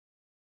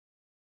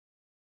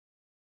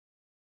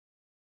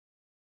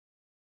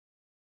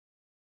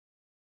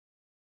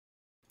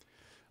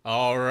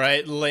All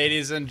right,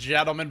 ladies and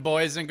gentlemen,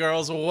 boys and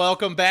girls,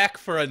 welcome back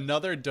for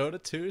another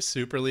Dota 2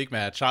 Super League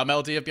match. I'm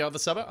LD of Beyond the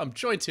Summit. I'm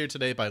joined here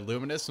today by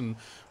Luminous and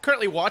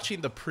currently watching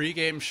the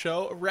pregame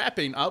show,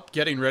 wrapping up,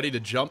 getting ready to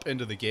jump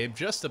into the game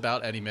just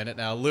about any minute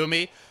now.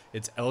 Lumi,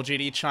 it's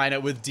LGD China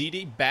with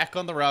DD back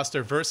on the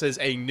roster versus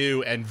a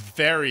new and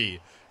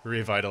very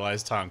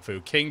revitalized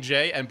Tongfu. King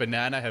J and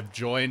Banana have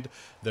joined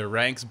their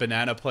ranks.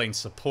 Banana playing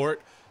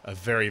support, a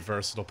very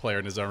versatile player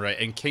in his own right,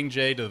 and King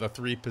J to the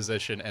 3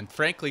 position, and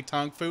frankly,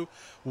 Tongfu,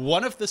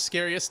 one of the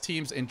scariest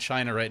teams in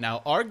China right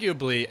now,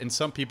 arguably, in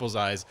some people's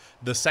eyes,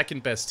 the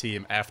second best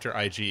team after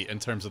IG in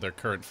terms of their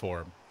current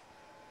form.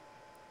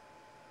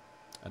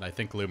 And I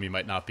think Lumi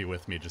might not be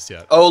with me just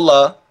yet.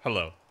 Hola.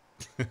 Hello.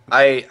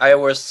 I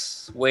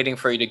was waiting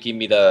for you to give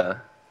me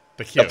the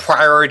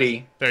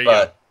priority, there you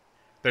but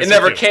go. it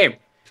never came.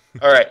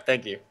 All right,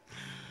 thank you.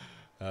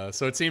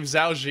 So it seems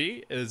Zhao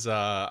Ji is,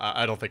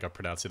 I don't think I'm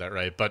pronouncing that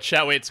right, but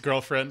Xiaoweit's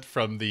girlfriend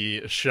from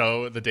the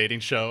show, the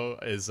dating show,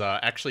 is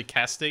actually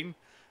casting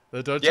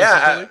the Dota.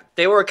 Yeah,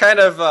 they were kind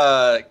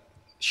of,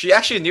 she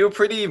actually knew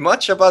pretty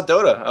much about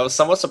Dota. I was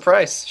somewhat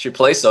surprised. She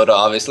plays Dota,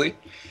 obviously.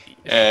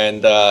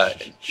 And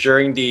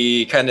during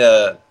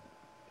the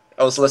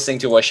I was listening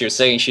to what she was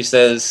saying. She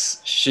says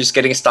she's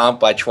getting stomped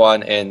by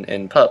Chuan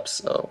in pubs.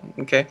 So,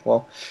 okay,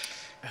 well.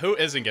 Who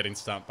isn't getting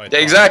stomped by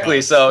exactly,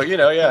 so, you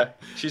know, yeah.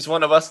 She's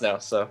one of us now,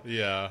 so.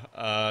 Yeah.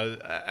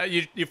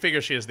 You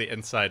figure she has the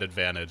inside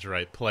advantage,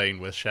 right?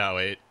 Playing with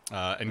Xiaowei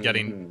and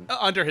getting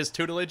under his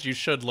tutelage, you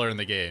should learn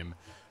the game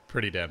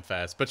pretty damn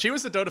fast. But she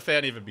was a Dota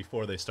fan even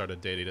before they started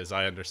dating, as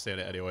I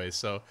understand it anyway.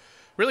 So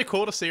really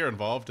cool to see her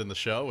involved in the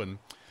show. And,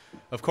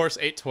 of course,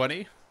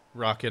 820,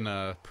 rocking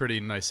a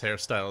pretty nice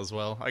hairstyle as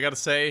well. I gotta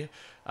say,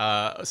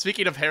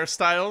 speaking of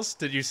hairstyles,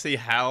 did you see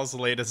Hal's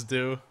latest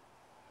do?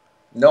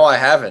 No, I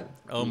haven't.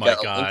 Oh my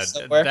god,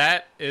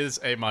 that is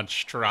a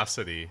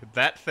monstrosity.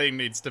 That thing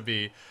needs to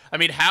be... I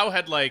mean, Hao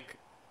had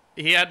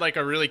he had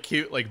a really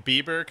cute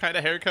Bieber kind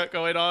of haircut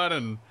going on,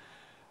 and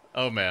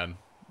oh man,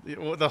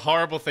 the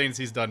horrible things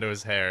he's done to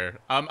his hair.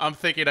 I'm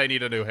thinking I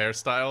need a new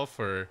hairstyle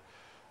for...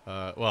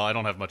 well, I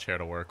don't have much hair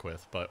to work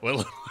with, but when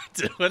I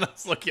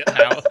was looking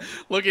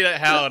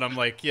at Hao, and I'm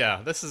like,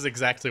 yeah, this is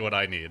exactly what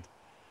I need.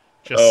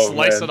 Just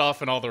slice it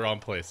off in all the wrong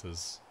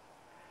places.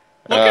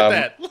 Look at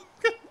that.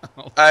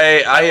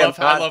 I love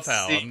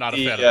Hal. I'm not a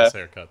fan of this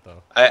haircut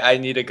though. I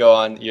need to go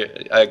on.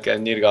 I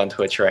need to go on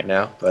Twitch right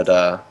now. But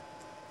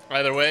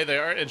either way, they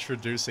are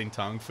introducing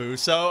Tongfu.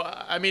 So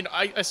I mean,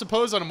 I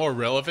suppose on a more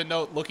relevant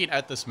note, looking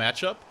at this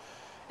matchup,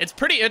 it's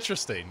pretty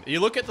interesting. You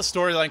look at the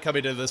storyline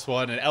coming into this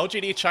one, and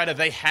LGD China,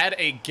 they had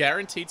a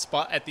guaranteed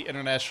spot at the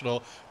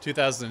International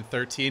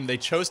 2013. They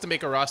chose to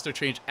make a roster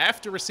change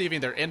after receiving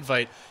their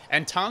invite,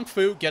 and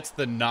Tongfu gets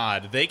the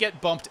nod. They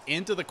get bumped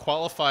into the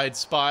qualified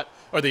spot,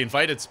 or the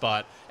invited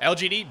spot.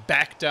 LGD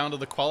back down to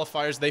the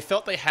qualifiers. They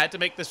felt they had to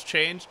make this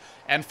change,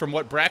 and from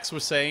what Brax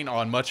was saying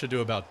on Much Ado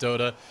About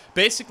Dota,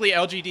 basically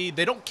LGD,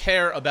 they don't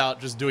care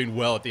about just doing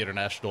well at the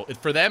International.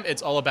 For them,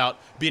 it's all about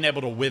being able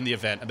to win the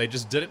event, and they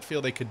just didn't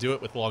feel they could do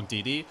it with long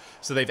DD,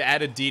 so they've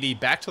added DD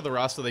back to the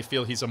roster. They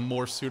feel he's a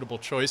more suitable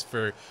choice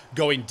for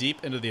going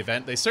deep into the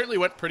event. They certainly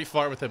went pretty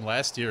far with him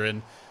last year,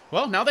 and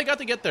well, now they got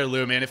to get there,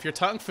 Lou, man. If you're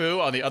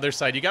Tongfu on the other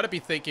side, you got to be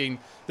thinking,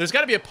 there's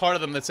got to be a part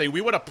of them that say,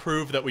 we want to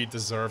prove that we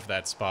deserve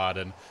that spot,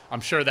 and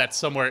I'm sure that's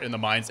somewhere in the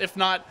minds, if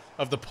not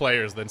of the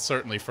players, then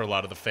certainly for a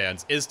lot of the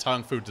fans. Is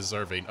Tongfu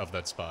deserving of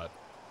that spot?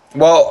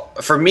 Well,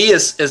 for me,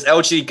 is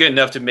LG good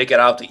enough to make it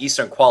out the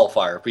Eastern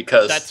qualifier?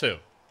 Because that too.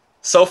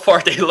 So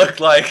far, they look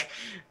like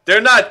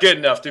they're not good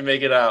enough to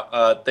make it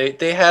out.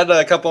 They had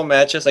a couple of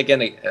matches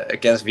again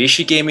against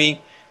Vichy Gaming.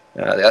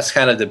 That's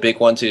kind of the big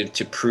one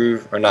to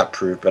prove, or not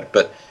prove,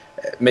 but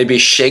maybe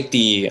shake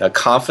the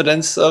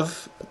confidence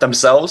of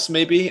themselves,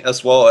 maybe,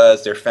 as well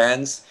as their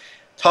fans.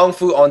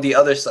 Tongfu on the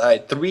other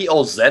side,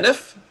 3-0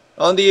 Zenith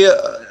on the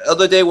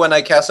other day when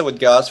I casted with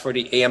Gauss for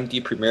the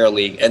AMD Premier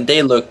League, and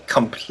they look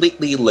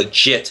completely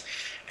legit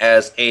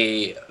as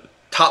a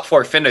top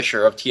 4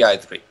 finisher of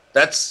TI3.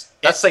 That's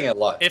saying a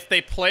lot. If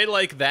they play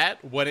like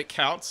that when it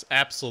counts,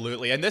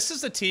 absolutely. And this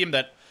is a team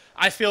that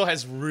I feel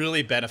has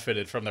really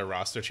benefited from their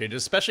roster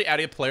changes, especially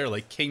adding a player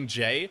like King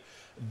J.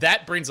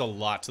 That brings a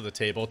lot to the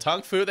table.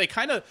 Tongfu,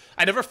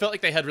 I never felt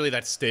like they had really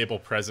that stable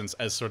presence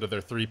as sort of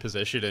their 3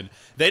 position, and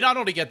they not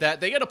only get that,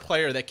 they get a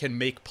player that can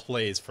make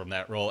plays from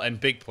that role,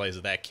 and big plays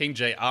of that. King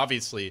J,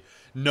 obviously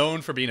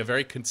known for being a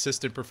very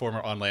consistent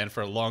performer on LAN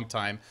for a long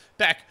time.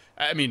 Back,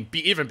 I mean,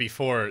 even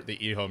before the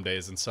eHome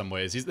days in some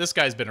ways. This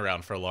guy's been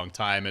around for a long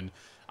time, and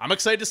I'm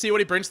excited to see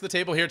what he brings to the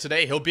table here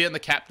today. He'll be in the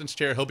captain's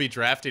chair. He'll be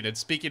drafting. And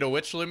speaking of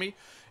which, Lumi,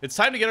 it's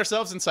time to get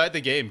ourselves inside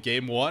the game.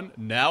 Game 1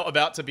 now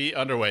about to be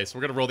underway. So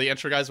we're going to roll the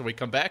intro, guys, when we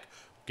come back.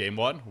 Game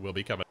 1 will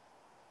be coming.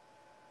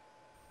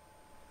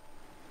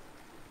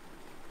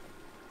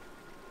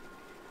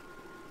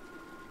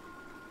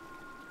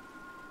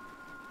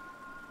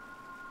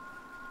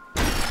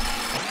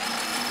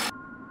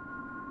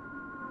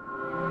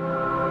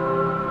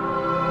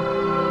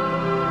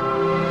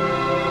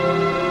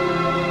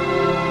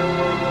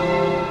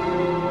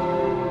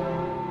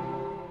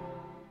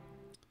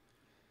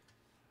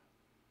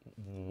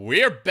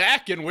 We are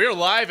back and we're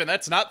live, and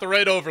that's not the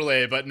right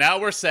overlay, but now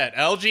we're set.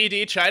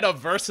 LGD China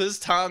versus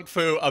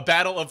Tongfu, a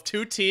battle of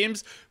two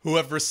teams who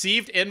have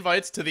received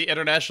invites to the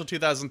International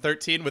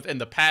 2013 within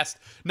the past,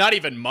 not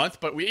even month,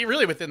 but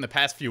really within the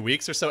past few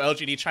weeks or so.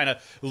 LGD China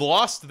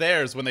lost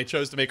theirs when they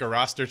chose to make a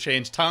roster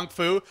change.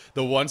 Tongfu,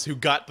 the ones who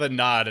got the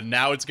nod, and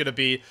now it's going to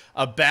be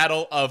a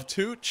battle of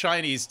two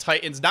Chinese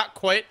titans, not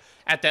quite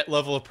at that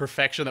level of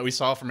perfection that we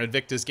saw from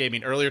Invictus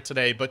Gaming earlier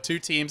today, but two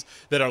teams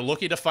that are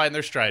looking to find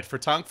their stride. For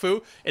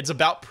Tongfu, it's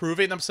about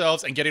proving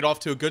themselves and getting off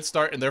to a good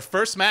start in their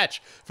first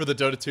match for the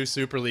Dota 2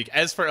 Super League.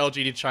 As for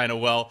LGD China,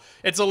 well,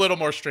 it's a little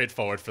more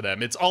straightforward for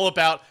them. It's all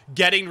about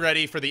getting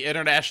ready for the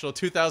International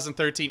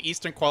 2013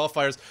 Eastern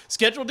Qualifiers,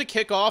 scheduled to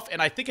kick off,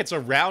 and I think it's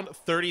around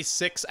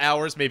 36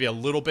 hours, maybe a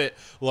little bit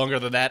longer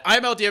than that.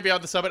 I'm LDM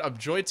Beyond the Summit. I'm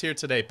joined here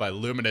today by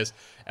Luminous,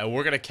 and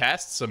we're going to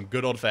cast some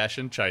good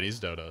old-fashioned Chinese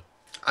Dota.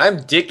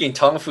 I'm digging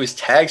Tongfu's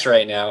tags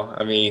right now.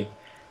 I mean,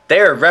 they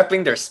are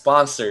repping their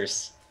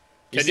sponsors.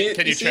 Can you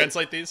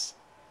translate these?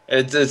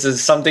 It's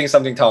something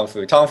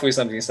Tongfu.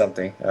 Tongfu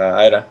something.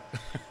 I don't.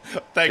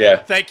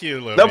 Thank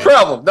you, Lou. No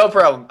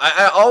problem.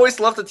 I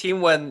always loved the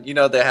team when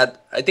they had.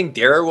 I think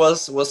Dare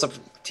was the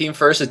team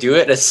first to do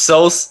it. It's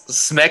so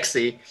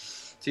smexy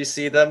to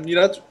see them.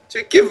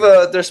 To give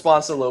their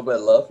sponsor a little bit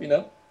of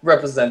love.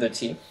 Represent their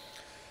team.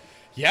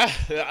 Yeah,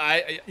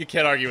 you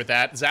can't argue with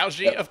that.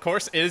 Zhaoji, of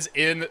course, is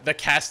in the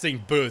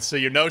casting booth, so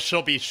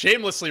she'll be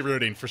shamelessly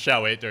rooting for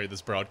Xiao 8 during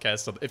this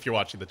broadcast if you're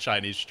watching the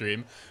Chinese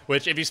stream,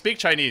 which, if you speak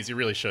Chinese, you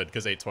really should,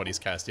 because 820's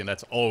casting,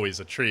 that's always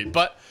a treat.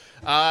 But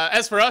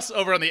as for us,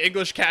 over on the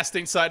English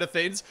casting side of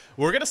things,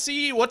 we're going to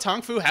see what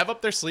Tongfu have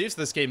up their sleeves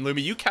this game.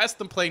 Lumi, you cast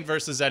them playing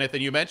versus Zenith,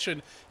 and you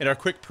mentioned in our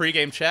quick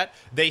pregame chat,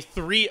 they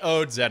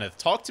 3-0'd Zenith.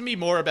 Talk to me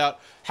more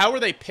about how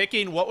were they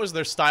picking, what was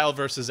their style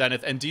versus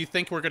Zenith, and do you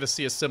think we're going to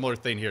see a similar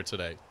thing here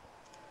today?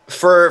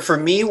 For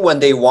me, when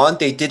they won,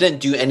 they didn't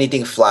do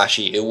anything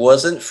flashy. It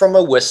wasn't from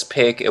a wisp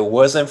pick. It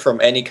wasn't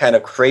from any kind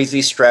of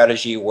crazy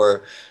strategy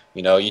where,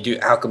 you do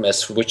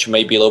Alchemist, which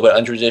may be a little bit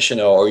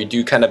untraditional, or you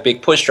do kind of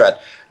big push strat.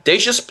 They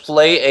just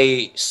play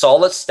a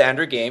solid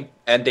standard game,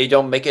 and they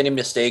don't make any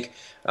mistake.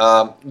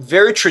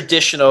 Very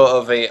traditional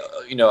of a,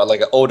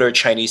 like an older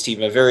Chinese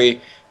team, a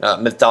very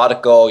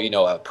methodical,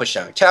 push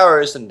down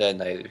towers, and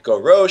then I go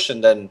Roche,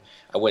 and then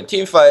I win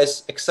team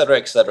fights, etc.,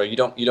 etc. You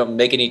don't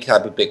make any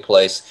type of big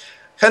plays.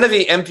 Kind of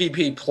the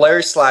MVP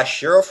player /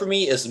 hero for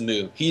me is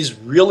Mu. He's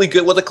really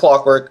good with the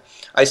clockwork.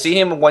 I see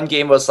him in one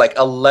game was like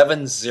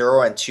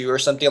 11-0-2 or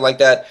something like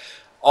that.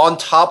 On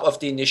top of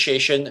the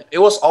initiation, it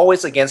was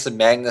always against the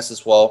Magnus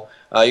as well.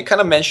 You kind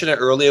of mentioned it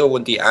earlier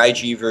when the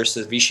IG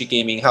versus Vichy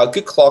Gaming, how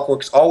good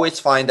clockworks always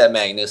find that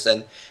Magnus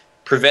and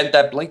prevent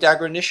that Blink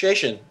Dagger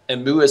initiation.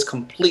 And Mu is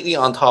completely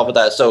on top of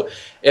that. So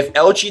if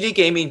LGD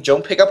Gaming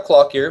don't pick up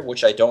clock here,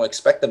 which I don't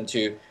expect them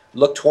to,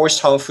 look towards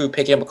Tongfu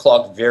picking up a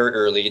clock very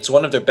early. It's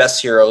one of their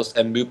best heroes,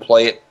 and Mu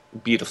play it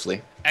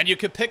beautifully. And you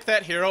could pick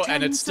that hero,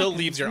 and it still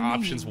leaves your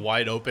options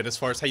wide open as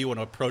far as how you want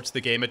to approach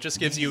the game. It just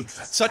gives you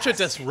such a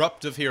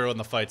disruptive hero in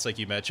the fights, like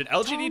you mentioned.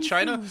 LGD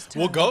China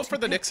will go for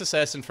the Nyx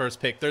Assassin first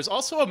pick. There's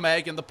also a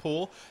Mag in the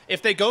pool.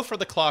 If they go for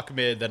the clock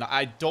mid, then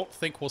I don't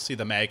think we'll see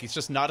the Mag. He's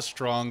just not a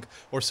strong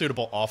or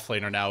suitable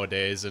offlaner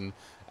nowadays, and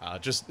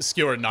just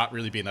Skewer not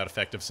really being that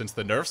effective since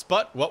the nerfs.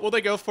 But what will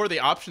they go for? The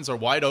options are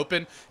wide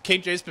open.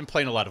 King J's been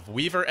playing a lot of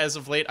Weaver as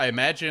of late. I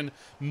imagine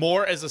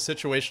more as a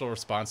situational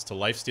response to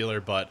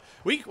Lifestealer, but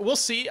we'll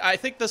see. I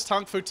think this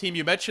Tongfu team,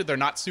 you mentioned they're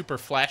not super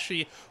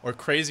flashy or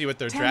crazy with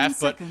their draft,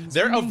 but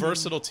they're a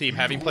versatile team.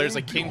 Having players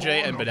like King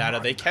J and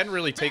Banana, they can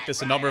really take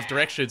this a number of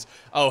directions.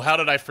 Oh, how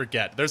did I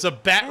forget? There's a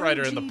Bat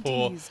Rider in the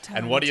pool,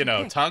 and what do you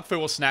know? Tongfu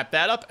will snap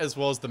that up as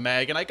well as the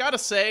Mag, and I gotta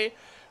say,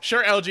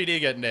 sure,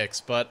 LGD get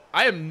Nyx, but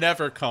I am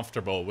never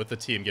comfortable with the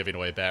team giving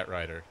away Bat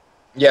Rider.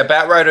 Yeah,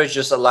 Bat Rider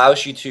just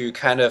allows you to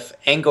kind of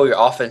angle your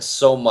offense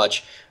so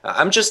much.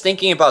 I'm just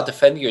thinking about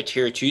defending your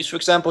tier 2s, for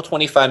example,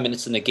 25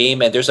 minutes in the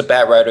game, and there's a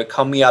Bat Rider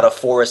coming out of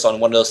Forest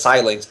on one of those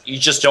side lanes. You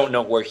just don't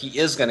know where he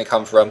is going to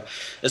come from,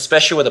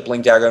 especially with a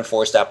Blink Dagger and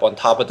Forest Tap on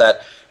top of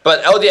that.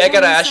 But LD, I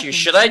gotta ask you,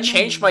 should I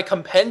change my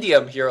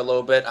compendium here a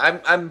little bit?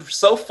 I'm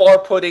so far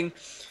putting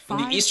in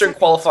the Eastern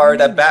Qualifier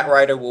that Bat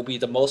Rider will be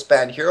the most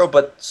banned hero,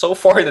 but so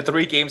far in the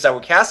 3 games that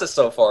were casted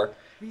so far,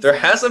 there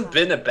hasn't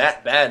been a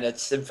Bat ban.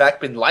 It's in fact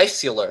been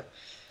Lifestealer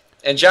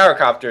and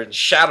Gyrocopter and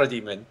Shadow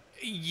Demon.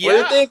 Yeah. What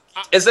do you think?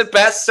 Is it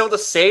Bat still the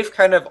safe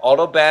kind of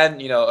auto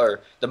ban, or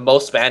the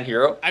most banned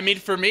hero? I mean,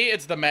 for me,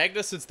 it's the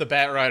Magnus, it's the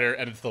Bat Rider,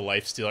 and it's the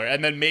Lifestealer.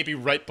 And then maybe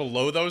right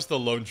below those, the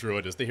Lone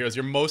Druid is the heroes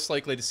you're most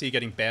likely to see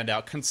getting banned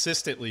out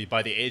consistently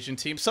by the Asian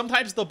team.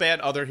 Sometimes they'll ban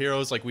other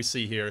heroes like we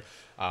see here,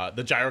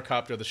 the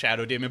Gyrocopter, the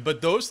Shadow Demon.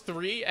 But those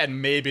 3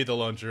 and maybe the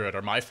Lone Druid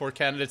are my 4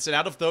 candidates. And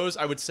out of those,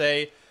 I would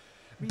say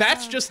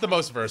Bat's just the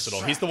most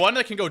versatile. He's the one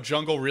that can go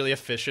jungle really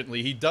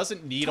efficiently. He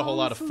doesn't need a whole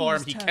lot of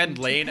farm. He can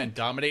lane and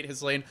dominate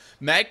his lane.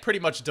 Mag pretty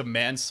much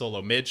demands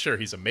solo mid. Sure,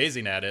 he's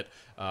amazing at it.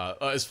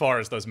 as far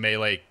as those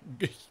melee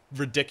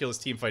ridiculous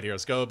teamfight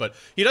heroes go, but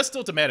he does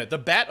still demand it. The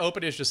Bat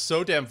Open is just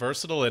so damn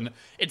versatile, and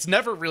it's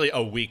never really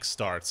a weak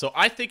start. So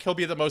I think he'll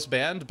be the most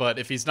banned, but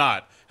if he's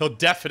not, he'll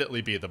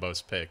definitely be the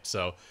most picked.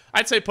 So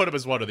I'd say put him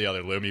as one or the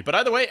other, Lumi. But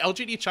either way,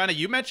 LGD China,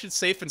 you mentioned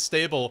Safe and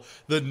Stable,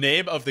 the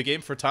name of the game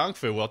for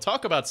Tongfu. Well,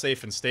 talk about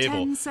Safe and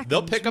Stable.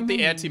 They'll pick up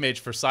the anti-mage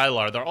for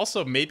Sylar. They'll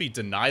also maybe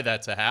deny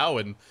that to Hao,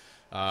 and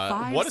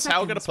what is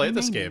Hao going to play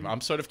this game?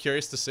 I'm sort of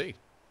curious to see.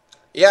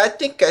 Yeah, I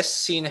think I've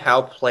seen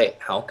Hao play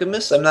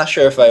Alchemist. I'm not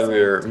sure if I'm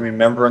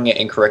remembering it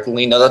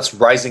incorrectly. No, that's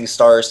Rising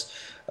Stars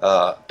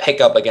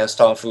pickup against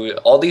Tongfu.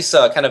 All these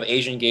kind of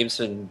Asian games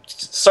have been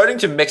starting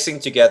to mixing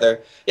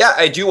together. Yeah,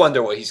 I do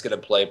wonder what he's going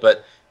to play,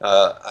 but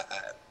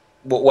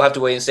we'll have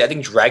to wait and see. I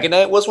think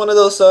Dragonite was one of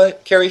those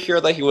carry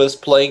hero that he was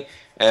playing,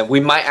 and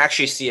we might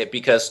actually see it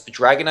because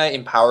Dragonite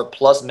in power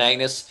plus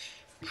Magnus,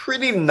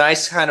 pretty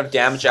nice kind of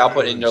damage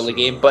output in the early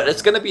game, but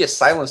it's going to be a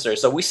silencer.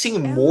 So we're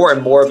seeing more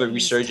and more of a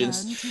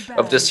resurgence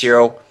of this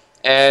hero,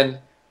 and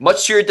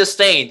much to your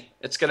disdain,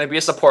 it's going to be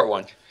a support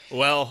one.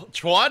 Well,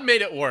 Chuan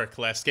made it work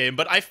last game,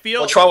 but I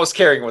feel... Well, Chuan was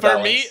carrying with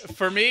that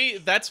For me,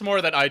 that's more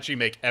that IG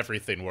make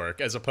everything work,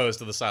 as opposed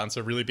to the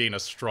silencer really being a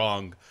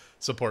strong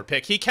support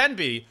pick. He can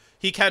be,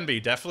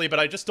 definitely, but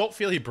I just don't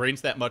feel he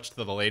brings that much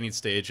to the laning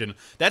stage, and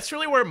that's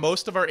really where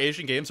most of our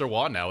Asian games are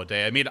won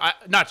nowadays. I mean,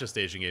 not just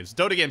Asian games,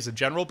 Dota games in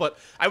general, but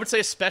I would say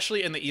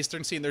especially in the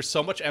Eastern scene, there's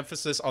so much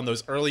emphasis on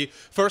those early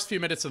first few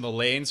minutes in the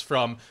lanes,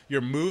 from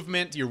your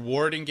movement, your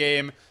warding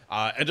game,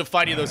 and to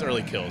finding those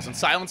early kills. And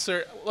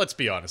Silencer, let's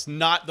be honest,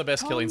 not the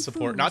best killing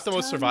support, not the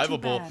most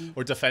survivable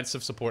or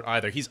defensive support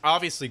either. He's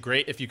obviously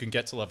great if you can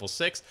get to level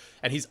 6,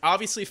 and he's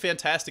obviously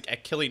fantastic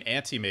at killing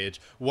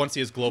anti-mage once he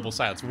has global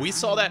silence. We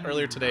saw that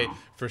earlier today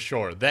for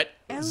sure. That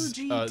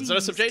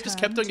ZSubJ just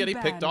kept on getting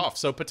picked off,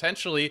 so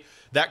potentially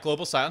that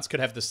global silence could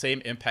have the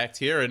same impact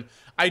here, and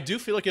I do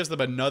feel it gives them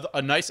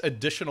a nice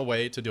additional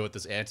way to deal with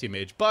this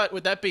anti-mage. But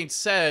with that being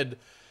said,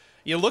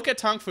 you look at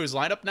Tongfu's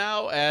lineup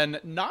now, and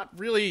not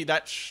really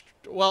that...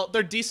 well,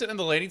 they're decent in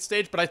the laning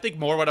stage, but I think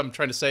more what I'm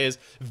trying to say is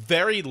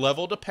very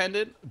level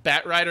dependent.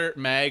 Batrider,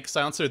 Mag,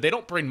 Silencer, they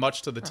don't bring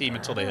much to the team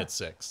until they hit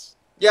 6.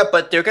 Yeah,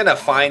 but they're going to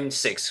find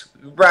 6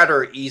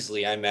 rather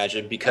easily, I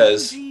imagine,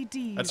 because...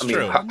 That's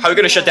true. How are you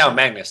going to shut down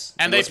Magnus?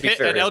 And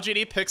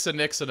LGD picks a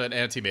Nyx and an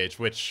anti-mage,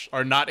 which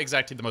are not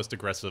exactly the most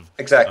aggressive.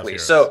 Exactly.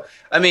 So,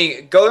 I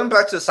mean, going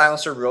back to the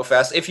Silencer real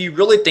fast, if you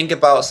really think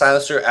about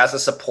Silencer as a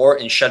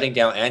support and shutting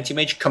down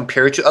anti-mage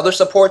compared to other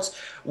supports,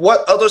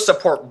 what other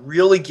support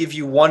really give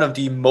you one of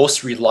the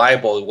most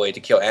reliable way to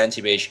kill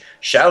anti-mage?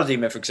 Shadow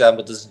Demon, for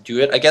example, doesn't do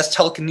it. I guess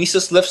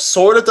Telekinesis Lift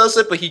sort of does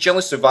it, but he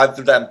generally survived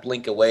through that and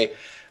blink away.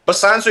 But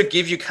Silencer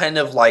give you kind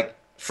of like,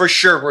 for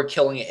sure, we're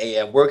killing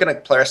AM. We're going to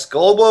play our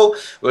Skullbow,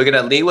 we're going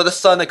to lead with a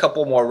stun, a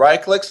couple more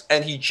right clicks,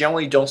 and he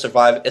generally don't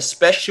survive,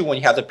 especially when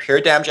you have the pure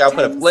damage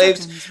output of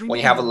Glaives, when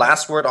you have a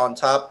last word on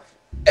top.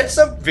 It's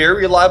a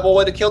very reliable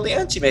way to kill the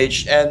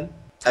anti-mage, and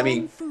I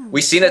mean,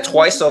 we've seen it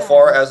twice so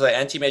far as an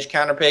anti-mage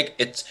counter pick.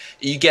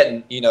 You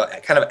get,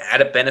 kind of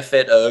added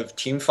benefit of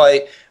team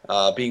fight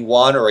being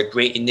won, or a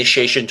great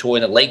initiation tool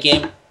in the late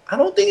game. I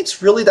don't think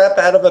it's really that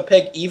bad of a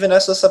pick, even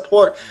as a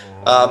support.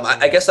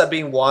 I guess that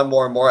being won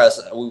more and more,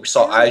 as we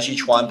saw IG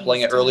Chuan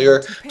playing it earlier.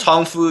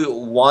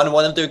 Tongfu won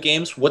one of their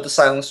games with the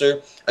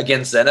Silencer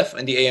against Zenith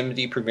in the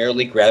AMD Premier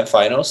League Grand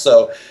Final.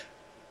 So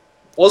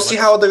we'll see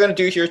how they're going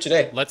to do here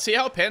today. Let's see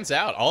how it pans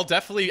out.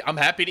 I'm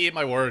happy to eat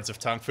my words if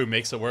Tongfu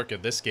makes it work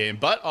in this game.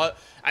 But,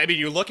 I mean,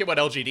 you look at what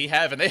LGD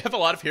have, and they have a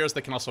lot of heroes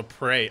that can also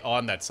prey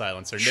on that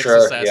Silencer.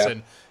 Nyx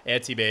Assassin,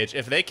 Anti-Mage.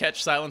 If they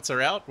catch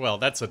Silencer out, well,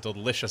 that's a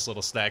delicious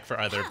little snack for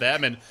either of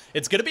them. And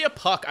it's going to be a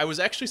puck. I was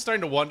actually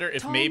starting to wonder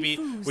if maybe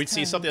we'd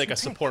see something like a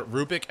support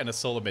Rubik and a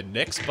Solomon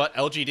Nyx. But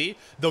LGD,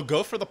 they'll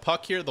go for the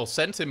puck here. They'll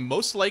send him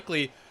most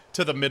likely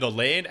to the middle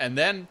lane, and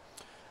then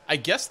I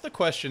guess the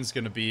question's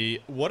going to be,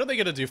 what are they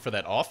going to do for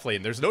that off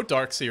lane? There's no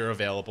Darkseer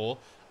available.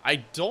 I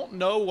don't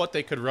know what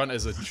they could run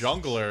as a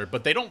jungler,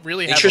 but they don't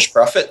really have...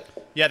 Prophet.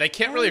 Yeah, they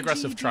can't really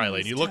aggressive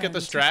tri-lane. You look at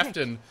this draft,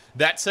 and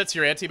that sets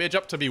your anti-mage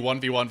up to be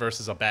 1v1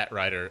 versus a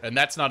Batrider, and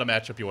that's not a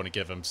matchup you want to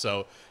give him.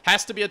 So,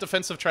 has to be a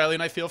defensive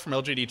tri-lane, I feel, from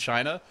LGD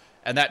China,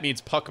 and that means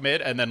puck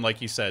mid, and then,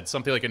 like you said,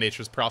 something like a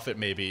Nature's Prophet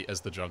maybe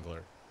as the jungler.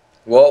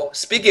 Well,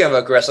 speaking of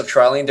aggressive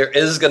tri-lane, there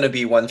is going to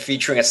be one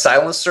featuring a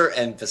Silencer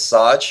and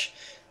Visage.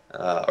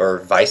 Or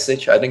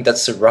Visage. I think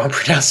that's the wrong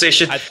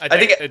pronunciation. I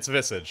think it's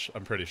Visage,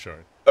 I'm pretty sure.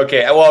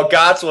 Okay, well,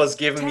 Gods was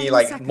giving me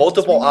like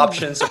multiple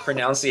options of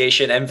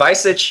pronunciation, and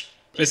Visage,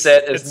 he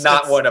said, is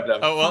not one of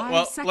them. Oh,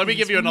 well, let me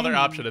give you another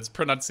option. It's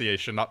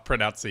pronunciation, not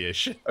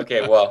pronunciation.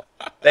 Okay, well,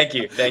 thank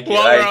you.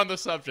 While we're on the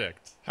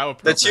subject, how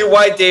appropriate. The two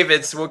white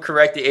Davids will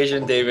correct the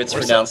Asian David's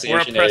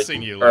pronunciation. We're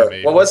oppressing you,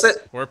 Lemmy. What was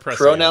it? We're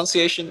oppressing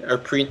pronunciation or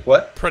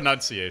what?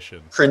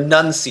 Pronunciation.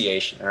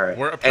 Pronunciation. All right.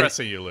 We're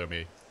oppressing you,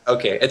 Lemmy.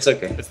 Okay, it's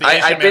okay. It's the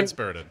Asian man's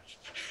burden.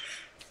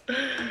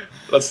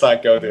 Let's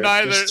not go there.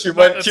 There's too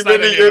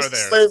many years of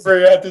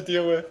slavery I had to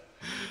deal with.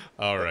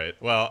 All right.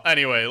 Well,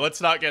 anyway,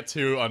 let's not get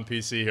too on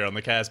PC here on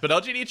the cast. But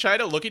LGD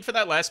China looking for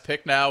that last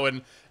pick now,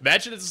 and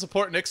imagine it's a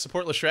support Nyx,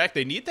 support Leshrac.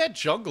 They need that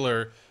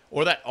jungler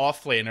or that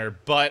offlaner,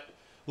 but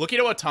looking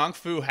at what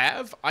Tongfu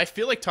have, I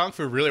feel like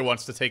Tongfu really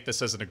wants to take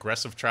this as an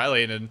aggressive tri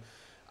lane, and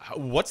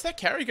what's that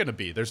carry going to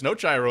be? There's no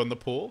Gyro in the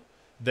pool.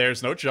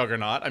 There's no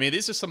Juggernaut. I mean,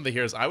 these are some of the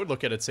heroes I would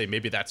look at and say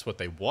maybe that's what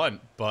they want,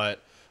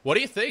 but what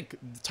do you think?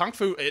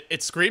 Tongfu,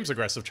 it screams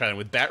aggressive tri lane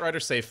with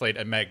Batrider safe lane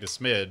and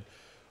Magnus mid.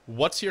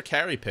 What's your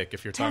carry pick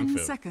if you're Tongfu?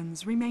 10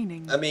 seconds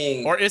remaining. I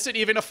mean, or is it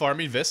even a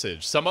farming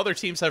Visage? Some other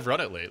teams have run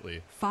it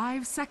lately.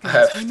 5 seconds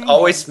remaining.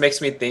 always makes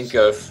me think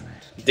of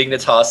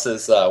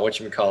Dignitas's the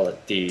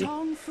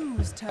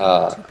Tongfu's turn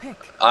to pick.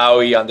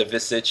 AoE on the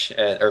Visage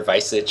or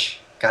Visage.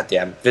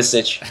 Goddamn,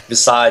 Visage.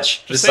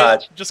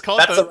 Just call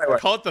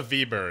it the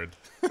V-Bird.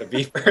 The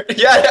V-Bird.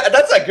 Yeah,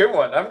 that's a good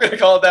one. I'm gonna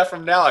call it that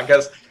from now on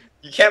because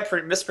you can't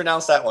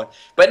mispronounce that one.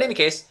 But in any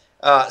case,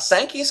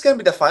 Sankey is going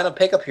to be the final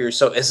pickup here.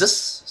 So is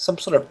this some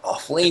sort of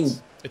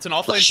offlane? It's an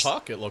offlane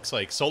puck. It looks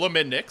like solo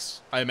mid Nyx,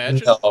 I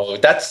imagine. No,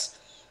 that's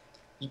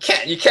you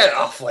can't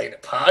offlane a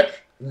puck.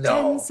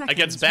 No,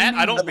 against Bat,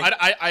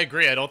 I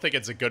agree. I don't think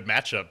it's a good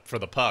matchup for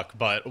the puck.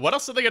 But what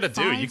else are they gonna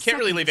do? You can't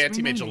really leave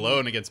Anti-Mage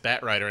alone against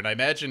Batrider, and I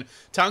imagine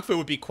Tongfu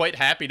would be quite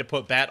happy to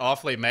put Bat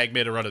offlane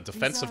Magmid to run a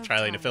defensive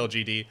tri lane if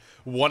LGD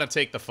want to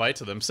take the fight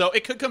to them. So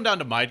it could come down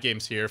to mind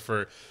games here.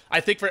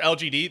 I think for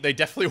LGD, they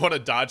definitely want to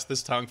dodge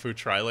this Tongfu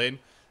tri lane.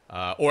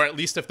 Or at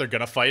least if they're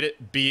going to fight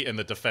it, be in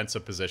the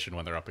defensive position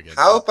when they're up against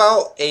How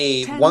about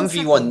a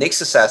 1v1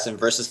 Nyx Assassin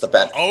versus the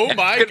Bat? Oh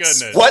my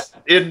goodness. What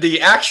in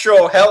the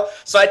actual hell?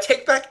 So I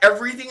take back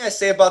everything I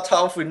say about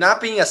Tongfu not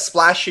being a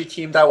splashy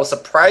team that will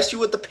surprise you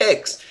with the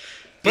picks.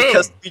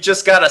 Because Boom. you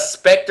just got a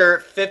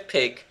Spectre 5th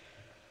pick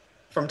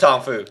from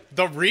Tongfu.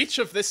 The reach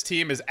of this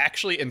team is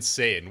actually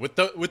insane. With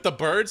the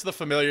birds, the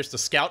familiars to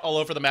scout all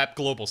over the map,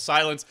 global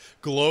silence,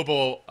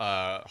 global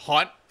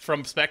haunt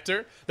from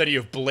Spectre, then you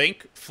have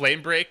Blink,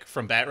 Flame Break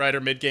from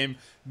Batrider mid-game,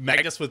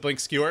 Magnus with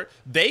Blink Skewer.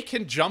 They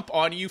can jump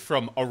on you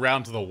from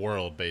around the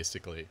world,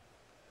 basically.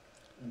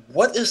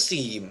 What is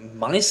the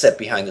mindset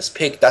behind this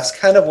pick? That's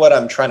kind of what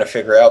I'm trying to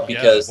figure out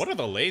because... Yeah, what are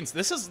the lanes?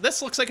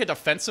 This looks like a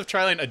defensive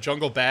tri lane, a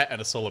jungle bat,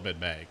 and a solo mid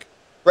mag.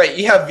 Right,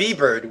 you have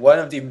V-Bird, one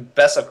of the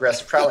best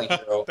aggressive tri lane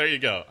hero. There you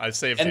go. I've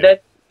saved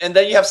And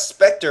then you have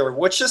Spectre,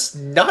 which is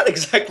not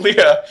exactly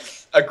a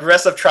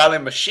aggressive tri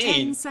lane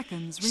machine. 10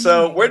 seconds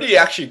So where do you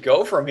actually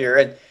go from here?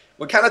 And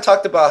we kind of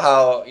talked about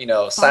how,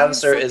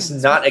 Silencer is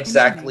not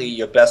exactly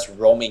your best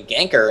roaming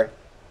ganker.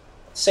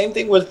 Same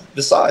thing with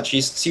Visage.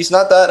 He's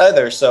not that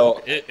either.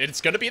 So it's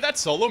going to be that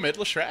solo mid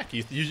Leshrac.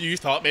 You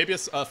thought maybe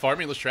a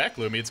farming Leshrac,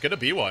 Lumi. It's going to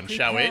be one.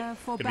 Shao 8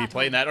 going to be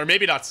playing that, or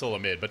maybe not solo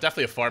mid, but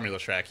definitely a farming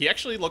Leshrac. He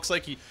actually looks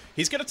like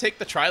he's going to take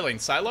the tri lane.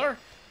 Sylar,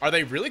 are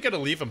they really going to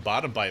leave him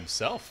bottom by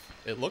himself?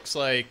 It looks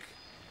like...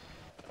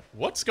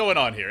 What's going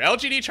on here?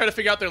 LGD trying to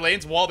figure out their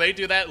lanes. While they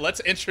do that,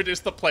 let's introduce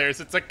the players.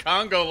 It's a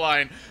Congo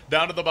line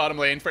down to the bottom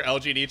lane for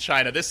LGD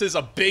China. This is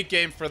a big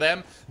game for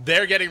them.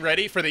 They're getting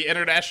ready for the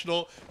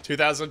International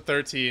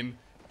 2013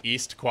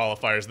 East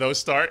qualifiers. Those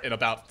start in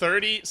about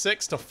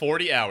 36 to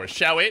 40 hours.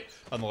 Shao 8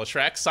 on the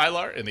Leshrac,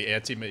 Sylar in the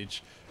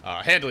Anti-Mage,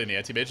 handling the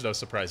Anti-Mage. No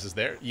surprises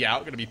there. Yao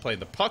going to be playing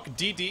the Puck.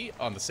 DD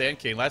on the Sand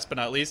King. Last but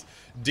not least,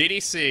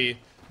 DDC.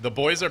 The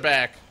boys are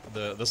back.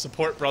 The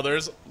support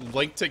brothers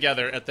linked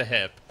together at the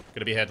hip. Going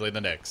to be handling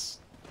the Nyx.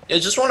 I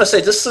just want to say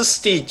this is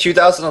the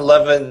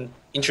 2011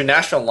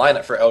 international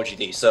lineup for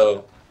LGD.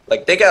 So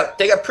like they got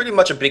pretty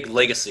much a big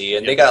legacy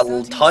and they got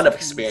a ton of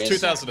experience.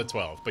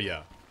 2012, but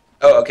yeah.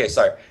 Oh, okay,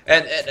 sorry.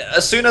 And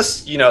as soon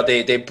as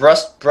they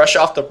brush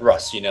off the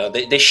rust,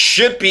 they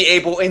should be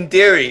able, in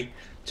theory,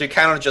 to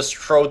kind of just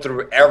throw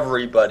through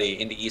everybody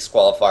in the East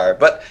qualifier.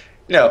 But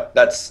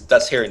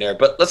that's here and there.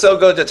 But let's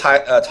go to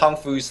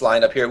Tongfu's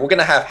lineup here. We're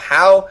gonna have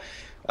Hao.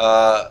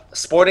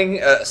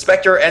 Sporting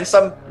Spectre and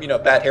some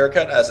bad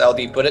haircut, as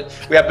LD put it.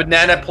 We have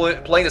Banana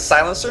playing the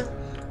Silencer.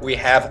 We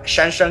have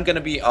Shanshan going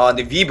to be on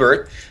the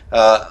V-Bird.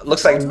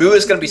 Looks like Mu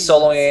is going to be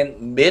soloing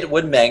mid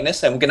with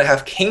Magnus, and we're going to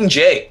have King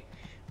J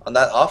on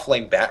that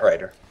offlane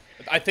Batrider.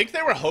 I think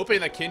they were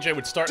hoping that King J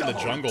would start in the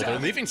jungle. They're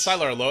leaving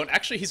Sylar alone.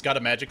 Actually, he's got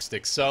a magic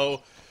stick,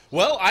 so...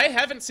 Well, I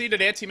haven't seen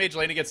an anti-mage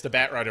lane against a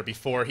Batrider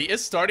before. He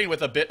is starting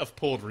with a bit of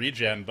pulled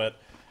regen, but...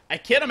 I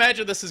can't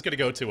imagine this is going to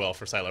go too well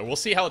for Sylar. We'll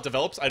see how it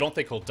develops. I don't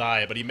think he'll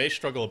die, but he may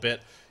struggle a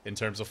bit in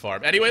terms of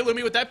farm. Anyway,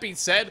 Lumi, with that being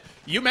said,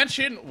 you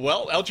mentioned,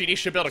 well, LGD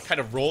should be able to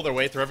kind of roll their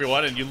way through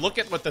everyone, and you look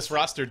at what this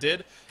roster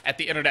did at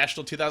the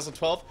International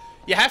 2012,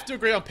 you have to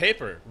agree on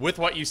paper with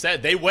what you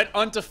said. They went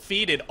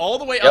undefeated all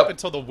the way up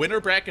until the winter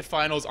bracket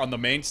finals on the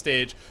main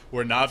stage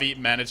where Na'Vi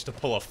managed to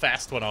pull a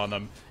fast one on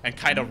them and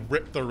kind of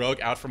rip the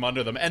rug out from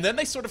under them. And then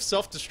they sort of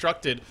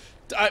self-destructed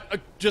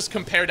just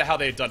compared to how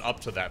they had done up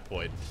to that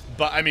point.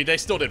 But, I mean, they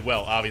still did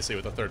well, obviously,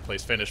 with a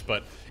third-place finish,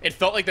 but it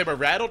felt like they were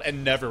rattled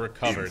and never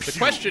recovered. The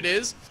question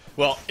is,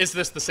 well, is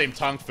this the same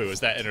Tongfu as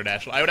that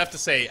international? I would have to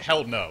say,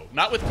 hell no.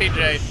 Not with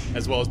KJ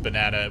as well as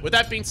Banana. With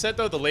that being said,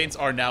 though, the lanes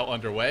are now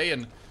underway,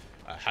 and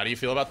how do you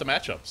feel about the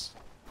matchups?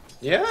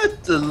 Yeah,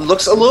 it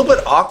looks a little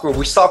bit awkward.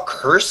 We saw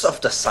Curse of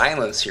the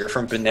Silence here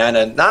from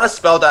Banana. Not a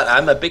spell that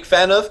I'm a big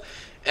fan of.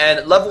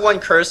 And level 1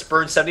 Curse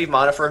burned 70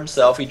 mana for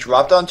himself. He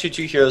dropped onto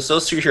 2 heroes.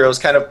 Those 2 heroes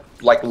kind of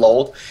like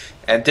lulled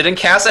and didn't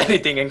cast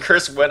anything, and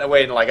Curse went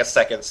away in like a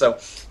second. So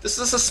this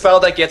is a spell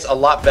that gets a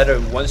lot better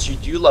once you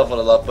do level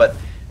it up, but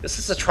this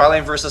is a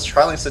tri-lane versus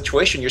tri-lane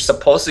situation. You're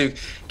supposed to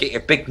get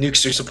your big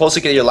nukes. You're supposed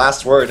to get your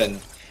last word, and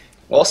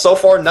well, so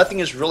far nothing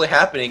is really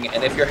happening.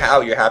 And if you're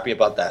Hao, you're happy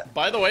about that.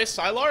 By the way,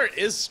 Sylar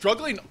is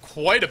struggling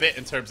quite a bit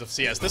in terms of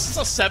CS. This is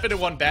a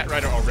 7-1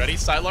 Batrider already.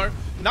 Sylar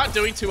not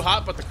doing too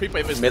hot, but the creep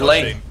wave is Mid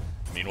pushing. lane.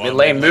 Meanwhile, Mid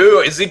lane Moo,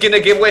 is he gonna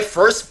give away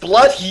first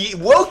blood? He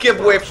will give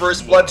away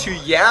first blood to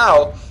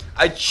Yao.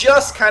 I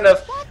just kind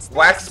of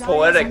waxed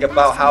poetic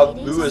about how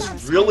Moo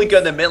is really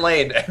good in mid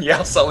lane, and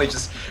Yao suddenly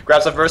just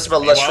grabs a first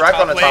blood. Let's strike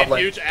on the top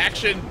lane. Huge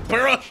action.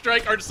 Burrow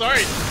strike, or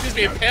sorry, excuse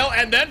me, Impale,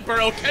 and then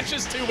Burrow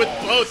catches 2 with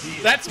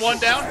both. That's 1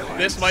 down.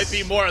 This might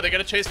be more. Are they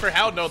going to chase for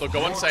Hao? No, they'll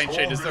go Insane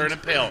Chain. Is there an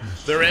Impale?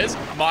 There is.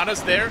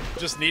 Mana's there,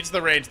 just needs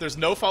the range. There's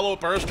no follow-up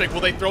Burrow strike.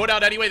 Will they throw it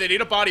out anyway? They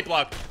need a body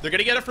block. They're going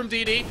to get it from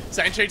DD.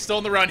 Insane Chain's still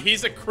in the run.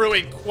 He's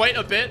accruing quite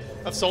a bit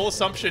of Soul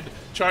Assumption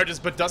charges,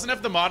 but doesn't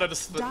have the mana to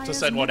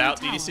send one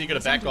out. DDC going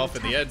to back off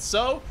in the end.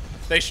 So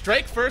they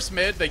strike first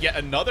mid, they get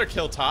another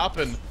kill top,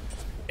 and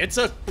it's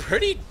a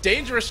pretty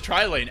dangerous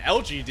tri-lane.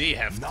 LGD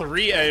have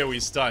 3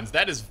 AoE stuns.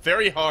 That is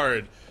very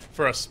hard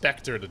for a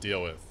Spectre to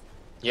deal with.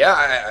 Yeah,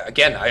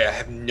 I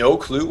have no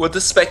clue what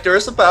the Spectre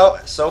is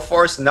about. So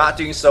far, it's not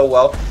doing so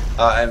well.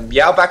 And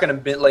Yao back in the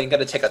mid lane,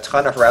 going to take a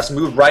ton of harass,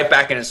 move right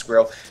back in his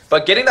grill.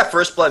 But getting that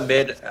first blood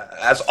mid,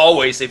 as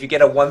always, if you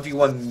get a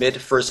 1v1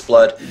 mid first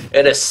blood,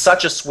 it is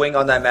such a swing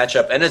on that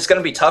matchup. And it's going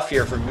to be tough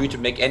here for Moo to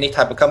make any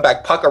type of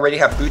comeback. Puck already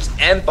have boots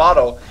and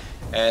bottle.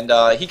 And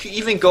he could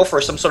even go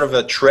for some sort of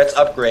a threat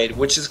upgrade,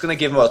 which is going to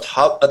give him a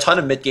ton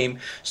of mid-game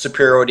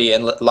superiority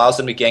and allows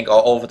him to gank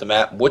all over the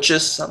map, which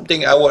is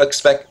something I would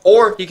expect.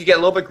 Or he could get a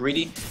little bit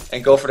greedy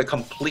and go for the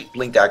complete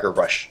Blink Dagger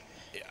rush.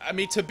 I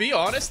mean, to be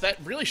honest, that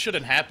really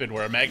shouldn't happen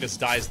where Magnus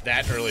dies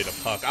that early to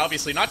Puck.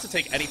 Obviously, not to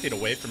take anything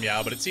away from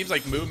Yao, but it seems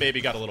like Moo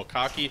maybe got a little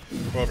cocky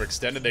or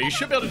overextended there. You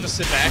should be able to just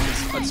sit back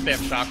and spam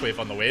Shockwave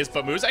on the waves,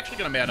 but Moo's actually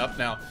going to man up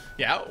now.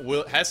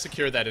 Yao has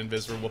secured that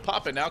Invis room. Will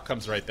pop it now,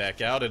 comes right back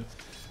out, and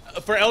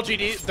for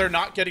LGD, they're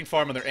not getting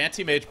farm on their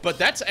anti-mage, but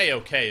that's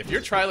A-okay. If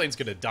your tri-lane's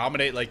going to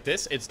dominate like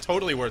this, it's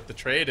totally worth the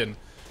trade, and,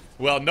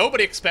 well,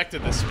 nobody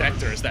expected the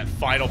Spectre as that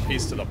final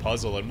piece to the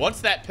puzzle, and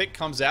once that pick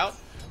comes out,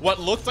 what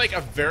looked like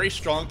a very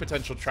strong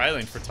potential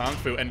tri-lane for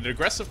Tongfu and an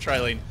aggressive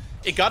tri-lane,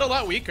 it got a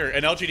lot weaker,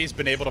 and LGD's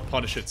been able to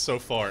punish it so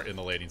far in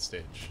the laning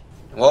stage.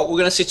 Well, we're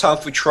going to see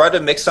Tongfu try to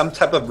make some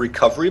type of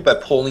recovery by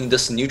pulling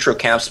this neutral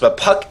camps, but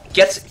Puck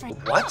gets...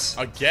 What?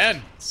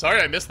 Again. Sorry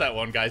I missed that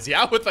one, guys.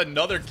 Yeah, with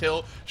another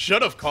kill.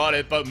 Should have caught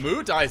it, but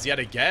Moo dies yet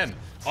again.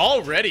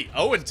 Already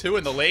 0-2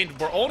 in the lane.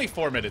 We're only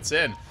 4 minutes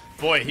in.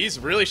 Boy, he's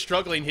really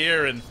struggling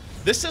here, and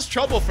this is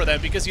trouble for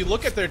them because you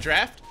look at their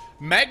draft,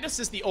 Magnus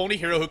is the only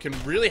hero who can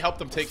really help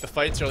them take the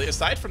fights early,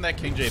 aside from that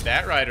King J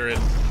Batrider,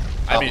 and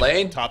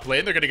top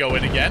lane, they're going to go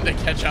in again. They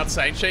catch out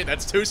Sangshade.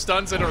 That's 2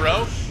 stuns in a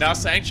row. Now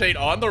Sangshade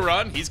on the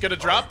run. He's going to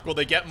drop. Will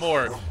they get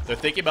more? They're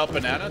thinking about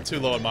Banana. Too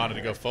low in mana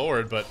to go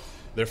forward, but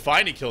they're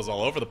finding kills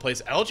all over the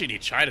place.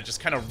 LGD China just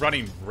kind of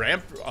running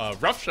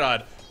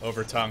roughshod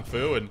over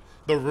Tongfu, and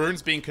the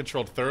runes being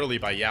controlled thoroughly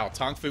by Yao.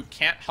 Tongfu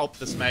can't help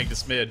this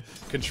Magnus mid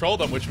control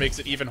them, which makes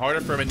it even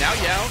harder for him. And now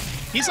Yao,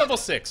 he's level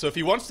 6, so if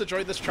he wants to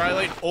join this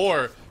tri-lane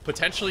or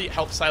potentially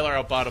help Sylar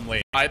out bottom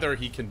lane, either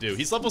he can do.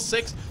 He's level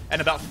 6, and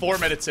about 4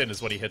 minutes in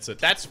is when he hits it.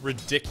 That's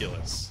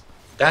ridiculous.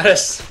 That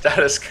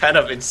is kind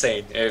of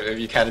insane if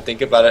you kind of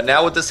think about it.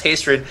 Now with this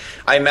haste rate,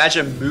 I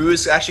imagine Moo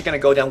is actually going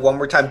to go down one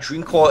more time.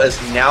 Dream Coil is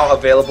now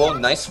available.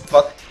 Nice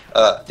fuck.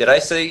 Did I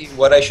say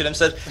what I should have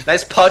said?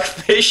 Nice Puck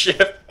face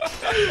shift.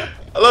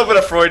 A little bit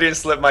of Freudian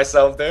slip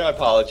myself there. I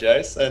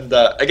apologize. And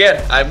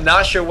again, I'm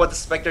not sure what the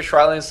Spectre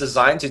tri-lane is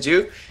designed to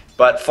do,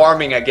 but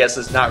farming, I guess,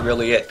 is not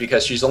really it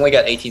because she's only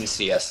got 18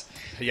 CS.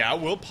 Yeah,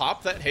 we'll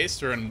pop that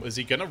haster, and is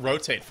he going to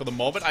rotate? For the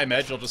moment, I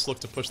imagine he'll just look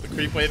to push the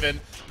creep wave in,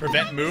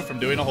 prevent Moo from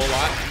doing a whole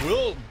lot.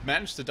 We'll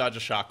manage to dodge a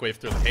shockwave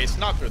through the haste,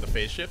 not through the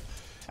phase shift.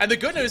 And the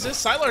good news is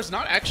Sylar's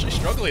not actually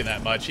struggling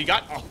that much. He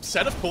got a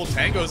set of cool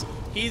tangos.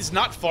 He's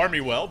not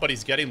farming well, but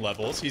he's getting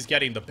levels. He's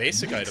getting the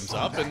basic items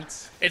up, and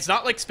it's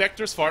not like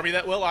Spectre's farming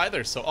that well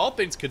either. So all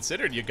things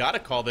considered, you gotta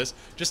call this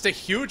just a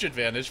huge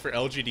advantage for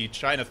LGD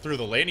China through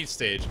the laning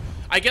stage.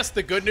 I guess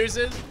the good news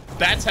is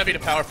Bat's having a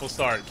powerful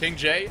start. King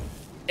J,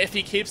 if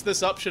he keeps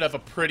this up, should have a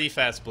pretty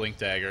fast Blink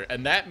Dagger,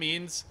 and that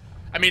means,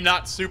 I mean,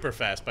 not super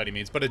fast by any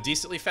means, but a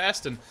decently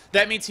fast, and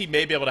that means he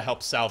may be able to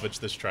help salvage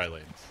this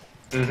tri-lane.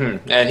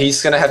 And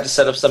he's going to have to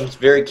set up some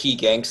very key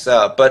ganks,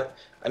 but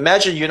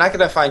imagine you're not going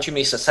to find too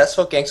many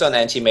successful ganks on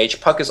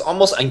anti-mage. Puck is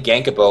almost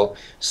ungankable,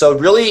 so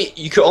really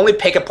you could only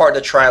pick apart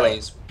the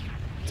tri-lanes.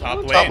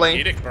 Top lane,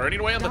 Edict burning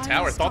away on the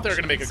tower. Thought they were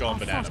going to make a go on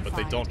Banana, but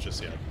they don't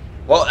just yet.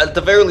 Well, at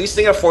the very least,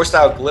 they are forced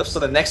out glyphs, so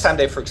the next time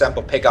they, for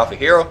example, pick off a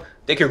hero,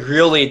 they could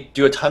really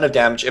do a ton of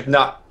damage, if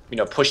not, you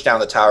know, push down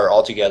the tower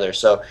altogether.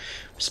 So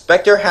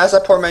Spectre has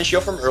that portmanteau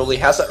from early,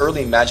 has an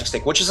early magic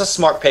stick, which is a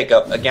smart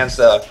pickup against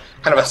a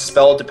kind of a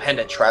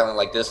spell-dependent trialing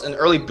like this. An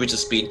early boost of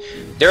speed.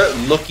 They're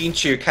looking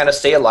to kind of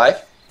stay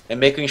alive and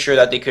making sure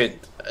that they could.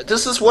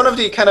 This is one of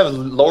the kind of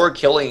lower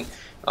killing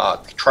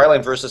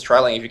trialing versus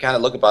trialing, if you kind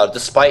of look about it,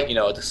 despite, you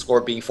know, the score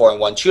being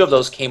 4-1. 2 of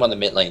those came on the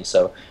mid lane,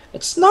 so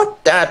it's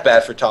not that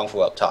bad for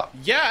Tongfu up top.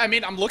 Yeah, I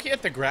mean, I'm looking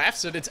at the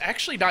graphs, and it's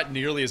actually not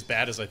nearly as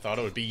bad as I thought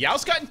it would be.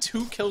 Yao's gotten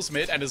 2 kills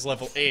mid and is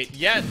level 8,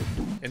 yet,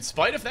 in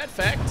spite of that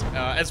fact,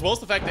 as well as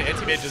the fact that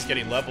anti-mage is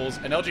getting levels,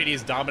 and LGD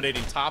is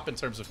dominating top in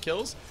terms of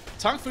kills,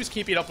 Tongfu's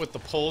keeping up with the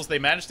pulls. They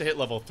managed to hit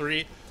level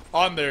 3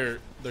 on their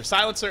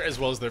silencer as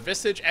well as their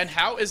Visage, and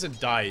Hao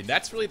isn't dying.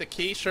 That's really the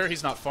key. Sure,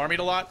 he's not farming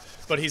a lot,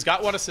 but he's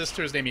got 1 assist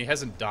to his name. He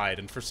hasn't died,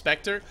 and for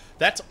Spectre,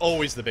 that's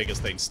always the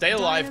biggest thing. Stay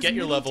alive, get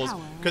your levels,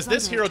 because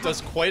this hero does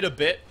quite a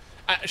bit.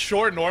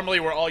 Sure, normally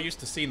we're all used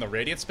to seeing the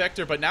Radiant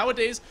Spectre, but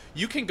nowadays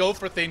you can go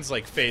for things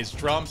like phase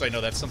drums. I know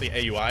that's something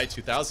AUI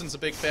 2000 is a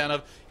big fan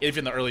of,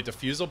 even the early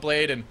Diffusal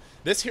Blade, and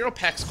this hero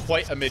packs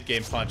quite a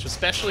mid-game punch,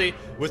 especially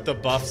with the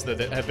buffs that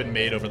have been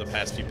made over the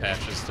past few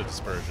patches to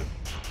Dispersion.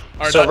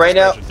 Or so right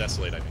now,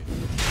 Desolate, I mean.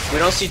 We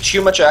don't see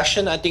too much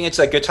action. I think it's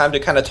a good time to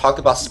kind of talk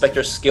about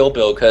Spectre's skill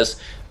build,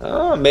 because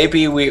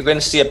maybe we're going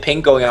to see a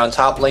ping going on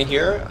top lane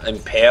here,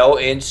 Impale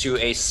into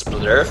a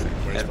Splurf,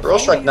 and Burrow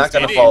Strike not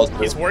going to follow through.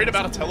 He's worried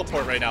about a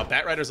teleport right now.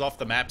 Batrider's off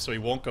the map, so he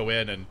won't go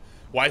in, and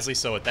wisely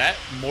so at that.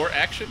 More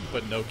action,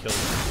 but no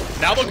kills.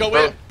 Now they'll go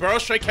in. Burrow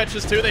Strike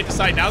catches 2. They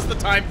decide now's the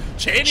time.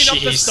 Chaining up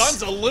the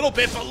stuns a little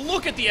bit, but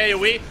look at the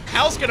AoE.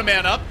 Hal's going to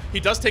man up.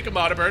 He does take a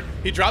Mana Burn.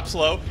 He drops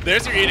low.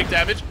 There's your Edict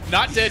damage.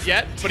 Not dead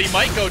yet, but he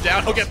might go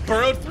down. He'll get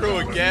burrowed through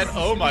again.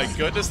 Oh my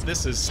goodness,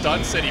 this is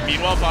Stun City.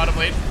 Meanwhile, bottom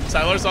lane,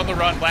 Sylar's on the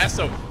run.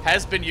 Lasso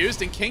has been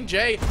used, and King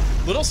J,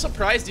 little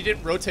surprised he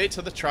didn't rotate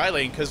to the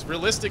tri-lane, because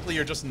realistically,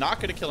 you're just not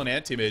going to kill an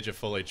anti-mage at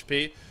full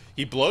HP.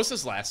 He blows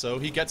his Lasso.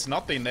 He gets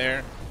nothing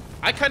there.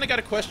 I kind of got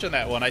to question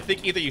that one. I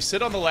think either you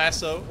sit on the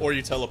Lasso or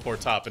you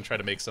teleport top and try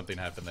to make something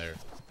happen there.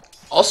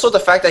 Also, the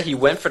fact that he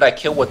went for that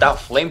kill without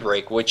Flame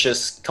Break, which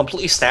is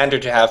completely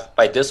standard to have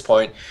by this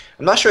point.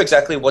 I'm not sure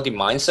exactly what the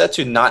mindset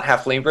to not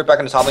have Flame Break back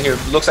in the top lane here.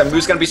 Looks like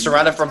Moo's going to be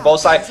surrounded from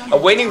both sides. A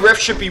Waning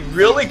Rift should be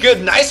really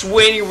good. Nice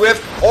Waning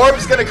Rift. Orb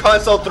is going to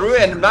cancel through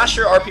it, and I'm not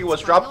sure RP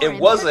was dropped. It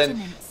wasn't.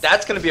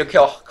 That's going to be a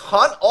kill.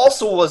 Hunt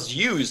also was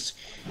used,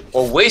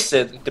 or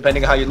wasted,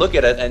 depending on how you look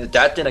at it, and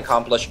that didn't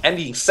accomplish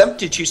anything.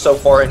 72 so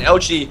far, and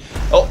LG,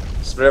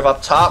 Split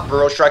up top,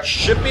 Burrow Strike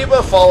should be able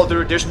to follow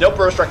through. There's no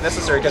Burrow Strike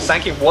necessary because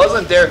Sanking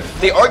wasn't there.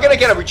 They are going to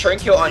get a return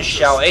kill on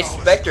Xiao. A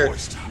Spectre,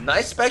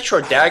 nice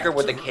Spectral Dagger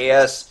with the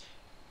KS.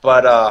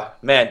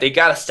 But, man, they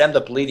got to stem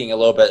the bleeding a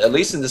little bit, at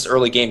least in this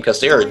early game, because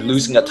they are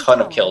losing a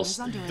ton of kills.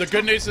 The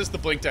good news is the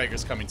Blink Dagger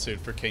is coming soon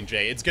for King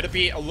J. It's going to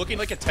be looking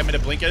like a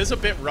 10-minute blink. It is a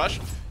bit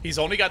rushed. He's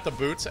only got the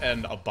boots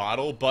and a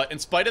bottle, but in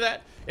spite of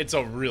that, it's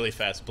a really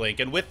fast blink.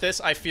 And with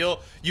this, I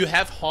feel you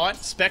have Haunt.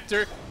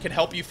 Spectre can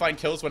help you find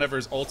kills whenever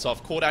his ult's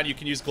off cooldown. You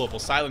can use Global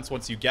Silence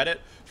once you get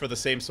it for the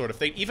same sort of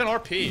thing. Even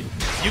RP,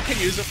 you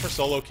can use it for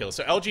solo kills.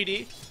 So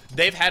LGD,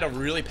 they've had a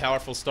really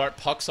powerful start.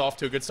 Puck's off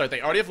to a good start.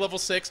 They already have level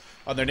 6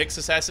 on their Nyx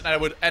Assassin,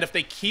 and if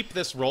they keep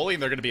this rolling,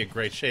 they're going to be in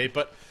great shape.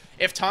 But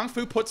if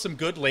Tongfu puts some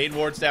good lane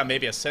wards down,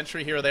 maybe a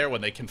sentry here or there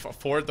when they can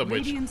afford them,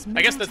 which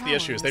I guess that's the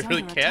issue, is they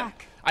really can't.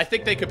 I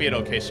think they could be in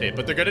okay shape,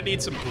 but they're going to need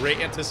some great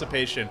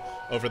anticipation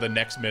over the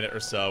next minute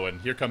or so.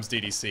 And here comes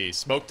DDC,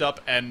 smoked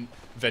up and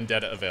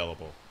Vendetta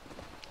available.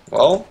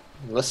 Well,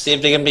 let's see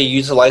if they can be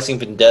utilizing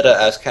Vendetta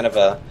as kind of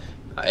a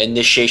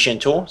initiation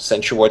tool.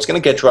 Sentry Ward's going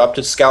to get dropped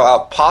to scout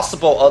out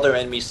possible other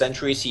enemy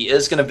sentries. He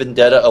is going to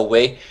Vendetta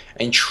away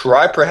and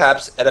try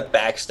perhaps at a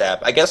backstab.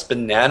 I guess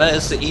Banana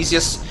is the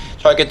easiest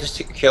target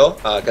to kill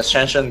because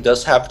Shanshan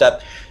does have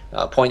that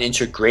point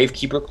into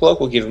Gravekeeper Cloak.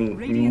 Will give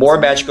him more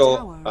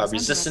magical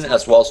resistance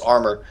as well as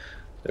armor.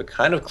 They're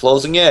kind of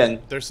closing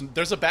in. There's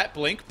a Bat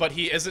Blink, but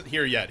he isn't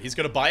here yet. He's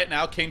going to buy it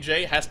now. King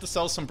J has to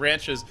sell some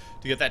branches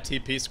to get that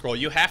TP scroll.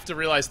 You have to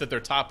realize that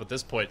they're top at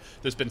this point.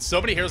 There's been so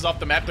many heroes off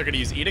the map, they're going to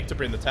use Edict to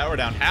bring the tower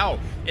down. Hao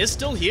is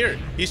still here.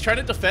 He's trying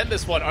to defend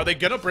this one. Are they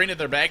going to bring in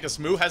their Magnus?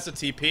 Moo has the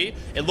TP.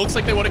 It looks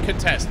like they want to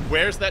contest.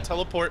 Where's that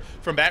teleport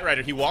from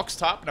Batrider? He walks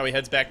top. Now he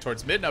heads back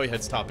towards mid. Now he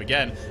heads top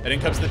again. And in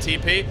comes the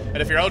TP. And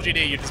if you're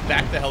LGD, you just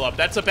back the hell up.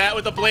 That's a Bat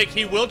with a Blink.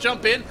 He will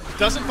jump in.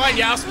 Doesn't find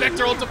Yao.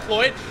 Spectral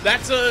deployed.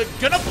 That's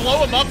going to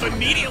blow him up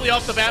immediately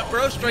off the bat.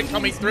 Burrow Strike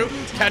coming through.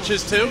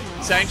 Catches 2.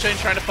 Sangchen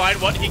trying to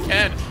find what he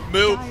can.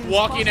 Moo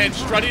walking in,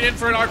 strutting in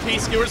for an RP,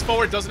 skewers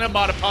forward, doesn't have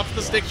mana, pops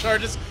the stick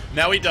charges.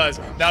 Now he does.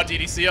 Now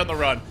DDC on the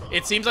run.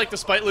 It seems like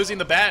despite losing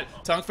the bat,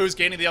 Tongfu's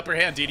gaining the upper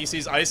hand.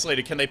 DDC's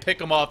isolated. Can they pick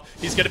him off?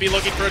 He's going to be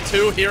looking for a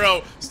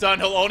 2-hero stun.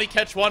 He'll only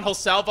catch 1. He'll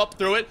salve up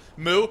through it.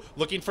 Moo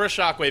looking for a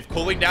shockwave.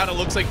 Cooling down. It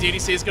looks like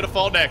DDC is going to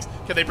fall next.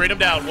 Can they bring him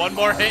down? 1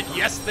 more hit.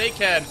 Yes, they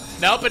can.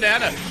 Now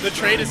Banana. The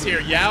trade is here.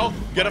 Yao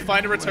going to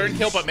find a return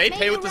kill, but may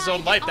pay with his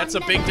own life. That's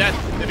a big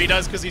death. If he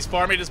does, because he's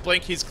farming his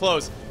Blink, he's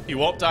close. He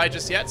won't die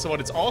just yet, so when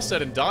it's all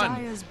said and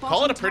done,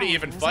 call it a pretty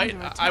even fight.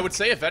 I would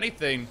say, if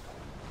anything,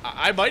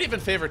 I might even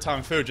favor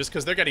Tongfu just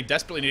because they're getting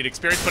desperately needed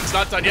experience, but it's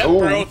not done yet. Ooh.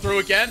 Burrow through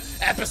again.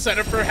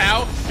 Epicenter for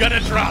Hao. Gonna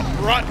drop.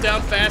 Brought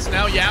down fast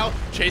now. Yao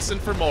chasing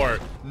for more.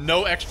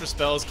 No extra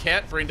spells.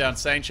 Can't bring down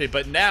Sangche,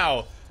 but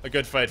now a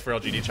good fight for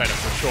LGD China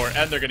for sure,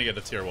 and they're gonna get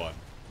a tier 1.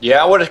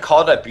 Yeah, I would have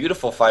called that a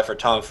beautiful fight for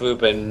Tongfu,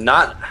 but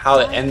not how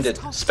it ended.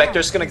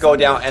 Spectre's going to go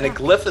down, and a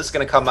Glyph is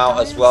going to come out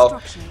as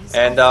well.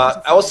 And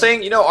I was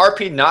saying, you know,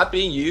 RP not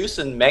being used,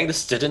 and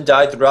Magnus didn't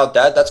die throughout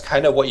that. That's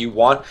kind of what you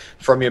want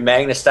from your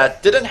Magnus.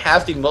 That didn't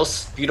have the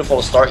most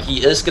beautiful start.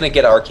 He is going to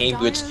get Arcane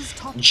Boots.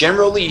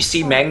 Generally, you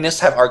see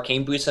Magnus have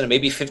Arcane Boots and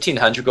maybe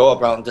 1500 go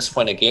around this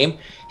point in the game.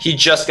 He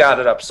just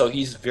got it up, so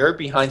he's very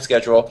behind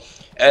schedule.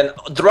 And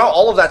throughout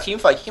all of that team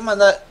fight, him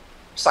and that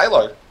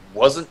Sylar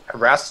wasn't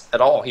harassed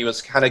at all. He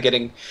was kind of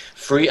getting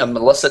free and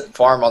illicit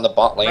farm on the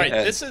bot lane. Right,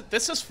 and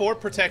this is 4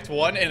 Protect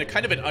 1 and a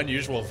kind of an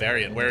unusual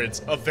variant where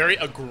it's a very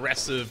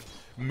aggressive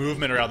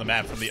movement around the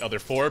map from the other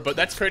 4, but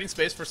that's creating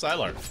space for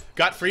Sylar.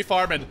 Got free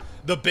farm, and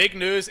the big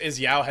news is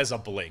Yao has a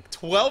blink.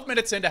 12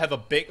 minutes in to have a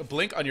big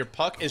blink on your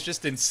puck is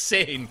just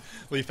insanely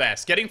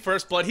fast. Getting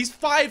first blood, he's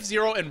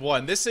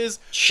 5-0-1. This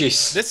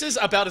is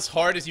about as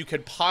hard as you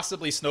could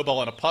possibly snowball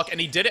on a puck, and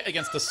he did it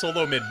against the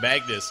solo mid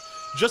Magnus.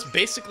 Just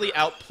basically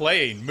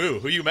outplaying Mu,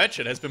 who you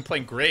mentioned has been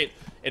playing great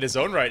in his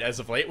own right as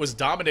of late, was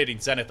dominating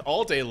Zenith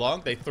all day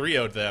long. They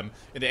 3-0'd them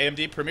in the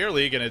AMD Premier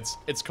League, and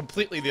it's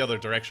completely the other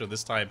direction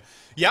this time.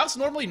 Yao's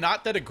normally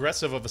not that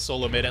aggressive of a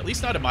solo mid, at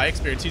least not in my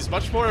experience. He's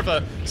much more of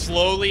a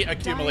slowly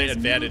accumulate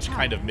advantage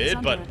kind of mid,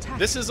 but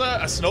this is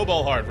a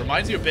snowball hard.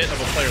 Reminds you a bit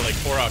of a player like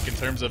Korok in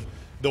terms of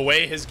the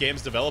way his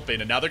game's developing.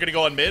 And now they're going to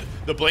go on mid.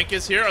 The blink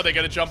is here. Are they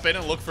going to jump in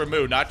and look for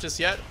Mu? Not just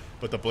yet,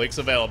 but the blink's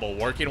available.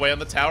 Working away on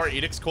the tower.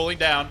 Edict's cooling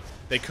down.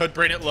 They could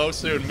bring it low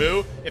soon.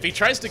 Mu, if he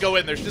tries to go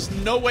in, there's just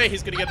no way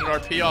he's going to get an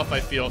RP off, I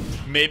feel.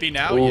 Maybe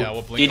now? Ooh. Yeah,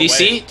 we'll blink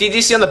DDC? away.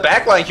 DDC on the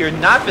back line here.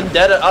 Not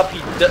Vendetta up.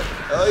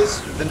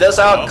 Vendetta's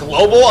out.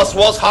 Global as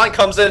well as Han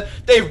comes in.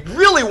 They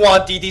really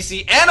want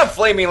DDC and a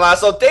Flaming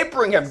Lasso. They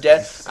bring him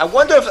dead. I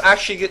wonder if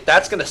actually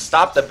that's going to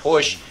stop the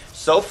push.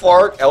 So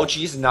far,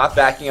 LG's not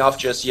backing off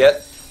just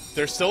yet.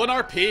 They're still in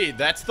RP.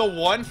 That's the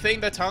one thing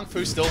that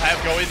Tongfu still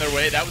have going their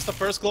way. That was the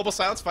first Global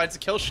Silence finds a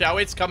kill.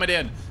 Xiaoweight's coming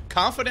in.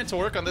 Confident to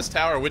work on this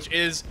tower, which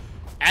is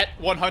at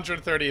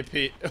 130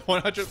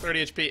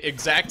 HP,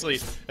 exactly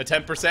a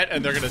 10%,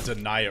 and they're going to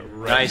deny it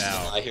right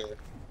now. Nice.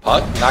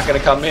 Puck not going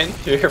to come in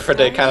here for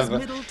the kind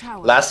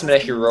of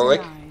last-minute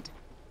heroic.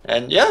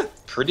 And yeah,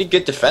 pretty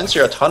good defense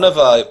here. A ton of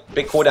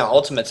big cooldown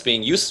ultimates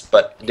being used,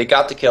 but they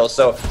got the kill.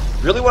 So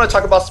really want to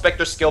talk about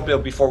Spectre's skill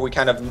build before we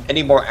kind of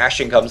any more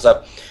action comes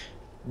up.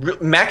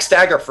 Max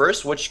Dagger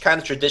first, which kind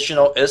of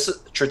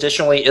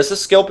traditionally is a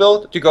skill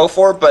build to go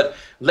for, but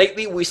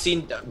lately we've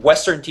seen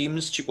Western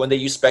teams, when they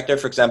use Spectre,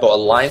 for example,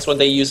 Alliance, when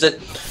they use it,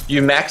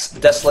 you max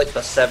Desolate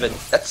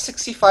 +7. That's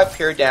 65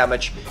 pair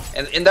damage,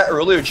 and in that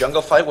earlier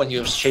jungle fight when he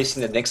was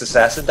chasing the Nyx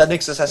Assassin, that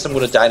Nyx Assassin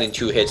would have died in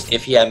 2 hits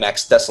if he had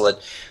max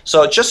Desolate.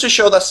 So just to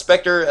show that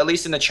Spectre, at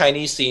least in the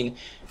Chinese scene,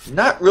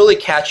 not really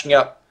catching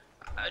up.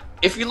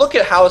 If you look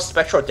at how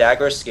Spectral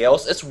Dagger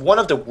scales, it's one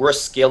of the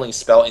worst scaling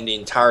spell in the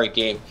entire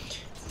game.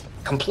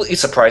 Completely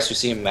surprised to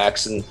see him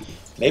max, and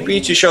maybe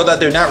to show that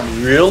they're not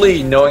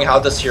really knowing how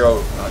this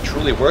hero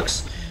truly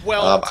works.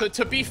 Well,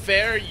 to be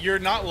fair, you're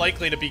not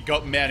likely to be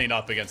manning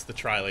up against the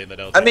tri-lane that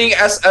LG. I mean,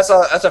 as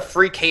a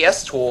free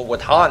KS tool with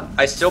Han,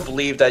 I still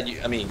believe that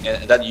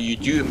you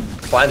do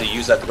plan to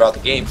use that throughout the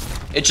game.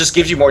 It just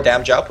gives you more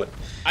damage output.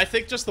 I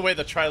think just the way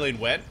the tri-lane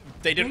went,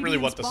 they didn't really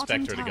want the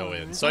Spectre to go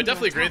in. So I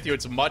definitely agree with you.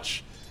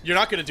 You're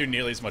not going to do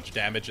nearly as much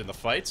damage in the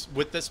fights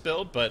with this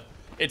build, but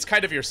it's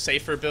kind of your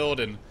safer build,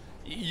 and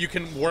you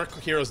can work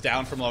heroes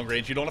down from long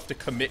range. You don't have to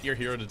commit your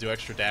hero to do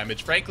extra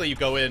damage. Frankly, you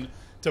go in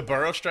to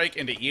Burrow Strike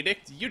into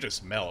Edict, you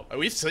just melt.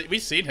 We've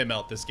seen him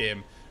melt this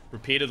game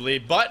repeatedly,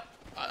 but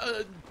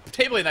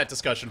tabling that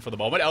discussion for the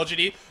moment.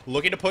 LGD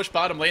looking to push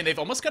bottom lane. They've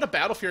almost got a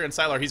Battle Fury in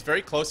Sylar. He's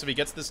very close if he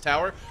gets this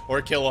tower, or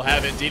a kill will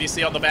have it.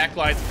 DDC on the back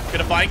line.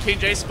 Gonna find King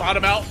J, spot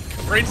him out,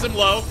 brings him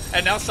low,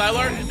 and now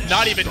Sylar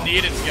not even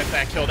needed to get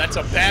that kill. That's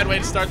a bad way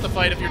to start the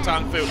fight if you're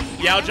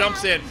Tongfu. Yao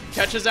jumps in,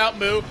 catches out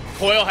Mu.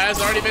 Coil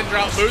has already been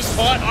dropped. Mu's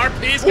caught.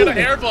 RP's gonna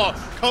hairball.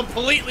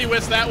 Completely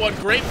whiffs that one.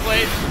 Great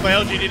play by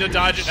LGD to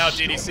dodge it. Now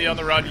DDC on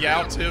the run.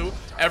 Yao too.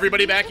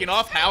 Everybody backing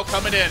off. Hao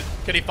coming in.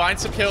 Can he find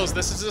some kills?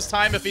 This is his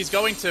time if he's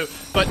going to.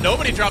 But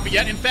nobody dropping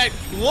yet. In fact,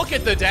 look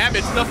at the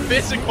damage. The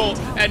physical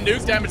and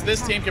nuke damage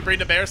this team can bring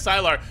to bear.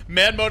 Sylar,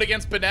 man mode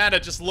against Banana,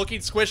 just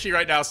looking squishy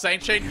right now.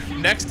 Sangche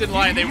next in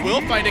line. They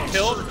will find a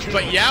kill,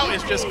 but Yao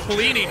is just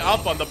cleaning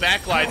up on the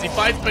back lines. He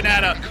finds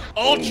Banana.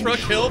 Ultra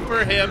kill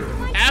for him.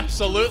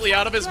 Absolutely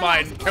out of his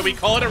mind. Can we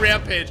call it a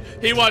rampage?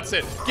 He wants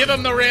it. Give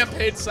him the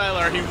rampage,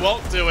 Sylar. He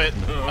won't do it.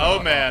 Oh,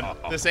 man.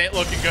 This ain't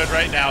looking good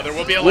right now. There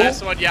will be a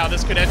last one. Yeah,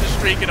 this could end the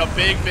streak in a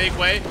big, big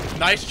way.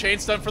 Nice chain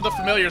stun for the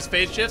familiars.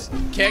 Phase shifts.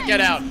 Can't get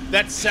out.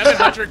 That's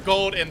 700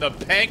 gold in the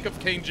bank of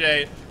King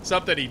J.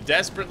 Something he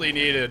desperately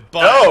needed.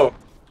 But no!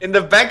 In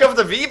the bank of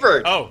the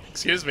V-Bird. Oh,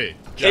 excuse me.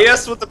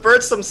 chaos with the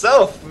birds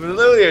themselves.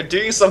 Literally are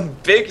doing some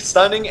big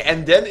stunning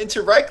and then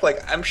interact.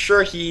 Like, I'm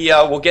sure he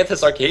will get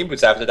his arcane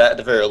boots after that at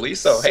the very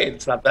least. So hey,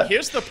 it's not bad.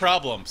 Here's the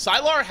problem.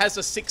 Sylar has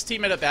a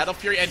 16-minute Battle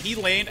Fury, and he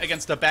laned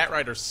against a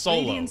Batrider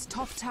solo. Radiant's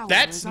top tower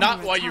That's is not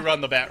under why you attack.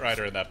 run the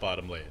Batrider in that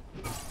bottom lane.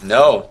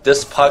 No,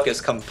 this puck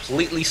is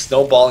completely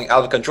snowballing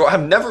out of control.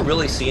 I've never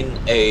really seen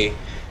a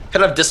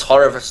kind of this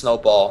hard of a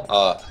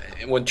snowball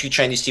when two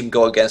Chinese teams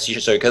go against each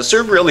other, because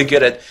they're really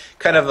good at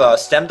kind of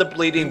stem the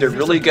bleeding. They're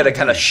really good at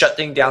kind of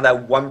shutting down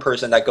that one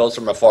person that goes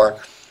from afar.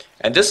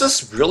 And this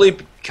is really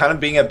kind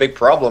of being a big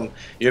problem.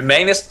 Your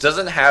Magnus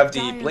doesn't have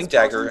the Blink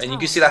Dagger, and you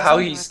can see that how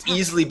he's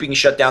easily being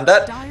shut down.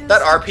 That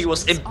RP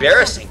was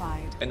embarrassing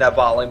in that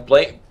bot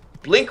lane.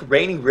 Blink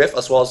Raining Rift,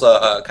 as well as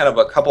kind of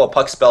a couple of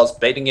puck spells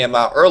baiting him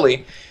out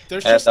early.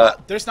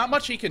 There's not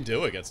much he can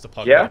do against a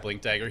puck with a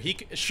Blink Dagger.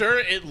 Sure,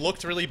 it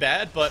looked really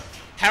bad, but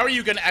how are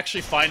you going to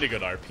actually find a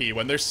good RP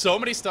when there's so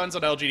many stuns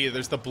on LGD?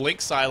 There's the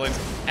Blink Silence,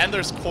 and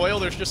there's Coil.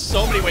 There's just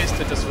so many ways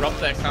to disrupt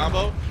that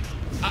combo.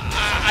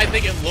 I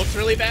think it looked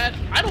really bad.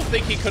 I don't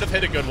think he could have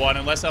hit a good one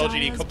unless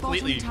LGD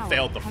completely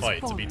failed the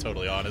fight, to be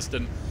totally honest.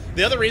 And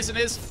the other reason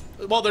is,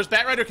 well, there's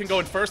Batrider can go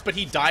in first, but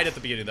he died at the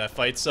beginning of that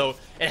fight, so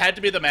it had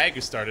to be the Mag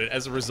who started.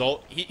 As a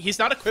result, he's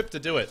not equipped to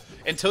do it.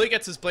 Until he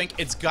gets his Blink,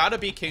 it's got to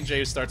be King J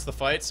who starts the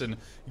fights, and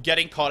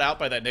getting caught out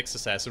by that Nyx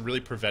assassin really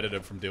prevented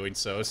him from doing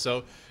so.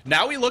 So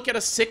now we look at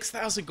a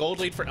 6,000 gold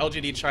lead for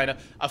LGD China,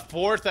 a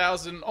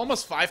 4,000,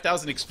 almost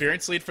 5,000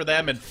 experience lead for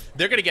them, and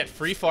they're going to get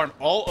free farm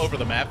all over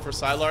the map for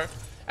Sylar.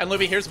 And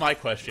Libby, here's my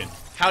question.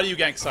 How do you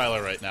gank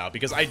Sylar right now?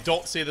 Because I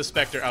don't see the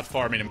Spectre out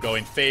farming him,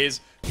 going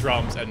phase,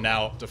 drums, and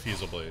now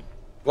Diffusal Blade.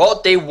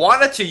 Well, they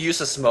wanted to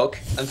use a smoke.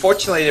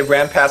 Unfortunately, they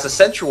ran past the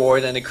Sentry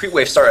Ward and the Creep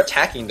Wave started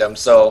attacking them,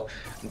 so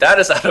that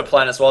is out of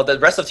plan as well. The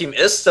rest of the team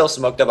is still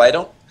smoked up. I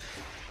don't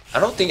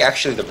think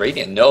actually the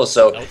Radiant knows,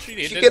 so if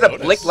you get a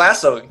Blink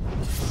Lasso,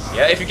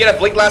 if you get a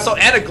Blink Lasso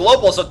and a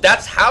Global, so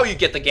that's how you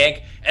get the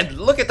gank. And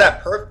look at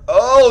that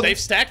they've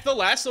stacked the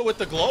Lasso with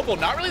the Global.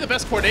 Not really the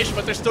best coordination,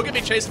 but they're still going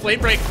to be chased. Flame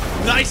Break,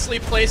 nicely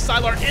placed.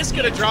 Sylar is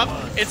going to drop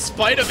in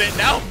spite of it.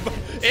 Now,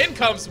 in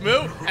comes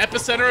Moo.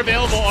 Epicenter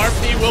available.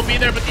 RP will be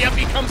there, but the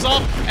FP comes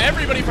off.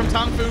 Everybody from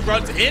Tongfu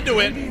runs into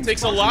it.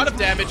 Takes a lot of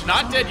damage.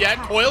 Not dead yet.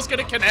 Coil's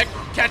going to connect.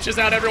 Catches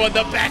out everyone.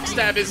 The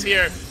backstab is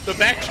here. The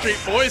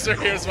Backstreet Boys are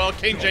here as well.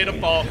 King J to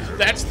fall.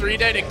 That's 3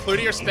 dead,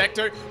 including your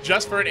Spectre,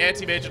 just for an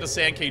anti-mage and a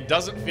Sand King.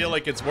 Doesn't feel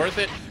like it's worth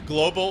it.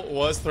 Global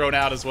was thrown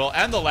out as well.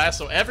 And the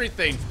Lasso,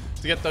 everything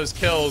to get those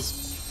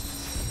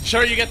kills.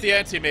 Sure, you get the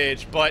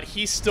anti-mage, but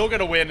he's still going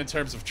to win in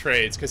terms of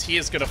trades, because he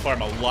is going to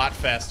farm a lot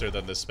faster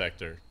than this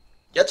Spectre.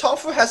 Yeah,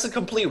 Tongfu has a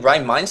complete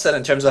right mindset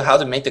in terms of how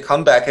to make the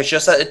comeback. It's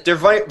just that they're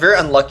very, very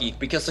unlucky,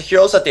 because the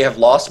heroes that they have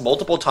lost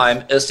multiple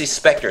times is the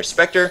Spectre.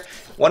 Spectre,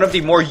 one of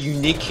the more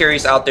unique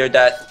carries out there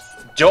that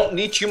don't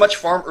need too much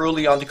farm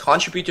early on to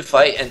contribute to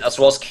fight, and as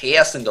well as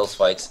chaos in those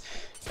fights.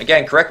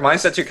 Again, correct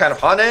mindset to kind of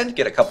hunt in,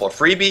 get a couple of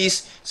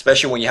freebies,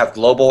 especially when you have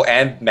Global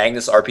and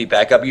Magnus RP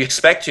backup. You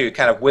expect to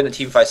kind of win the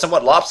team fight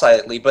somewhat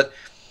lopsidedly, but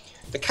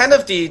the kind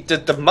of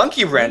the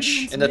monkey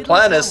wrench in the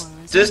plan is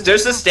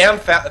there's this damn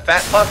fat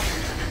puck.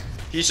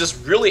 He's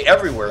just really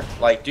everywhere,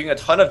 like doing a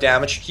ton of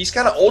damage. He's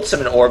kind of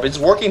ultimate orb. It's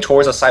working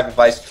towards a Scythe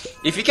device.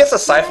 If he gets a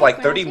Scythe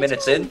like 30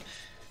 minutes in,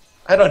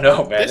 I don't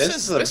know, man.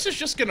 This is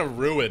just gonna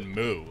ruin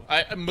Moo.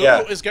 Moo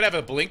is gonna have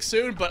a Blink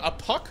soon, but a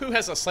puck who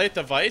has a Scythe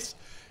device.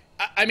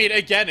 I mean,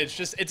 again,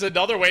 it's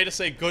another way to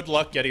say good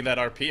luck getting that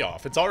RP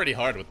off. It's already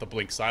hard with the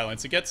Blink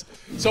Silence. It gets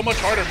so much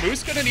harder.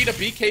 Moo's gonna need a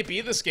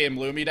BKB this game,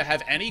 Lumi, to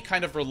have any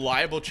kind of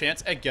reliable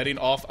chance at getting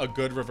off a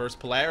good reverse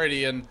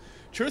polarity. And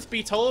truth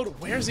be told,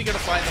 where's he gonna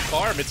find the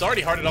farm? It's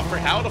already hard enough for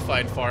How to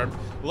find farm,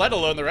 let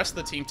alone the rest of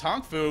the team.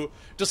 Tongfu,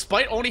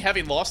 despite only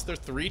having lost their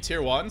 3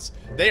 tier 1s,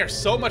 they are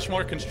so much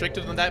more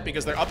constricted than that,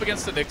 because they're up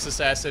against a Nyx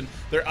Assassin,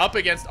 they're up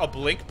against a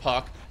Blink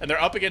Puck, and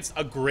they're up against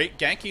a great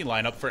ganking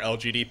lineup for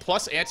LGD,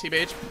 plus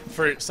Anti-Mage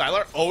for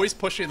Sylar, always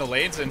pushing the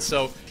lanes, and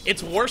so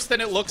it's worse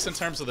than it looks in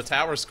terms of the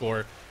tower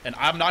score, and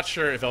I'm not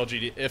sure if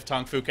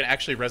Tongfu can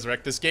actually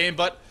resurrect this game,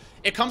 but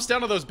it comes down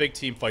to those big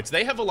team fights.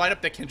 They have a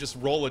lineup that can just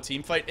roll a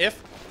team fight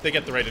if they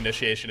get the right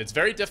initiation. It's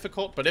very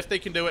difficult, but if they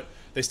can do it,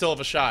 they still have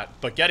a shot.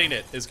 But getting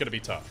it is going to be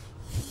tough.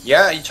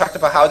 Yeah, you talked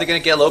about how they're going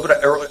to get a little bit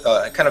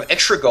of kind of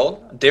extra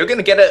gold. They're going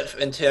to get it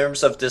in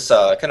terms of this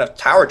kind of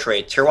tower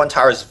trade. Tier 1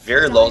 tower is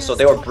very low, so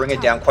they will bring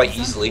it down quite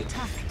easily.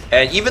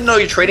 And even though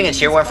you're trading a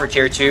Tier 1 for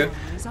Tier 2,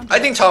 I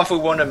think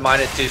Tongfu wouldn't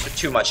mind it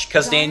too much,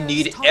 because they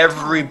need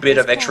every bit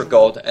of extra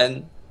gold.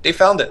 And they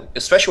found it,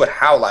 especially with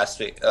How last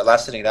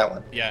hitting that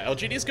one. Yeah,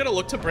 LGD is going to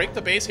look to break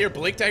the base here.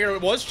 Blink Dagger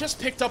was just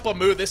picked up a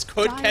Moo. This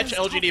could catch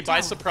LGD by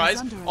surprise.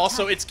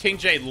 Also, it's King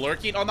J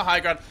lurking on the high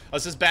ground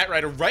as his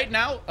Batrider. Right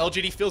now,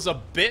 LGD feels a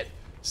bit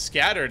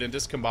scattered and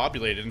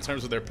discombobulated in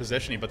terms of their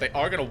positioning, but they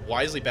are going to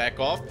wisely back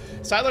off.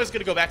 Sylar is going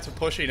to go back to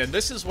pushing, and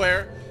this is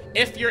where,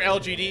 if you're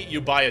LGD,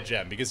 you buy a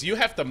gem, because you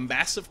have the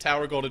massive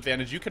tower gold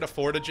advantage. You can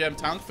afford a gem.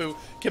 Tongfu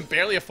can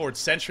barely afford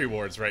sentry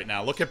wards right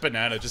now. Look at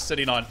Banana just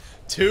sitting on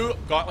 2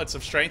 gauntlets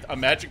of strength, a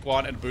magic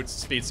wand, and boots of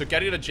speed. So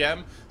getting a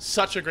gem,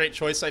 such a great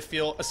choice, I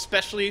feel,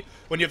 especially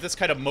when you have this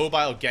kind of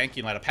mobile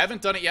ganking lineup.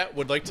 Haven't done it yet,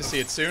 would like to see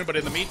it soon, but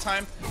in the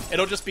meantime,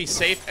 it'll just be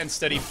safe and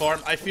steady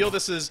farm. I feel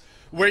this is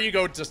where you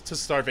go to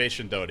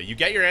Starvation Dota. You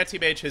get your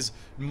anti-mage his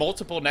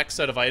multiple next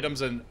set of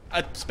items, and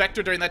a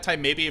Spectre during that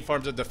time maybe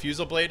farms a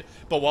Diffusal Blade,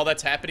 but while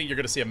that's happening, you're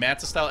going to see a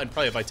Manta Style and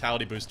probably a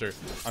Vitality Booster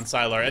on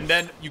Sylar. And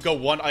then you go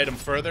one item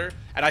further,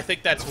 and I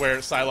think that's where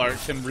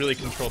Sylar can really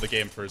control the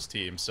game for his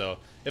team. So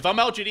if I'm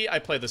LGD, I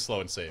play this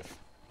slow and safe.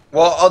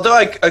 Well, although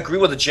I agree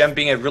with the gem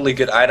being a really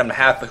good item to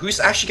have, but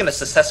who's actually going to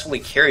successfully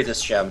carry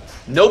this gem?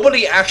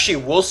 Nobody actually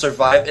will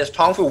survive. If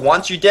Tongfu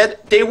wants you dead,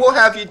 they will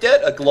have you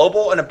dead. A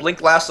global and a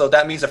blink lasso,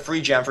 that means a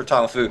free gem for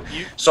Tongfu.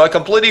 So I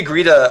completely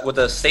agree with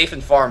the safe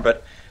and farm,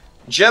 but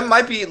gem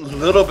might be a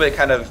little bit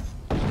kind of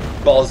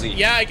ballsy.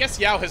 Yeah, I guess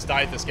Yao has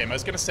died this game. I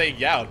was going to say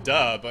Yao,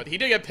 duh, but he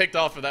did get picked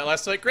off for that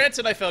last fight.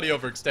 Granted, I felt he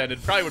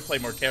overextended. Probably would play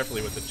more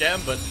carefully with the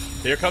gem, but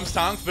here comes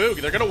Tongfu.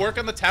 They're going to work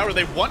on the tower.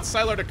 They want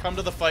Sylar to come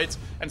to the fights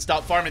and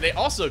stop farming. They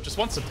also just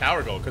want some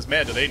tower gold, because,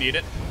 man, do they need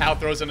it. Hal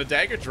throws in a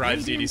dagger,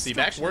 drives DDC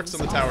back, works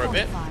on the tower a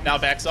bit, now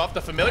backs off.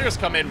 The Familiars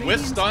come in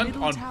with stun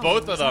on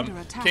both of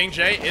them. King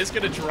J is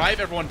going to drive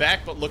everyone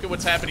back, but look at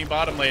what's happening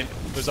bottom lane.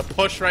 There's a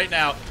push right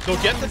now.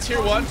 They'll get the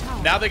tier 1.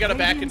 Now they got to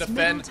back and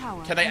defend.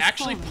 Can they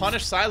actually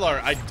punish Sylar?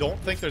 I don't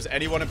think there's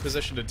anyone in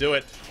position to do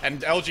it,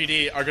 and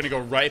LGD are going to go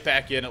right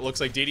back in. It looks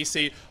like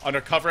DDC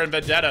under cover and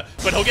Vendetta,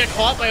 but he'll get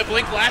caught by a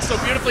Blink Lasso.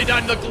 Beautifully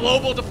done. The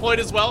global deployed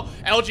as well.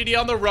 LGD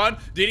on the run.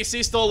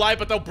 DDC still alive,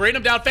 but they'll bring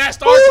him down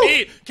fast.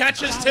 RP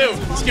catches 2.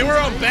 Skewer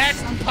him back,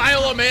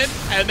 pile him in,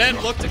 and then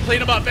look to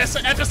clean him up.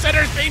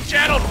 Epicenter is being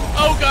channeled.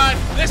 Oh god,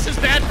 this is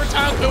bad for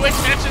Tongfu. It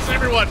catches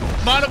everyone.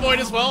 Monovoid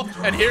as well,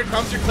 and here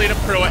comes your cleanup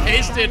crew. A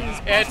hasted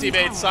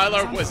anti-mate.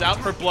 Sylar was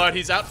out for blood.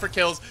 He's out for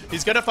kills.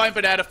 He's going to find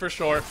Banana for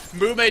sure.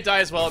 Moo may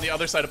die as well on the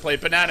other side of play.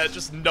 Banana,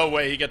 just no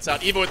way he gets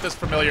out, even with this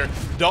Familiar.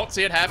 Don't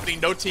see it happening.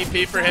 No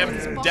TP for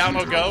him. Down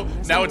he'll go.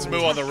 Now it's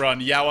Moo on the run.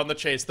 Yao on the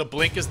chase. The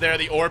blink is there.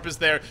 The orb is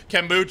there.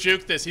 Can Moo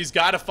juke this? He's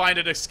got to find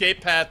an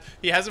escape path.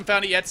 He hasn't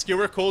found it yet.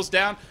 Skewer cools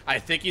down. I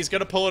think he's going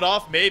to pull it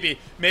off. Maybe.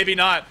 Maybe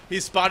not.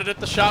 He's spotted at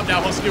the shop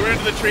now. He'll skewer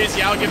into the trees.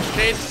 Yao gives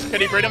chase.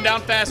 Can he bring him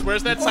down fast?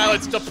 Where's that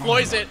silence?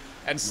 Deploys it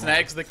and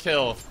snags the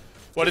kill.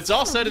 When it's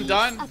all said and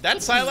done, that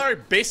Sylar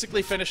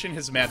basically finishing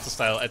his Manta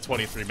Style at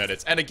 23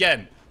 minutes. And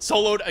again,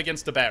 soloed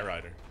against the Bat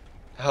Rider.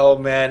 Oh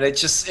man,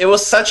 it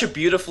was such a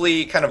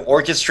beautifully kind of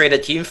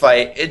orchestrated team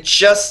fight. It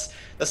just,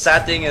 the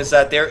sad thing is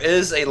that there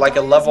is a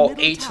level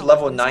 8,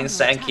 level 9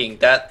 Sand King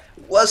that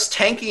was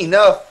tanky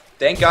enough,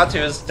 thank god to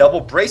his double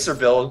bracer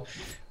build,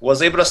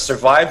 was able to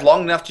survive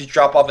long enough to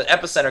drop off an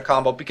Epicenter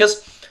combo,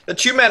 because the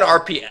 2-man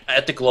RP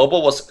at the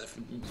global was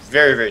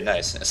very, very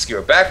nice. And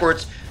skewer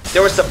backwards. They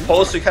were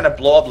supposed to kind of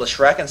blow up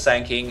Leshrac and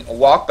Sand King,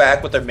 walk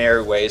back with their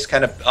merry ways,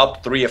 kind of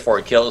up 3 or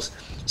 4 kills.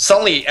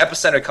 Suddenly,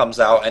 Epicenter comes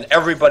out, and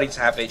everybody's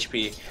half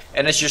HP,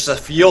 and it's just a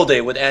field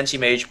day with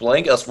Anti-Mage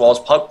Blink as well as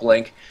Puck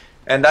Blink.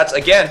 And that's,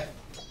 again,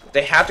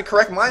 they have the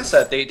correct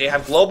mindset. They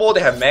have Global,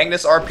 they have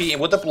Magnus RP,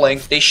 and with the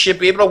Blink, they should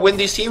be able to win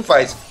these team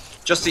fights.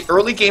 Just the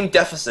early game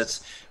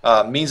deficits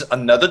means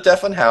another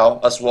death on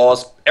Hal, as well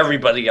as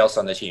everybody else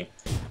on the team.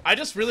 I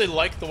just really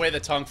like the way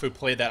that Tongfu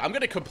played that. I'm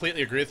going to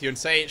completely agree with you and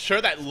say, sure,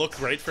 that looked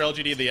great for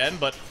LGD in the end,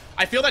 but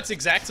I feel that's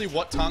exactly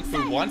what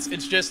Tongfu wants.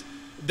 It's just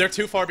they're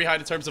too far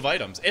behind in terms of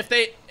items. If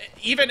they,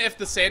 even if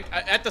the same,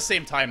 at the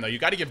same time though, you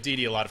got to give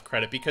DD a lot of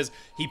credit because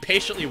he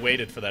patiently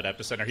waited for that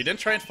Epicenter. He didn't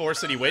try and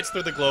force it. He waits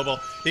through the global.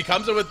 He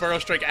comes in with Burrow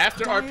Strike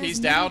after RP's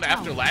down,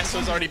 after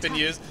Lasso's already been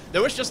used.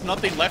 There was just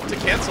nothing left to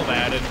cancel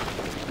that,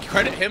 and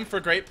credit him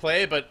for great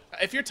play, but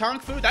if you're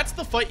Tongfu, that's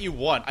the fight you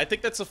want. I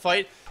think that's a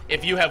fight,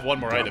 if you have one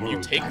more item,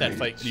 you take that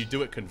fight and you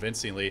do it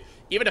convincingly.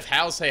 Even if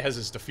Halsey has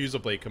his Diffusal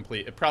Blade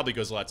complete, it probably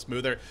goes a lot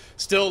smoother.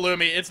 Still,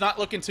 Lumi, it's not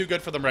looking too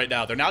good for them right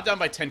now. They're now down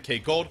by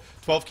 10k gold,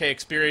 12k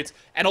experience,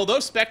 and although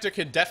Spectre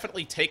can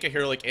definitely take a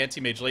hero like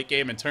Anti-Mage late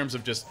game in terms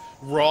of just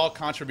raw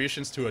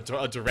contributions to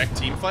a direct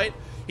team fight,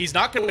 he's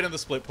not going to win in the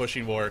split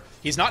pushing war.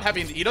 He doesn't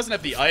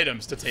have the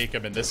items to take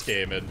him in this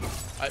game, and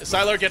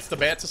Sylar gets the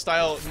Manta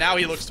style. Now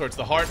he looks towards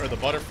the heart or the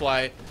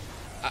butterfly.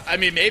 I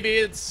mean, maybe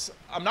it's...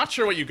 I'm not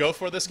sure what you go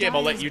for this game.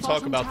 I'll let you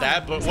talk about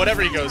that, but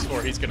whatever he goes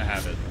for, he's going to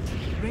have it.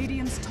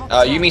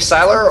 You mean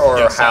Sylar or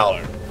yeah, Hal?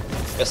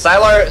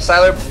 Sylar. Yeah,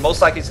 Sylar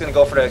most likely is going to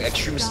go for the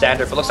extreme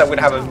standard, but it looks like we're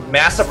going to have a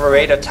massive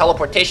array of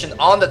teleportation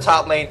on the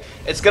top lane.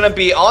 It's going to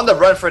be on the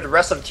run for the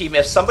rest of the team.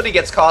 If somebody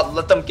gets caught,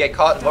 let them get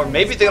caught, or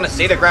maybe they're going to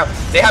stay their ground.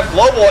 They have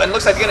Global, and it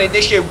looks like they're going to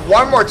initiate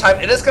one more time.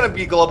 It is going to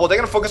be Global. They're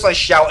going to focus on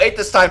Xiao 8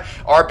 this time.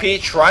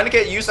 RP trying to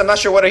get used. I'm not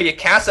sure whether he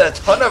casts a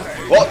ton of...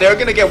 Well, they're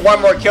going to get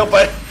one more kill,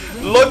 but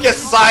look at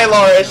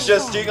Sylar. It's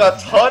just doing a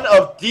ton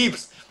of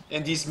deeps.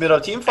 in these middle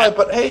team fight,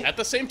 but hey. At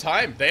the same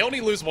time, they only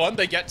lose one,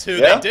 they get two.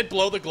 Yeah. They did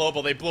blow the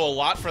global, they blew a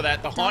lot for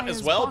that. The haunt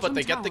as well, but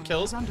they get the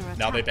kills.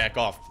 Now they back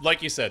off.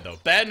 Like you said, though,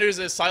 bad news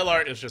is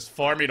Sylar is just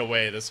farming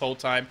away this whole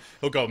time.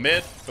 He'll go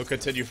mid, he'll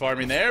continue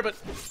farming there, but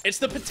it's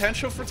the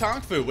potential for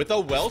Tongfu. With a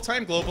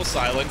well-timed global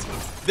silence,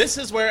 this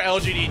is where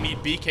LGD need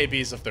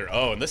BKBs of their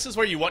own. This is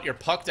where you want your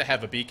Puck to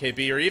have a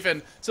BKB, or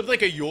even something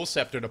like a Yule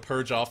Scepter to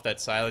purge off that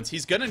silence.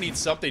 He's gonna need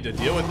something to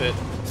deal with it.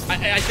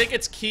 I think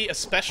it's key,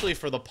 especially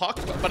for the Puck,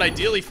 but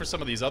ideally for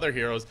some of these other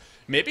heroes.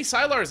 Maybe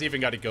Sylar's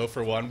even got to go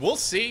for one. We'll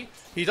see.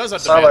 He does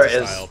have the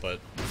Manta style, but...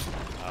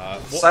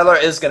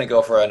 Sylar is going to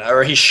go for one,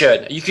 or he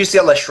should. You can see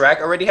that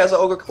Leshrac already has an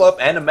Ogre Club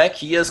and a mech.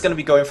 He is going to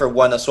be going for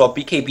one as well.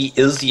 BKB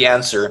is the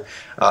answer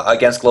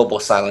against Global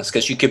Silence,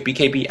 because you could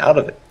BKB out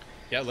of it.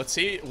 Yeah, let's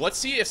see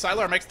if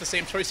Sylar makes the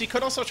same choice. He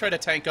could also try to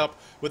tank up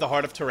with a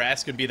Heart of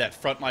Tarask and be that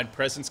frontline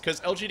presence,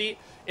 because LGD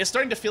is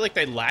starting to feel like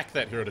they lack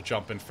that hero to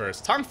jump in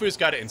first. Tongfu's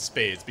got it in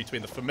spades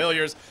between the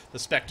Familiars, the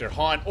Spectre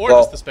Haunt, or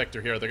just the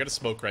Spectre hero. They're going to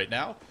smoke right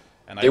now.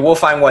 And they will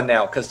find one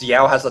now, because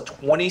Yao has a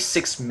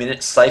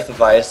 26-minute Scythe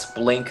of Ice,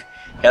 Blink.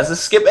 He hasn't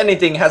skipped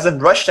anything,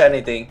 hasn't rushed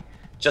anything.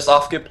 Just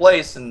off good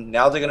place, and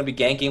now they're going to be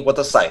ganking with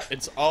a Scythe.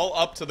 It's all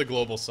up to the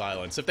Global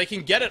Silence. If they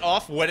can get it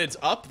off when it's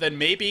up, then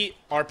maybe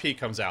RP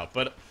comes out.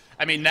 But,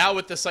 I mean, now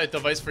with the Scythe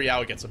device for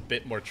Yao, it gets a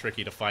bit more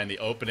tricky to find the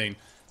opening.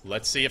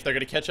 Let's see if they're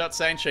going to catch out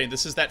Sangchain.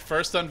 This is that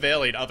first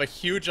unveiling of a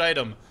huge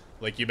item.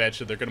 Like you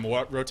mentioned, they're going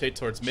to rotate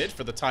towards mid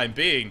for the time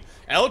being.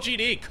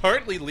 LGD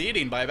currently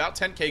leading by about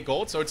 10k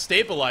gold, so it's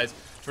stabilized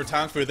for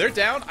Tongfu. They're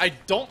down. I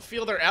don't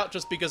feel they're out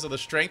just because of the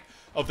strength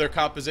of their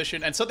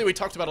composition. And something we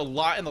talked about a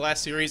lot in the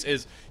last series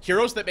is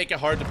heroes that make it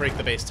hard to break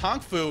the base.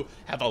 Tongfu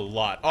have a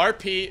lot.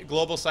 RP,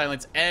 Global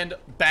Silence, and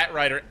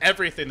Batrider,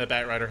 everything that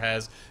Batrider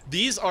has.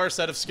 These are a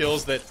set of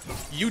skills that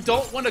you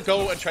don't want to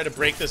go and try to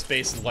break this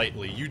base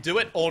lightly. You do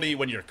it only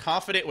when you're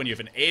confident, when you have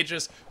an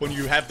Aegis, when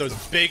you have those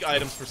big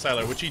items for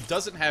Sylar, which he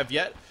doesn't have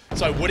yet.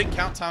 So I wouldn't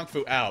count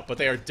Tongfu out, but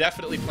they are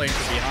definitely playing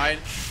from behind,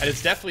 and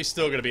it's definitely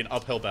still going to be an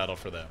uphill battle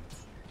for them.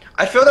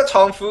 I feel that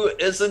Tongfu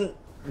isn't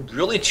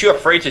really too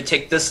afraid to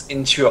take this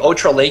into an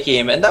ultra late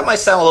game, and that might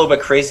sound a little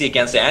bit crazy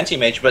against the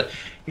anti-mage, but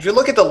if you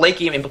look at the late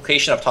game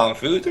implication of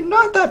Tongfu, they're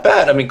not that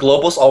bad. I mean,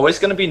 Global's always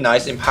going to be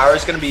nice,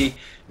 Empower's going to be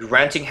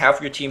granting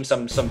half your team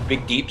some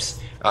big deeps.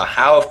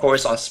 How, of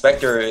course, on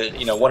Spectre,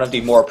 you know, one of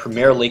the more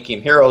premier late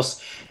game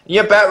heroes. And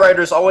yeah, Batrider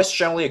is always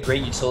generally a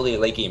great utility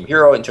late game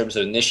hero in terms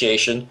of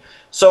initiation.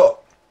 So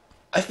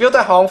I feel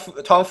that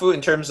Tongfu,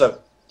 in terms of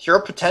hero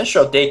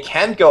potential, they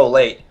can go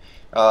late.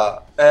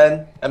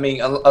 And I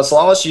mean, as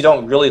long as you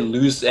don't really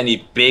lose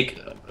any big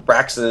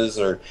Braxes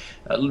or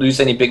lose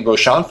any big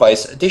Roshan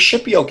fights, they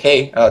should be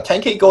okay.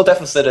 10k gold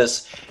deficit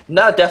is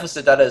not a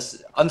deficit that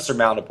is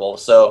unsurmountable.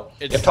 So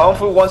if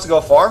Tongfu wants to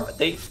go farm,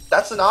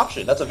 that's an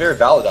option. That's a very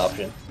valid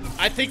option.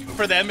 I think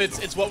for them,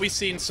 it's what we've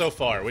seen so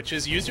far, which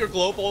is use your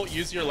global,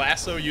 use your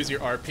lasso, use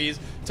your RPs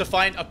to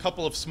find a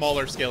couple of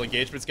smaller scale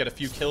engagements, get a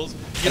few kills.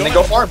 And then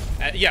go farm.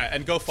 Yeah,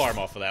 and go farm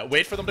off of that.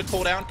 Wait for them to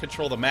cool down,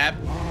 control the map.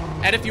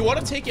 And if you want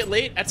to take it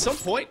late, at some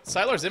point,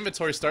 Sylar's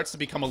inventory starts to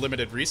become a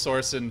limited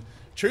resource. And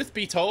truth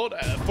be told,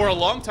 for a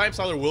long time,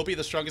 Sylar will be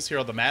the strongest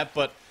hero on the map,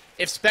 but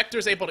if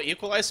Spectre's able to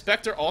equalize,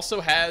 Spectre also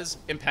has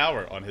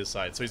Empower on his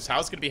side, so his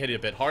house going to be hitting a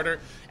bit harder.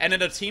 And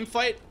in a team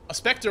fight, a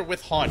Spectre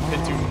with Haunt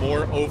can do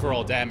more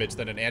overall damage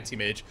than an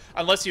anti-mage,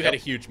 unless you had a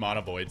huge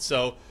Mana Void.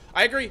 So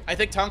I agree. I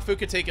think Tongfu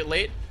could take it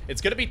late.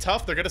 It's going to be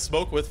tough. They're going to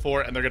smoke with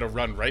 4, and they're going to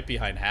run right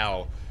behind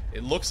Hao.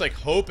 It looks like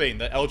hoping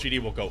that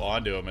LGD will go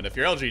on to him, and if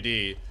you're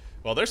LGD,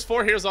 well, there's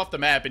 4 heroes off the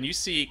map, and you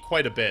see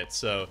quite a bit.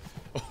 So,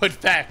 in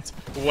fact,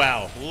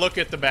 wow, look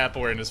at the map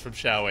awareness from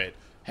Xiao8.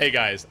 Hey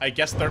guys, I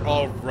guess they're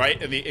all right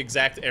in the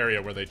exact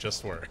area where they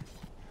just were.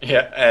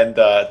 Yeah, and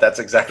that's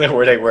exactly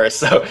where they were.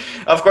 So,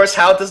 of course,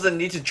 Hao doesn't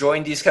need to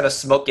join these kind of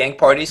smoke gank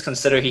parties.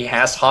 Consider he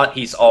has Haunt,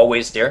 he's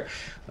always there.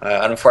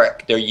 And in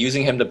fact, they're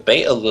using him to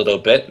bait a little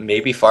bit.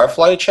 Maybe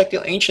Firefly to check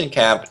the Ancient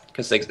Camp,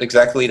 because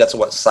exactly that's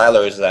what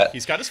Sylar is at.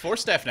 He's got his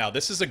Force Staff now.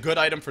 This is a good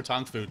item for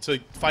Tongfu, to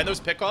find those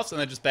pickoffs and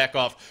then just back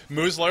off.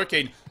 Moo's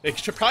lurking. It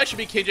probably should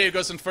be KJ who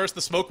goes in first.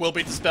 The smoke will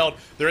be dispelled.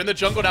 They're in the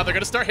jungle now. They're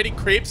going to start hitting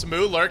creeps.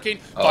 Moo lurking.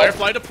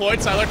 Firefly deployed.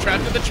 Sylar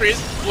trapped in the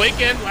trees. Blink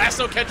in.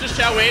 Lasso catches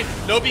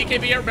Xiao8. No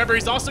BKB yet. Remember,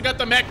 he's also got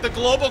the mech. The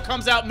global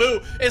comes out. Moo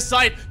is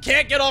sight.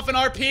 Can't get off an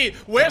RP.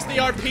 Where's the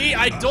RP?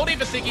 I don't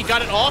even think he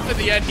got it off in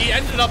the end. He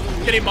ended up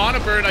getting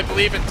Mana Burn, I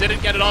believe, and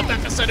didn't get it off.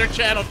 At the center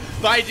channeled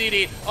by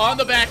DD. On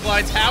the back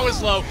lines. Hao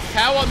is low.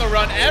 Hao on the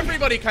run.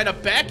 Everybody kind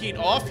of backing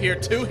off here.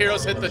 2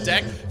 heroes hit the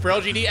deck for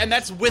LGD, and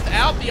that's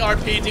without the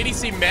RP.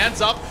 DDC mans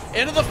up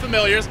into the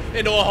Familiars,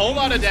 into a whole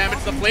lot of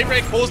damage. The Flame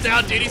Ray cools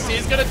down. DDC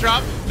is going to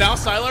drop. Now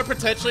Sylar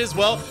potentially as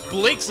well.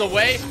 Blinks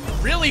away.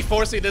 Really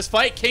forcing this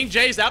fight. King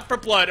J's out for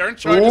blood. Earn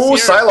charges Ooh, here.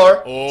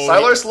 Sylar. Oh,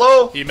 Sylar's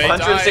low. He may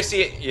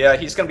 160. Die. Yeah,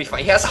 he's going to be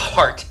fine. He has a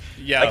heart.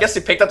 Yeah. I guess he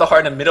picked up the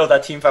heart in the middle of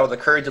that team fight with a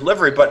curry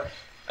delivery, but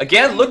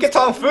again, look at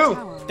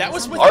Tongfu. That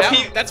was without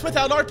RP. That's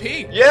without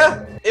RP.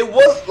 Yeah, it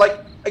was like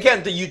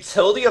again, the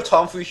utility of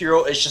Tongfu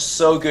Hero is just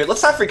so good.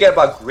 Let's not forget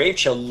about Grave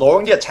Chill,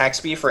 lowering the attack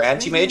speed for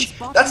Anti-Mage.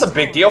 That's a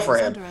big deal for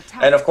him.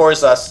 And of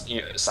course,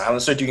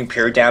 Silencer doing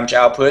pure damage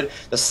output.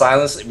 The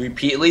Silence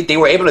repeatedly. They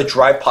were able to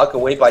drive Puck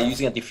away by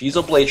using a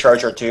Diffusal Blade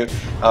Charge or two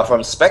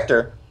from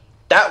Spectre.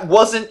 That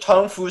wasn't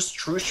Tongfu's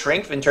true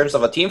strength in terms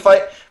of a team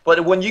fight,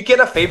 but when you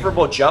get a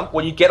favorable jump,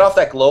 when you get off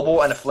that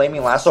Global and a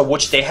Flaming Lasso,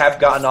 which they have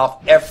gotten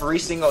off every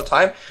single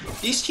time,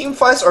 these team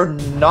fights are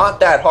not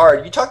that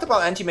hard. You talked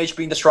about Anti-Mage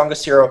being the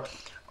strongest hero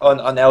on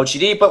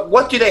LGD, but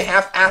what do they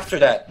have after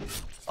that?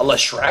 A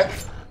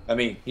Leshrac? I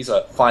mean, he's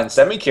a fine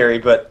semi-carry,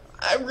 but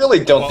I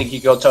really don't think he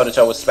go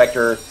toe-to-toe with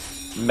Spectre,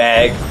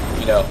 Mag,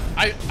 you know.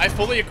 I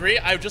fully agree.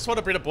 I just want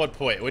to bring up one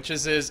point, which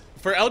is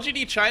for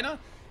LGD China,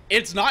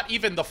 it's not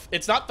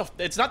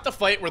the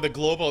fight where the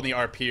global and the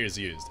RP is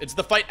used. It's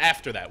the fight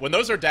after that. When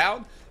those are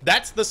down,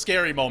 that's the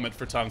scary moment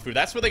for Tongfu.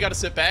 That's where they got to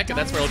sit back, and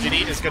that's where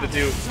LGD is going to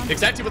do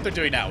exactly what they're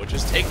doing now, which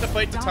is take the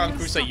fight to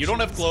Tongfu, say, you don't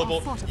have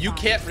global, you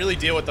can't really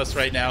deal with us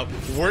right now,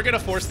 we're going to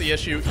force the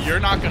issue, you're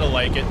not going to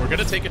like it, we're going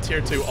to take a tier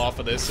 2 off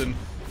of this, and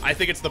I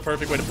think it's the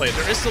perfect way to play it.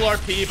 There is still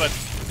RP, but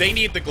they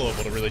need the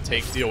global to really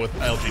deal with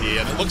LGD,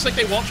 and it looks like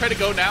they won't try to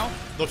go now.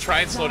 They'll try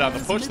and slow down the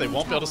push, they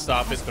won't be able to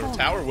stop it, the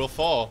tower will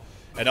fall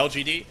at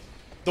LGD.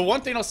 The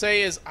one thing I'll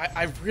say is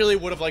I really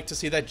would have liked to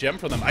see that gem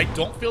from them. I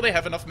don't feel they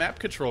have enough map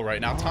control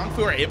right now.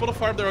 Tongfu are able to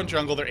farm their own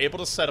jungle. They're able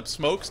to set up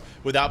smokes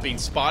without being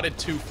spotted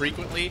too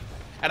frequently.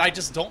 And I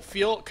just don't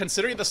feel,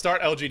 considering the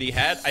start LGD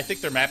had, I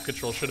think their map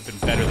control should have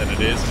been better than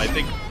it is. And I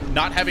think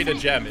not having a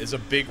gem is a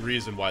big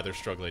reason why they're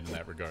struggling in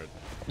that regard.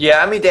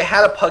 Yeah, I mean, they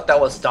had a Puck that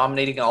was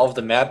dominating all of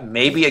the map.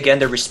 Maybe, again,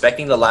 they're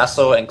respecting the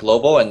Lasso and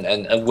Global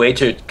and a way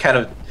to kind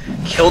of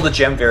kill the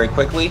gem very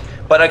quickly.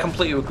 But I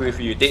completely agree with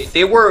you.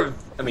 They were,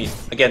 I mean,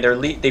 again,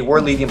 they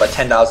were leading by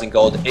 10,000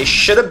 gold. It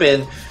should have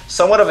been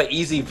somewhat of an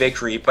easy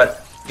victory,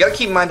 but you gotta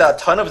keep in mind that a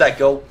ton of that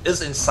gold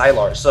is in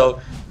Sylar.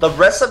 So the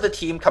rest of the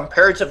team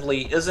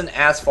comparatively isn't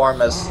as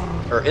farmed as,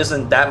 or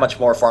isn't that much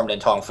more farmed than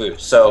Tongfu.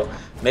 So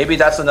maybe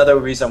that's another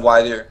reason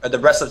why the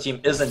rest of the team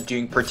isn't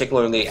doing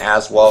particularly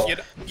as well.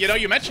 You know,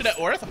 you mentioned net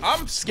worth.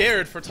 I'm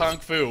scared for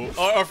Tongfu,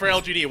 or for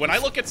LGD. When I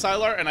look at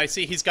Sylar and I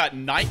see he's got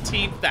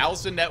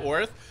 19,000 net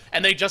worth,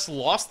 and they just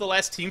lost the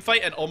last team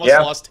fight and almost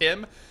lost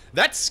him,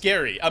 that's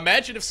scary.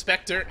 Imagine if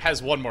Spectre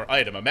has one more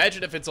item.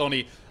 Imagine if it's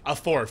only a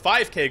 4 or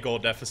 5k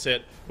gold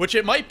deficit, which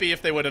it might be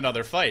if they win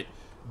another fight.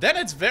 Then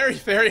it's very,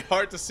 very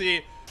hard to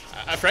see,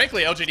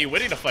 frankly, LGD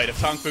winning a fight if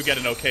Tongfu get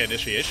an okay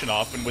initiation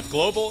off. And with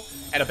Global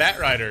and a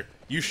Batrider,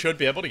 you should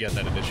be able to get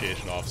that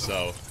initiation off.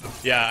 So,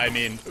 yeah, I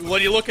mean,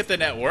 when you look at the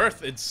net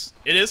worth, it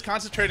is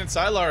concentrated in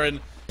Sylar, and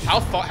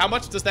how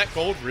much does that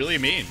gold really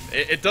mean?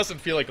 It doesn't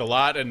feel like a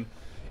lot, and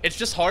it's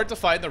just hard to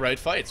find the right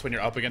fights when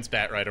you're up against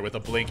Batrider with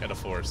a blink and a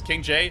force.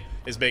 King J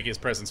is making his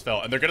presence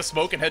felt, and they're going to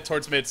smoke and head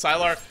towards mid.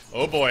 Sylar,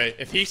 oh boy,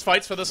 if he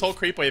fights for this whole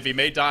creep wave, he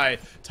may die.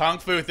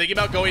 Tongfu thinking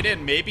about going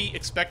in, maybe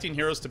expecting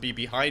heroes to be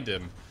behind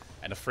him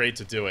and afraid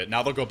to do it.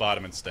 Now they'll go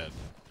bottom instead.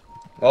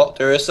 Well,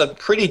 there is a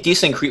pretty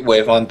decent creep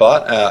wave on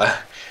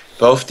bot.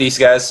 Both these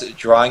guys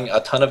drawing a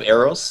ton of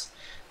arrows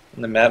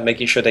on the map,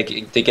 making sure they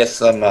get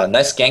some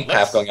nice gank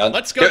path going on.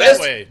 Let's go that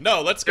way.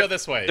 No, let's go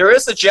this way. There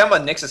is a gem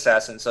on Nyx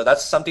Assassin, so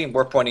that's something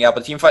worth pointing out.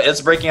 But team fight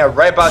is breaking out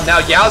right about now.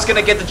 Yao's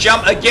gonna get the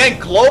jump again.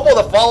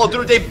 Global to follow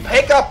through. They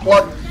pick up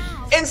Plug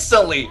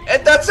instantly,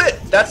 and that's it.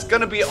 That's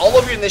gonna be all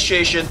of your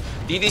initiation.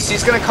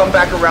 DDC's gonna come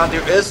back around.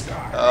 There is.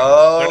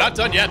 Oh. They're not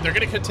done yet. They're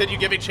gonna continue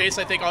giving chase,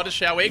 I think, onto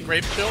Xiaowei.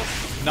 Grave Chill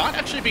not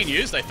actually being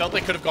used. I felt they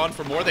could have gone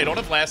for more. They don't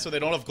have Lasso, they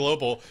don't have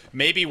Global.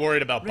 Maybe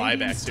worried about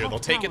buybacks here. They'll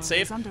take it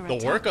safe. They'll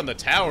work on the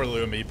tower,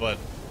 Lumi, but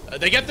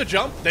they get the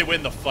jump, they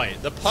win the fight.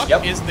 The Puck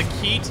is the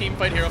key team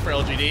fight hero for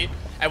LGD,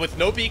 and with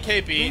no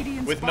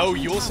BKB, with no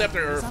Yule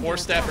Scepter or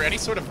Force Staff or any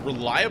sort of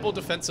reliable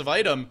defensive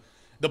item,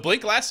 the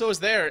Blink Lasso is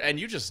there, and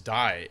you just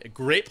die.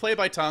 Great play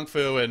by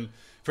Tongfu, and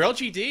for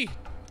LGD,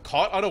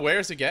 caught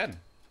unawares again.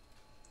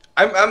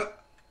 I'm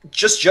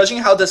just judging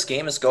how this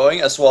game is going,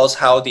 as well as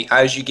how the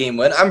IG game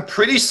went. I'm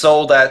pretty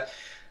sold that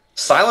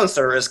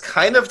Silencer is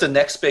kind of the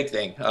next big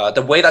thing.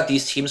 The way that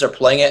these teams are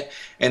playing it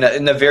in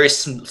a very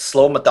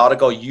slow,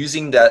 methodical,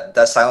 using that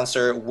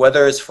Silencer,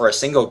 whether it's for a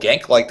single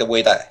gank, like the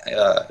way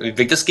that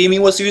Victus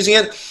Gaming was using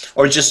it,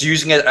 or just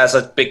using it as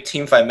a big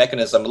team fight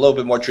mechanism, a little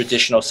bit more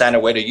traditional standard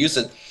way to use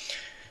it.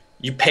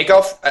 You pick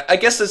off, I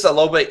guess it's a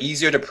little bit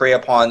easier to prey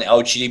upon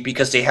LGD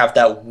because they have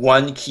that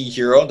one key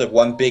hero, the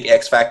one big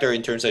X factor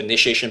in terms of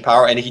initiation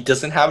power, and he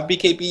doesn't have a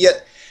BKB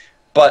yet.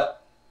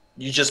 But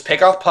you just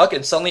pick off Puck,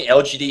 and suddenly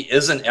LGD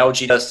isn't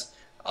LGD.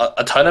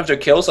 A ton of their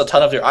kills, a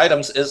ton of their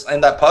items is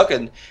in that Puck,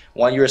 and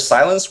when you're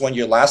silenced, when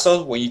you're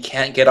lassoed, when you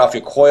can't get off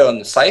your coil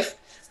and the scythe,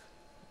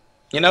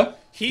 you know?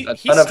 He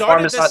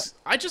started this,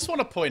 I just want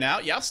to point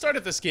out, Yao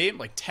started this game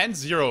like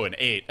 10-0 and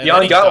 8. And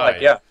Young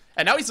Godlike, yeah.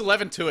 And now he's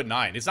 11-2 and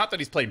 9. It's not that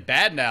he's playing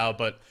bad now,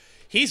 but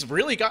he's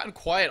really gotten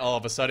quiet all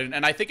of a sudden.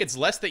 And I think it's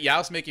less that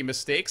Yao's making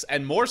mistakes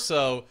and more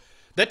so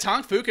that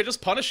Tongfu could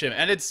just punish him.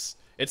 And it's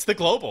It's the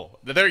global.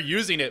 They're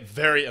using it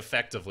very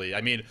effectively.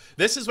 I mean,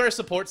 this is where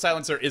support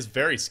silencer is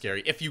very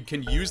scary. If you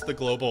can use the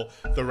global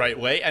the right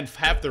way and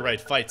have the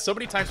right fight. So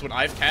many times when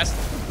I've cast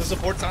the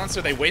support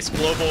silencer, they waste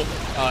global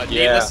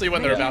needlessly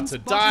when they're about to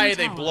die.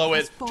 They blow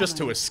it just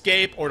to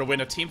escape or to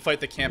win a team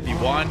fight that can't be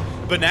won.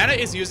 Banana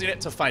is using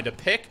it to find a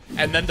pick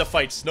and then to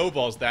fight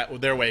snowballs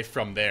their way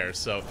from there.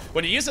 So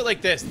when you use it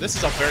like this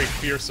is a very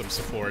fearsome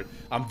support.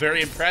 I'm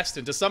very impressed,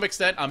 and to some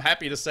extent, I'm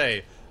happy to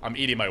say I'm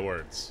eating my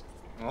words.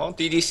 Well,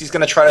 DDC's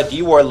going to try to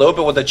D-ward a little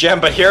bit with the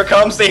gem, but here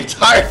comes the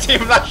entire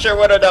team. I'm not sure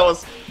whether that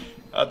was...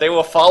 they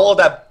will follow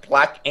that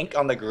black ink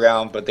on the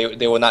ground, but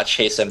they will not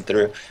chase him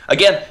through.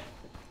 Again,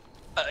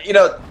 you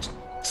know,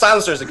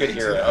 Silencer is a good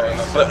hero,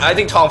 but I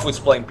think Tongfu's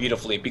playing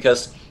beautifully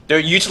because they're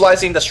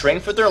utilizing the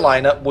strength of their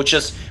lineup, which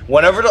is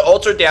whenever the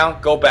ults are down,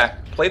 go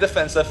back, play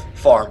defensive,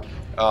 farm.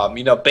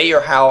 You know, bait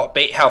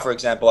Hao, for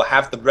example,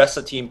 have the rest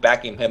of the team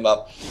backing him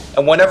up.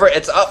 And whenever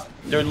it's up,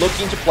 they're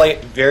looking to play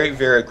very,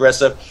 very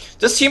aggressive.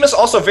 This team is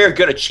also very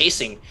good at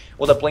chasing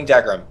with a Blink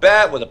Dagger and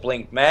Bat, with a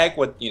Blink Mag,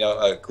 with, you know,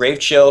 a Grave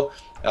Chill,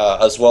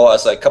 as well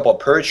as a couple of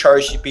Purge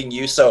Charge being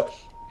used. So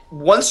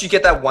once you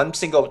get that one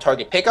single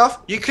target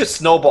pickoff, you could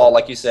snowball,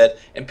 like you said,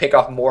 and pick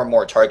off more and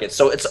more targets.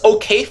 So it's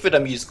okay for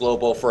them to use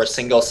Global for a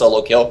single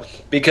solo kill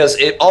because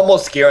it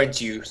almost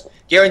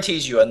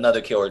guarantees you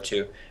another kill or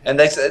two. And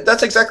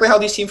that's exactly how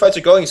these team fights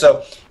are going.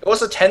 So it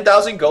was a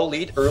 10,000 goal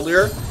lead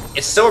earlier.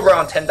 It's still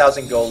around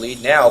 10,000 goal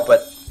lead now,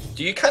 but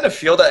do you kind of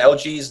feel that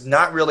LG is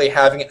not really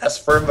having as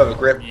firm of a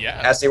grip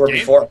as they were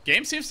before?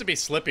 Game seems to be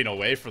slipping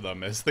away for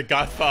them as the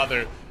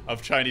godfather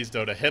of Chinese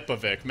Dota,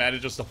 Hipovic,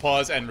 manages to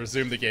pause and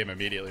resume the game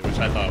immediately, which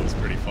I thought was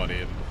pretty funny.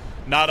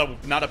 And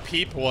not a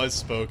peep was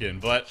spoken,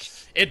 but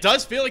it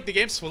does feel like the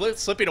game's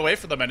slipping away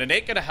for them, and it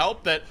ain't gonna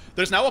help that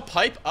there's now a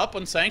pipe up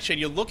on Sanction.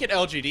 You look at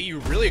LGD, you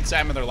really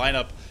examine their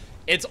lineup.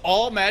 It's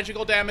all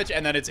magical damage,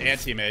 and then it's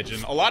anti-mage,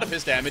 and a lot of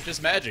his damage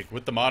is magic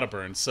with the Mana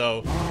Burn,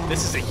 so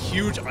this is a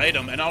huge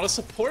item. And on a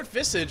support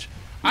Visage,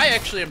 I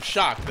actually am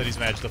shocked that he's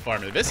managed to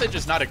farm it. Visage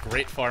is not a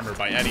great farmer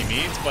by any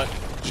means, but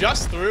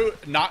just through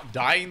not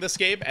dying this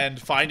game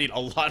and finding a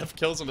lot of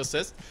kills and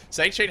assists,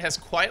 Sanctuary has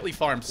quietly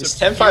farmed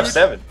some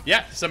 10-5-7.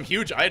 Yeah, some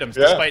huge items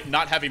despite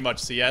not having much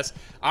CS.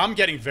 I'm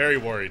getting very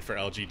worried for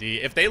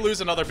LGD. If they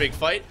lose another big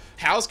fight,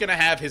 Hal's gonna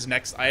have his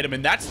next item,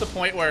 and that's the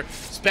point where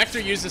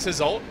Spectre uses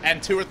his ult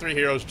and 2 or 3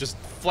 heroes just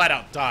flat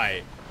out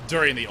die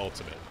during the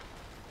ultimate.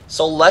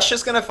 So Lesh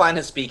is going to find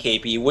his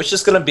BKB, which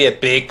is going to be a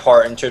big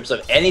part in terms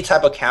of any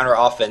type of counter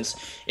offense.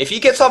 If he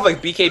gets off a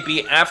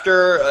BKB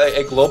after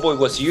a global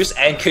was used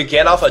and could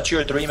get off a 2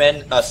 or 3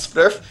 man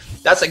spliff,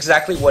 that's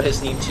exactly what his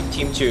team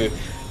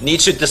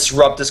needs to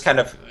disrupt this kind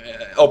of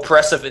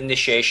oppressive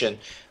initiation.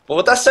 But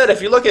with that said,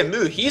 if you look at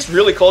Mu, he's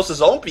really close to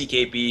his own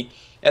BKB,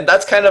 and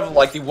that's kind of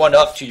like the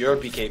one-up to your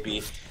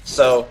BKB.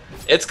 So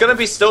it's going to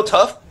be still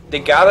tough. They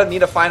need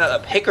to find a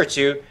pick or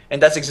two,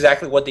 and that's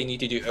exactly what they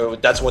need to do. Or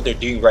that's what they're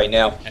doing right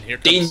now. And here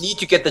they need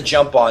to get the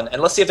jump on, and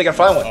let's see if they can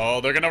find one.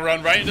 Oh, they're gonna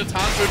run right into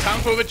Tongfu.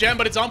 Tongfu with gem,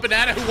 but it's on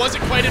Banana, who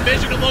wasn't quite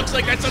envisioned. It looks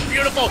like that's a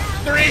beautiful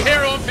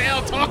 3-hero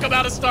fail. Talk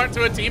about a start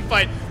to a team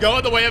fight.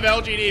 Going the way of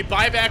LGD.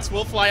 Buybacks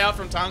will fly out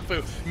from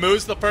Tongfu.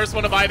 Moves the first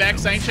one to buyback.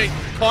 Sanction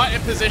caught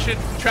in position,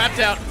 trapped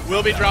out.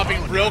 Will be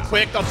dropping real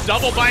quick. The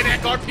double buyback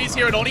RP's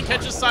here. It only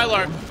catches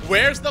Sylar.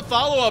 Where's the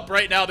follow-up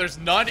right now? There's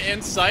none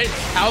in sight.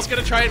 Hal's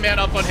gonna try and man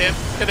up on him.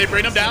 Can they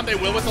bring him down? They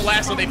will with the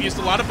last one. They've used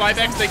a lot of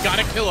buybacks. They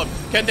gotta kill him.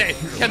 Can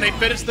they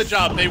finish the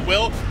job? They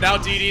will. Now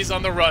DD's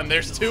on the run.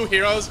 There's 2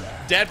 heroes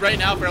dead right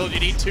now for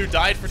LGD. 2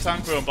 died for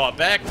Tongfu and bought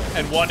back,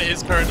 and 1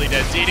 is currently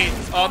dead.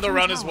 DD on the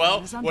run as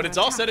well. When it's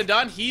all said and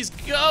done, he's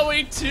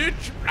going to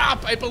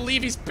drop. I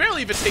believe he's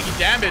barely even taking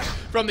damage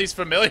from these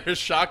familiars,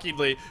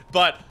 shockingly,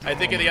 but I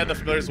think in the end the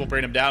familiars will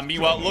bring him down.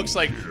 Meanwhile, it looks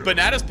like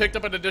Banana's picked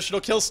up an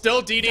additional kill.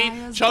 Still DD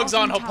chugs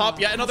on. He'll pop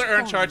yet another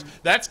urn charge.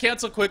 That's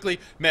canceled quickly.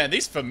 Man,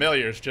 these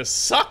familiars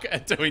just suck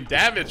at doing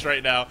damage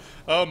right now.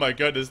 Oh my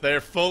goodness, they're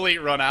fully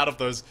run out of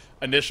those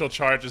initial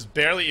charges,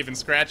 barely even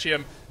scratching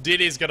him.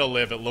 DD's gonna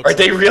live, it looks like. Are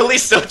they really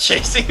still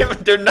chasing him?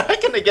 They're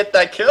not gonna get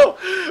that kill.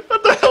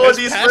 What the hell are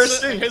these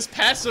first things? His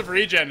passive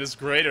regen is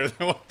greater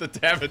than what the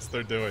damage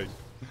they're doing.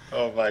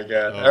 Oh my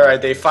god.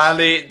 Alright, they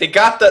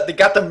got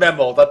the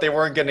memo that they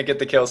weren't gonna get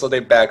the kill, so they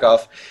back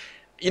off.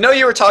 You know,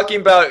 you were talking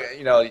about,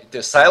 you know, the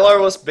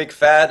Sylar was big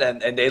fat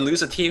and they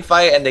lose a team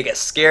fight and they get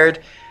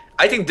scared.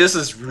 I think this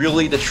is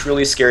really the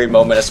truly scary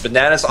moment as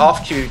Banana's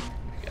off to...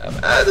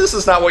 this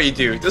is not what you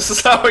do. This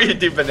is not what you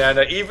do,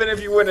 Banana, even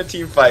if you win a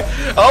team fight.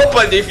 Oh,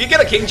 but if you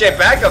get a King J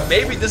backup,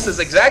 maybe this is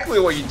exactly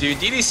what you do.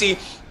 DDC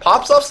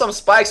pops off some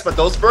spikes, but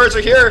those birds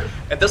are here,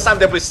 and this time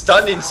they'll be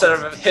stunned instead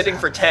of hitting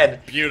for 10.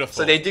 Beautiful.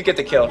 So they do get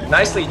the kill.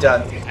 Nicely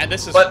done. And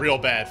this is real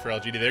bad for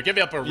LGD. They're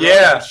giving up a real...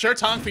 Yeah. Sure,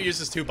 Tongfu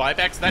uses 2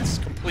 buybacks. That's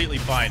completely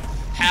fine.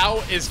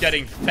 Hao is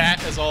getting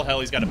fat as all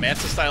hell. He's got a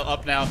Mansa style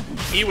up now.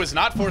 He was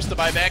not forced to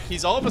buy back.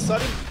 He's all of a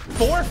sudden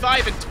 4,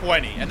 5, and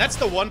 20. And that's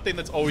the one thing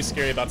that's always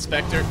scary about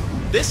Spectre.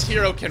 this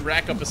hero can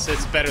rack up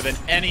assists better than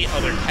any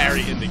other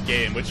carry in the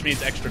game, which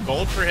means extra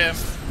gold for him,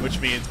 which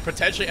means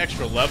potentially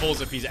extra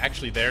levels if he's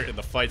actually there in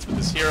the fights with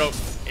this hero.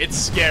 It's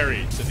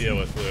scary to deal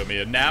with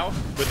Lumi, and now,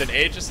 with an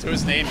Aegis to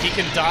his name, he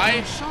can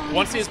die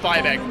once he has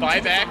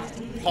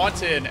buyback,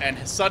 haunt in,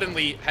 and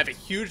suddenly have a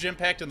huge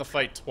impact in the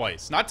fight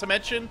twice. Not to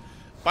mention,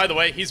 by the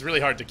way, he's really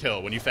hard to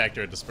kill when you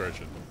factor in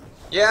Dispersion.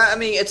 Yeah, I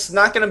mean, it's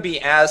not going to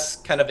be as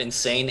kind of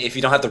insane if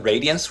you don't have the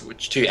Radiance,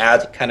 which to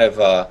add kind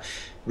of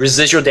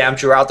residual damage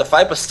throughout the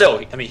fight, but still,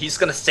 I mean, he's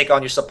going to stick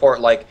on your support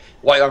like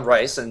white on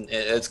rice, and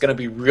it's going to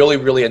be really,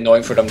 really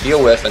annoying for them to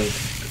deal with, and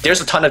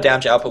there's a ton of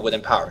damage output with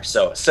Empower,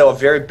 so still a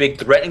very big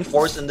threatening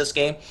force in this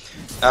game.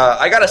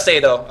 I gotta say,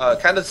 though,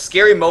 kind of the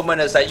scary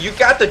moment is that you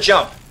got the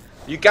jump,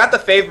 you got the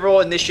favorable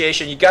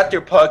initiation, you got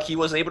your puck, he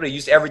was able to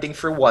use everything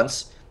for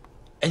once,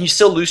 and you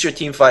still lose your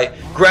team fight.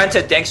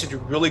 Granted, thanks to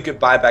really good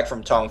buyback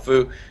from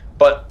Tongfu,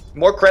 but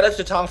more credit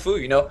to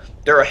Tongfu, you know,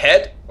 they're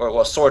ahead, or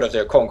well, sort of,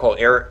 they're quote-unquote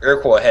air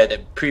quote ahead,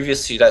 and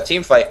previous to that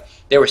team fight,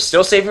 they were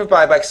still saving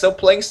buyback, still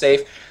playing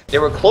safe, they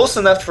were close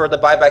enough for the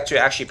buyback to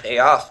actually pay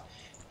off,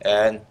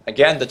 and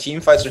again, the team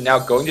fights are now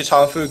going to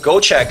Tongfu. Go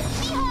check,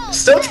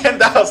 still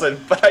 10,000,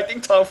 but I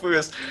think Tongfu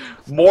is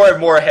more and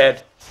more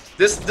ahead.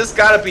 This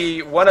gotta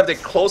be one of the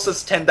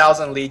closest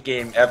 10,000 lead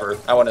game ever,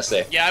 I want to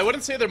say. Yeah, I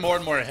wouldn't say they're more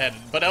and more ahead,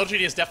 but LGD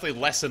is definitely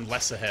less and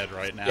less ahead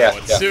right now. Yeah,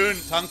 and yeah. soon,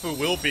 Tongfu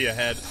will be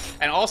ahead.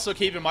 And also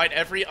keep in mind,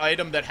 every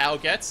item that Hao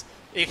gets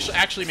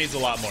actually means a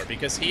lot more,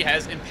 because he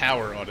has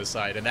Empower on his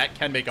side, and that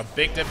can make a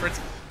big difference,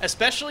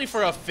 especially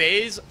for a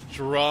Phase,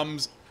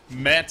 Drums,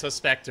 Manta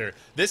Spectre.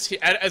 This,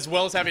 as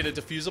well as having a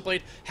Diffusal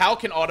Blade, Hao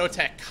can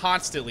auto-attack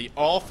constantly,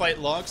 all fight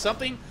long.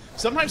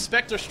 Sometimes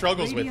Spectre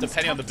struggles with,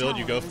 depending on the build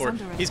you go for.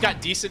 He's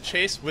got decent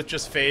chase with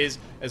just Phase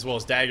as well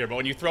as Dagger, but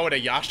when you throw in a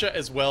Yasha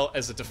as well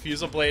as a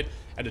Diffusal Blade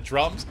and a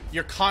Drums,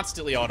 you're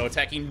constantly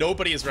auto-attacking.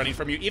 Nobody is running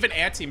from you. Even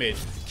Anti-Mage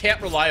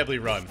can't reliably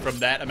run from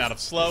that amount of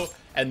slow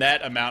and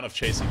that amount of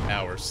chasing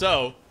power.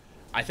 So,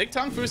 I think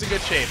Tongfu's in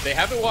good shape. They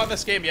haven't won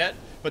this game yet,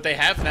 but they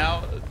have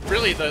now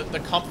really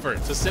the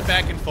comfort to sit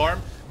back and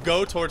farm,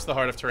 go towards the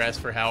Heart of Terras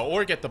for Hao,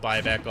 or get the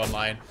buyback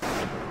online.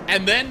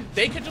 And then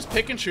they can just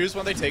pick and choose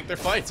when they take their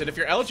fights. And if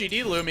you're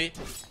LGD Lumi,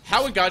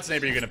 how in God's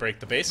name are you going to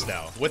break the base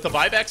now? With the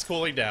buybacks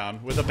cooling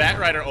down, with a Bat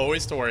Rider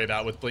always to worry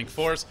about, with Blink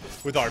Force,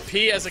 with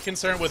RP as a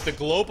concern, with the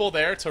Global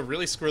there to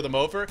really screw them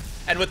over,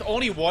 and with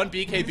only one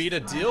BKB to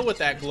deal with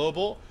that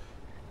Global,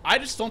 I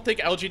just don't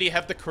think LGD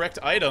have the correct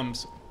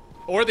items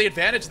or the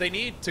advantage they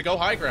need to go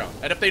high ground.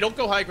 And if they don't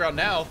go high ground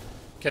now,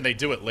 can they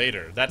do it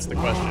later? That's the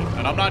question.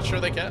 And I'm not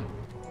sure they can.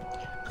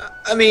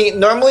 I mean,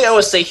 normally I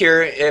would say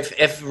here,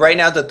 if right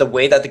now the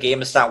way that the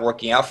game is not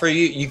working out for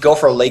you, you go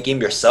for a late game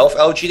yourself,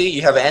 LGD.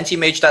 You have an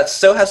anti-mage that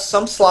still has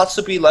some slots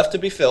to be left to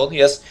be filled. He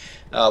has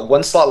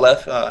one slot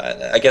left.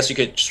 I guess you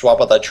could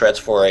swap out that Treads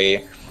for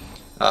a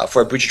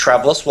Breach of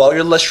Travel as well.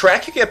 Your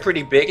Leshrac could get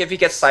pretty big if you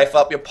get Scythe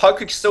up. Your Pug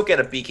could still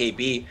get a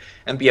BKB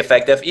and be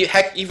effective.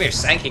 Heck, even your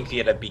Sand King could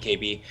get a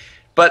BKB.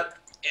 But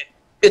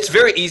it's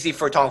very easy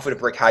for Tongfu to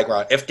break high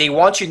ground. If they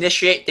want to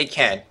initiate, they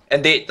can.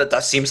 And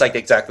that seems like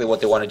exactly what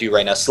they want to do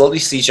right now. Slowly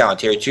siege down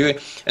tier 2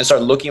 and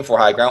start looking for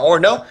high ground. Or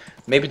no,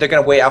 maybe they're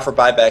going to wait out for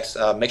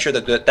buybacks, make sure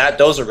that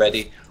those are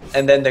ready,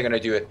 and then they're going to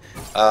do it.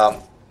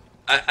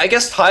 I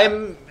guess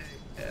time...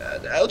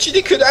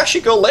 LGD could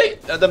actually go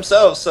late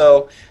themselves,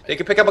 so they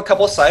could pick up a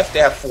couple of Scythe. They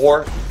have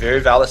 4 very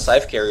valid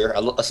Scythe carrier,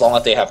 as long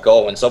as they have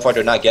go, and so far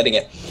they're not getting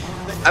it.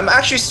 I'm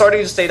actually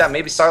starting to say that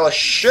maybe Sylar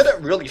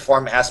shouldn't really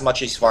farm as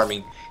much as he's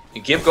farming.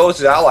 You give gold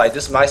to the ally.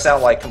 This might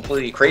sound like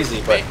completely crazy,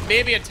 but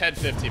maybe in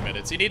 10-15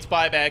 minutes. He needs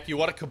buyback. You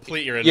want to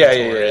complete your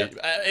inventory.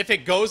 Yeah. If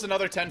it goes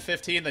another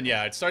 10-15, then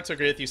yeah, I'd start to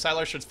agree with you.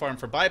 Sylar should farm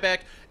for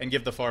buyback and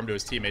give the farm to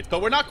his teammates.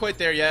 But we're not quite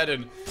there yet,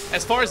 and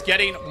as far as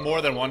getting more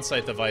than one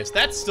site device,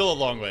 that's still a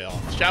long way off.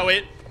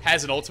 Xiao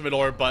has an ultimate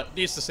orb, but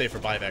needs to save for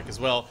buyback as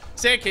well.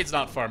 Sandcade's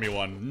not farming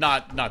one.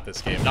 Not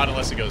this game. Not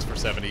unless it goes for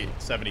 70,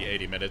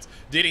 80 minutes.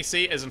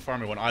 DDC isn't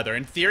farming one either.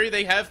 In theory,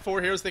 they have 4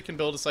 heroes that can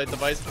build a site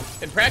device.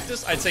 In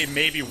practice, I'd say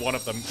maybe one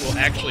of them will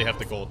actually have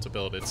the gold to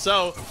build it.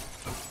 So,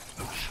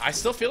 I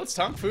still feel it's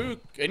Tongfu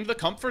in the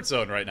comfort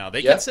zone right now.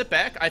 They can sit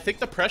back. I think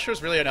the pressure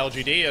is really on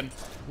LGD, and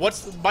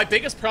what's my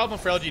biggest problem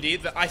for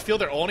LGD, that I feel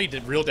their only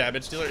real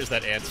damage dealer is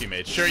that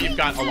anti-mage. Sure, you've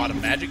got a lot of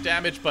magic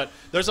damage, but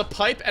there's a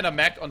pipe and a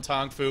mech on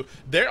Tongfu.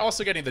 They're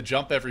also getting the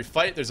jump every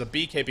fight. There's a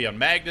BKB on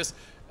Magnus.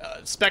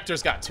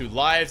 Spectre's got 2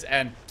 lives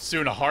and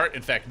soon a heart.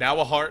 In fact, now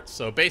a heart.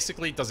 So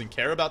basically doesn't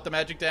care about the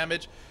magic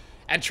damage.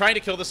 And trying to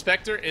kill the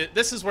Spectre,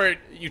 this is where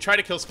you try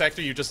to kill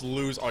Spectre, you just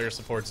lose all your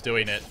supports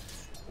doing it.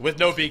 With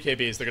no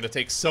BKBs, they're going to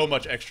take so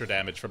much extra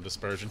damage from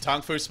Dispersion.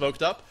 Tongfu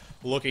smoked up,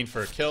 looking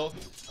for a kill.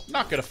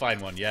 Not going to find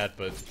one yet,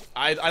 but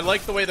I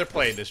like the way they're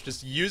playing this.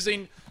 Just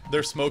using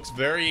their smokes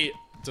very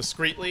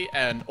discreetly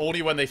and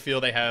only when they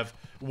feel they have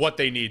what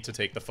they need to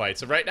take the fight.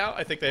 So right now,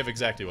 I think they have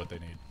exactly what they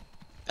need.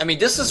 I mean,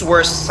 this is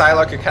where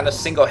Sylar could kind of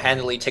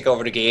single-handedly take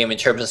over the game in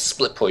terms of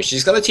split push.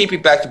 He's going to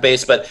TP back to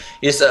base, but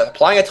he's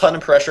applying a ton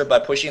of pressure by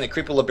pushing the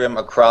Creep Equilibrium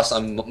across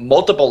on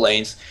multiple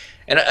lanes.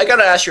 And I got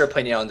to ask your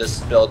opinion on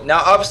this build.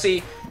 Now,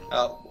 obviously,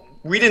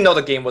 we didn't know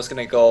the game was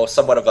going to go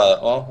somewhat of a,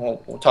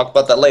 well, we'll talk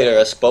about that later,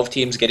 as both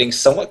teams getting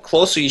somewhat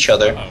close to each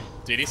other.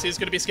 DDC is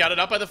going to be scouted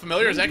out by the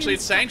familiars. Actually,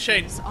 it's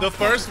Sangshane, the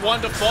first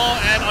one to fall,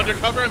 and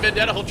undercover and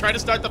Vendetta, he'll try to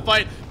start the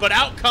fight, but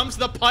out comes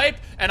the pipe,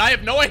 and I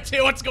have no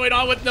idea what's going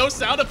on with no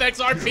sound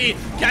effects. RP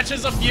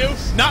catches a few,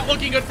 not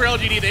looking good for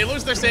LGD. They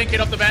lose their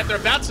Sandkid off the bat. They're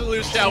about to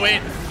lose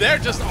Xiaowei. They're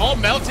just all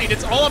melting.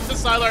 It's all up to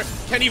Sylar.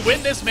 Can he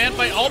win this man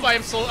fight all by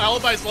himself,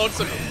 all by his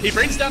lonesome? He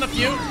brings down a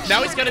few.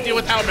 Now he's got to deal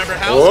with Hao. Remember,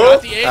 Hao's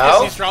got the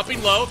Aegis. He's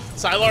dropping low.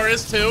 Sylar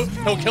is too.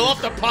 He'll kill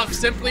off the Puck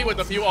simply with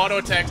a few auto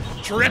attacks.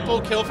 Triple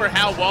kill for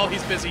Hao while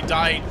he's busy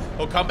dying.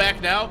 He'll come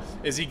back now.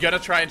 Is he gonna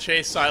try and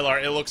chase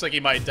Sylar? It looks like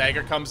he might.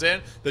 Dagger comes in.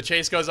 The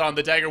chase goes on.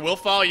 The Dagger will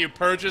follow you.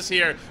 Purges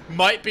here.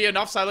 Might be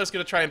enough. Sylar's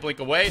gonna try and blink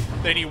away.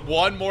 They need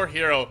one more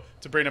hero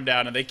to bring him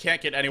down, and they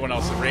can't get anyone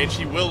else in range.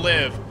 He will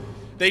live.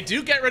 They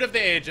do get rid of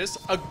the Aegis.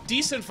 A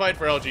decent fight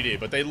for LGD,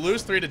 but they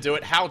lose 3 to do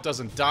it. Hao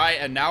doesn't die,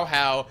 and now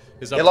Hao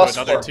is up to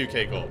another 4.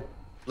 2K gold.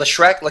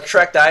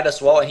 Leshrac died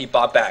as well, and he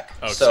bought back.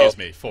 Oh, excuse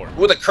me, 4.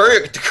 Well, the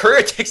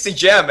courier takes the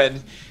gem,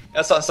 and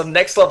that's on some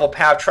next level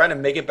path, trying to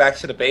make it back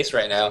to the base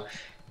right now.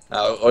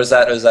 Or is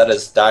that his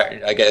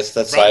dire? I guess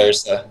that's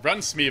Sire's. Run,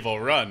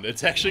 Smeevil, run!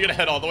 It's actually gonna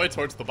head all the way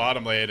towards the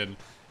bottom lane, and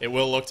it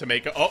will look to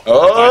make a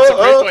finds a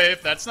great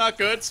wave. That's not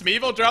good.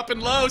 Smeevil dropping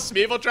low.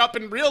 Smeevil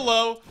dropping real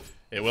low.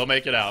 It will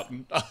make it out.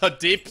 A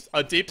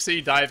deep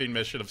sea diving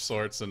mission of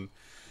sorts, and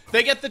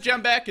they get the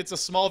gem back. It's a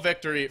small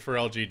victory for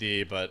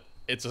LGD, but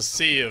it's a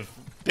sea of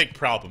big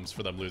problems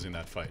for them losing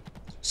that fight.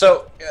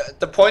 So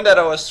the point that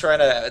I was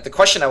the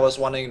question I was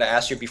wanting to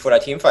ask you before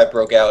that team fight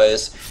broke out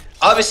is,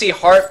 obviously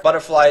Heart,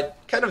 Butterfly,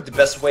 kind of the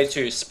best way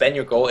to spend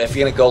your gold if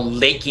you're gonna go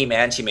late game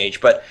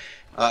anti-mage, but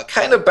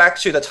kind of back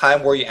to the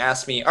time where you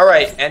asked me,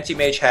 alright,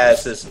 anti-mage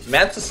has this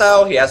Manta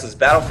Sao, he has his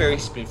Battle Fairy,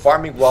 he's been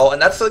farming well,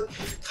 and that's the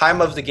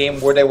time of the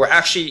game where they were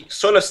actually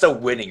sort of still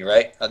winning,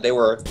 right? They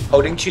were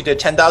holding to the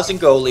 10,000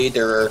 gold lead,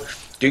 they were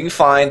doing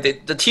fine,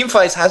 the team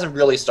fights hasn't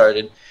really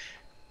started.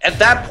 At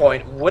that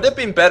point, would it have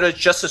been better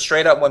just to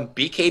straight up went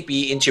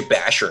BKB into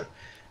Basher?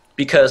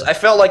 Because I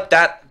felt like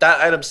that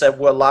item set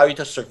will allow you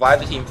to survive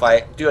the team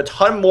fight, do a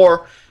ton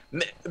more,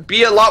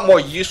 be a lot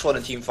more useful in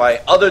a team fight,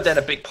 other than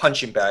a big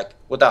punching bag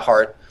with that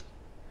Heart,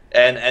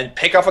 and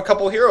pick off a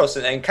couple heroes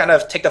and kind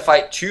of take the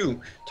fight to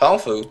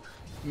Tongfu.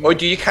 Or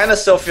do you kind of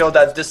still feel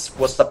that this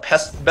was the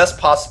best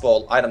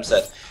possible item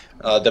set?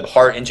 The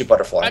Heart into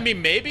Butterfly. I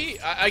mean, maybe.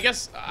 I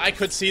guess I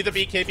could see the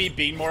BKB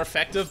being more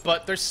effective,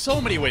 but there's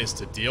so many ways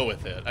to deal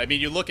with it. I mean,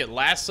 you look at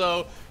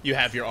Lasso, you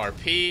have your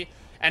RP,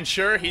 and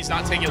sure, he's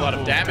not taking a lot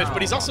of damage,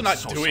 but he's also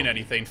not doing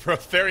anything for a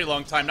very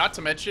long time. Not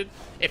to mention,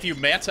 if you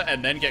Manta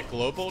and then get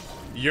global,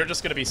 you're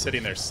just going to be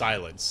sitting there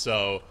silent.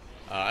 So,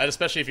 and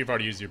especially if you've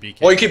already used your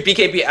BKB. Well, you could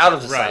BKB out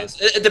of the silence.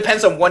 It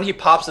depends on when he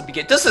pops the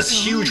BKB. This is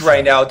huge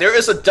right now. There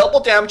is a double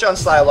damage on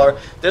Sylar.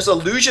 There's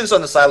illusions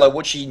on the Sylar,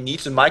 which he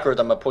needs to micro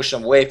them and push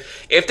them away.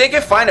 If they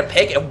can find a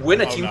pick and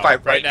win a team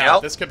fight right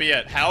now, this could be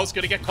it. Hao's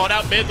going to get caught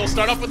out mid. They'll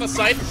start off with a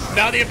Scythe.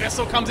 Now the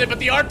Abyssal comes in, but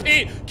the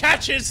RP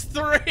catches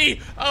 3.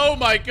 Oh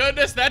my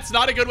goodness, that's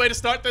not a good way to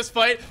start this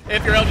fight.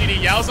 If you're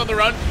LGD, Yao's on the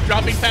run,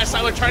 dropping past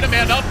Sylar, trying to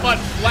man up, but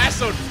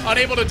Lasso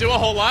unable to do a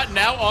whole lot.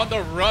 Now on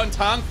the run,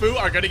 Tongfu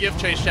are going to give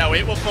chase.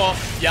 Xiaowei will fall.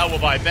 Yao will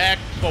buy back,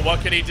 but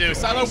what can he do?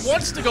 Sylar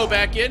wants to go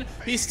back in.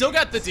 He's still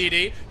got the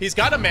DD. He's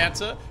got a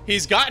Manta.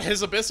 He's got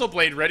his Abyssal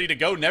Blade ready to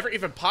go. Never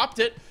even popped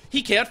it.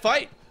 He can't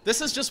fight. This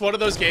is just one of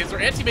those games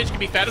where anti-mage can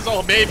be fat as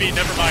all. Maybe,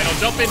 never mind.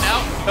 He'll jump in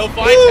now. He'll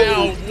find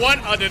Yao. What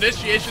an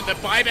initiation. The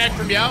buyback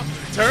from Yao.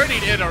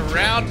 Turning it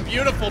around.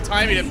 Beautiful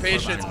timing and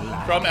patience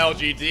from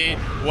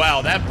LGD.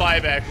 Wow, that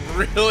buyback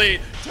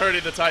really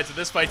turning the tides of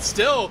this fight.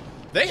 Still,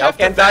 they have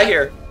to die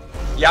here.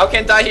 Yao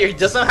can't die here. He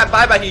doesn't have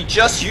buyback. He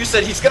just used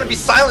it. He's going to be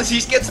silenced. He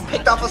gets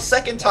picked off a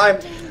second time.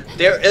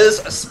 There is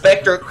a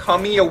Spectre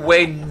coming your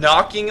way,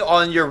 knocking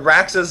on your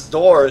Rax's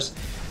doors.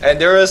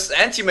 And there is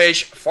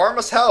Anti-Mage, farm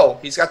as hell.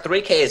 He's got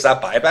 3k. Is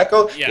that buyback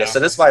gold? Yeah. Yes,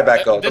 it is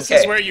buyback gold. This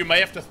is where you may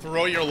have to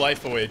throw your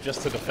life away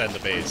just to defend the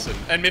base.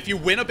 And if you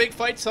win a big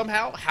fight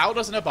somehow, Hao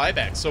doesn't have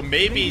buyback. So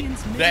maybe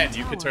then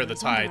you could turn the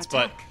tides.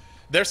 But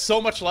there's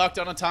so much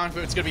lockdown on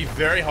Tongfu, it's going to be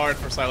very hard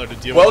for Sylar to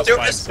deal with. Well,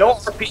 there is no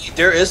RP.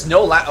 There is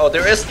no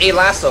there is a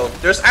Lasso.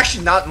 There's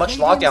actually not much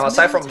lockdown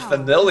aside from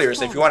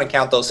familiars, if you want to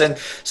count those in.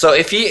 So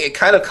if he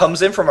kind of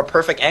comes in from a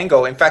perfect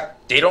angle, in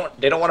fact, they don't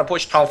want to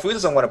push. Tongfu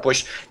doesn't want to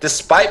push,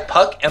 despite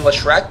Puck and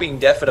Leshrac being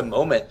dead for the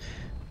moment.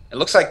 It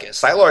looks like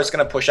Sylar is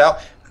going to push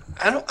out.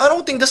 I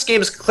don't think this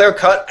game is clear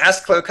cut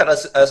as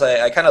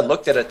I kind of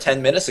looked at it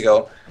 10 minutes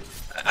ago.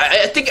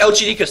 I think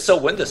LGD could still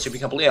win this, to be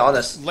completely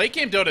honest. Late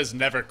game Dota is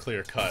never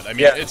clear cut. I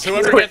mean, it's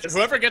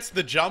whoever gets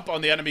the jump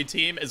on the enemy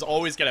team is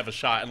always gonna have a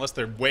shot, unless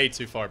they're way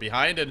too far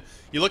behind. And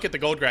you look at the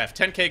gold graph,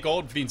 10k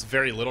gold means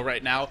very little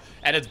right now,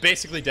 and it's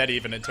basically dead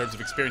even in terms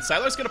of experience.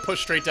 Sylar's gonna push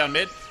straight down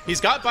mid.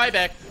 He's got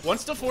buyback,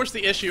 wants to force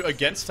the issue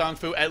against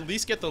Tongfu, at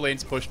least get the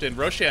lanes pushed in.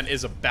 Roshan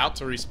is about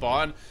to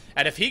respawn,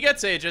 and if he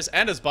gets Aegis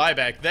and his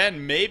buyback,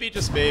 then maybe,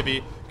 just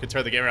maybe, could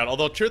turn the game around.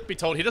 Although, truth be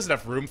told, he doesn't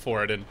have room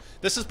for it, and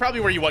this is probably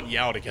where you want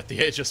Yao to get the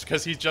Aegis,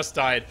 because he just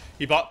died.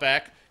 He bought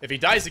back. If he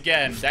dies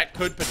again, that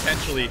could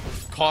potentially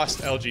cost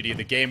LGD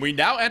the game. We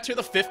now enter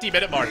the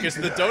 50-minute mark. Is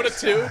the Dota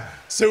 2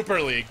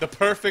 Super League, the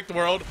perfect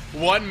world,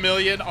 1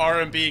 million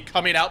RMB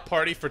coming out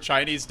party for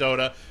Chinese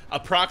Dota,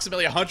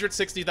 approximately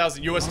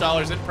 160,000 US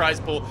dollars in prize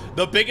pool,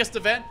 the biggest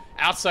event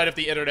outside of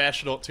the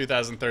International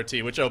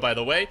 2013, which, oh, by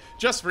the way,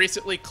 just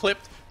recently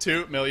clipped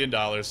 $2 million.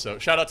 So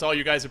shout out to all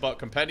you guys who bought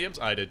compendiums.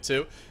 I did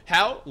too.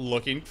 How?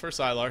 Looking for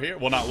Sylar here.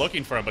 Well, not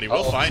looking for him, but he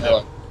will find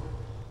him.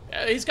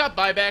 He's got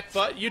buyback,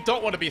 but you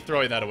don't want to be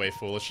throwing that away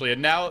foolishly.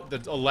 And now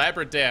the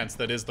elaborate dance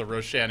that is the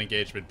Roshan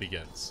engagement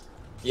begins.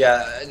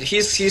 Yeah,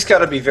 he's got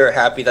to be very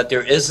happy that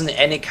there isn't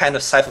any kind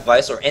of Scythe of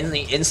Ice or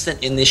any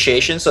instant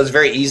initiation, so it's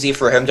very easy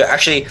for him to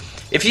actually,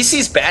 if he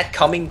sees Bat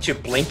coming to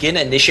blink in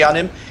and initiate on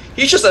him,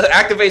 he just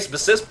activates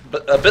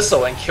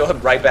Abyssal and kill him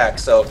right back.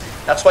 So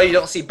that's why you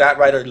don't see Bat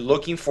Rider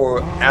looking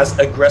for as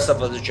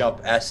aggressive of a jump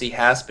as he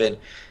has been.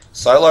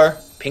 Sylar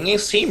pinging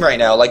his team right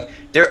now. Like,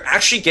 they're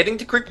actually getting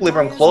to quick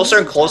equilibrium closer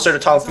and closer to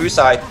Tongfu's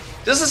side.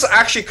 This is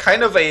actually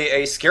kind of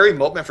a scary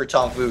moment for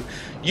Tongfu.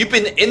 You've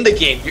been in the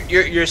game.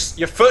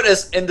 Your foot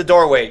is in the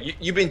doorway.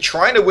 You've been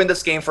trying to win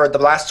this game for the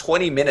last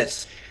 20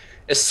 minutes.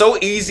 It's so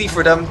easy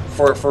for them,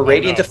 for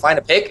Radiant to find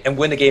a pick and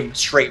win the game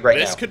straight right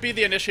now. This could be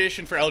the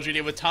initiation for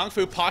LGD with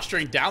Tongfu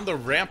posturing down the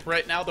ramp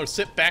right now. They'll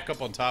sit back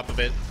up on top of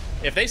it.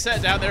 If they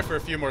sat down there for a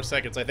few more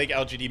seconds, I think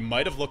LGD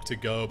might have looked to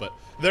go, but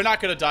they're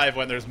not going to dive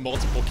when there's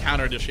multiple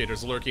counter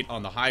initiators lurking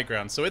on the high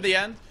ground. So in the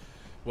end,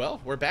 well,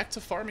 we're back to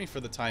farming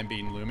for the time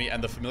being, Lumi,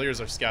 and the familiars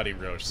are scouting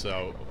Roche,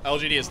 so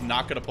LGD is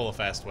not going to pull a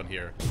fast one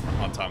here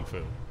on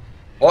Tongfu.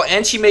 Well,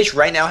 Anti-Mage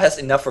right now has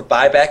enough for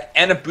buyback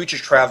and a Butcher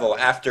Travel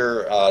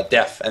after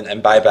death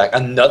and buyback.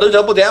 Another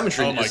double damage.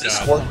 Oh my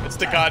god. It's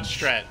the god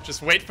strat.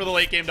 Just wait for the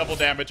late game double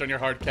damage on your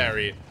hard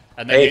carry,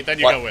 and then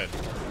you go in.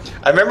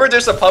 I remember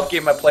there's a pub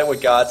game I played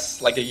with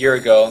Gods like a year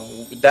ago.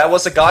 That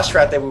was a god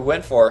strat that we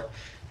went for.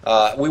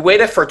 We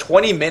waited for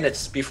 20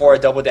 minutes before a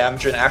double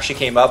damager actually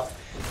came up,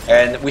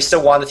 and we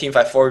still won the team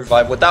fight 4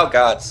 revive without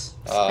Gods.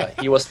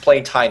 He was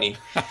playing tiny.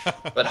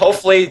 But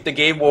hopefully the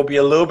game will be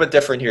a little bit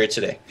different here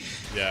today.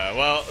 Yeah,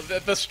 well,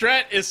 the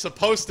strat is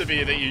supposed to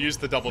be that you use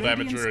the double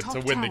damager to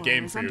win the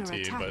game for your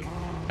team,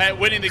 but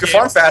winning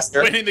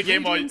the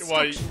game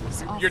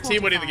while your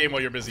team winning the game while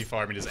you're busy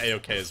farming is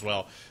a-okay as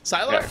well.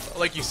 Sylar,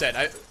 like you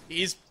said,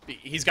 he's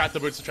got the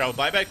boots to travel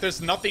buyback.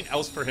 There's nothing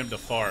else for him to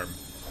farm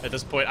at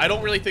this point. I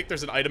don't really think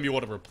there's an item you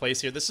want to replace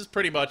here. This is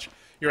pretty much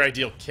your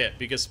ideal kit,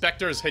 because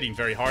Spectre is hitting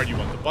very hard. You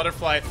want the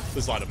butterfly,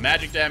 there's a lot of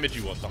magic damage,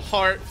 you want the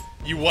heart,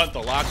 you want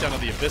the lockdown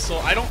of the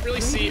Abyssal. I don't really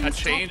see a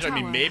change. I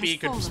mean, maybe he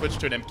could switch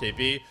to an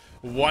MKB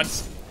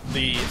once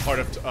the heart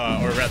of,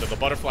 or rather the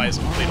butterfly is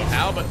complete on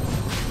Hal, but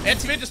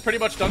Anti-Mage is pretty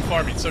much done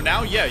farming. So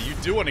now, yeah, you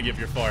do want to give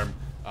your farm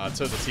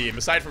to the team,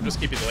 aside from just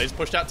keeping the lanes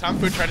pushed out.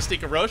 Tongfu trying to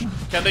sneak a Roche.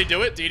 Can they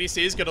do it?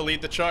 DDC is going to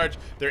lead the charge.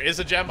 There is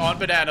a gem on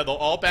Banana. They'll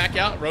all back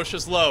out. Roche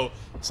is low.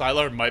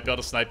 Sylar might be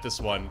able to snipe this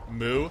one.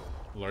 Moo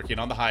lurking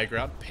on the high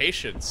ground.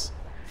 Patience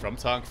from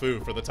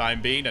Tongfu for the time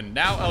being. And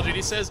now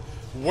LGD says,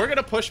 we're going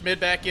to push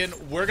mid back in.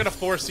 We're going to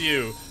force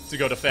you to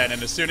go defend.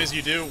 And as soon as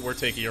you do, we're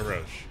taking a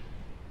Roche.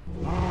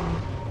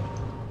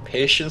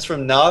 Patience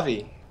from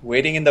Na'Vi.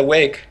 Waiting in the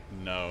wake.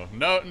 No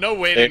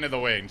waiting in the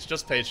wings.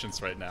 Just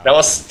patience right now. That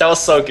was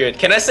so good.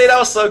 Can I say that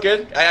was so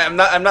good? I'm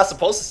not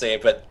supposed to say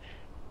it, but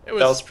that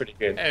was pretty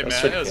good. Hey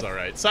man, it was all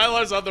right.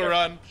 Sylar's on the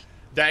run.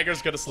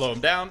 Dagger's gonna slow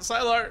him down.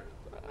 Sylar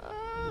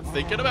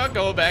thinking about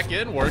going back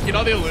in, working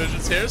on the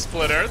illusions here.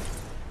 Split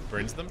Earth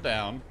brings them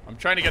down. I'm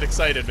trying to get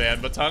excited,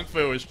 man, but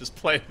Tongfu is just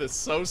playing this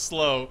so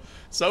slow,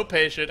 so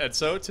patient, and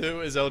so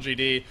too is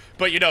LGD.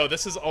 But you know,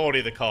 this is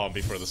only the calm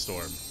before the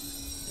storm.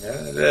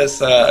 Yeah, it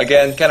is.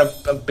 Again, kind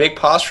of a big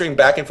posturing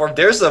back and forth.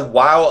 There's a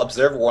wild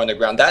Observer War on the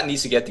ground. That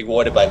needs to get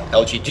devoided by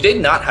LG. Do they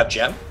not have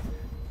gem?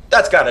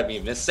 That's gotta be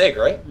a mistake,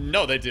 right?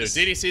 No, they do.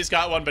 DDC's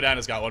got one,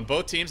 Banana's got one.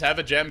 Both teams have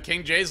a gem.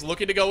 King J's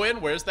looking to go in.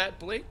 Where's that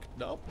blink?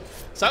 No.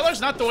 Sylar's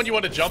not the one you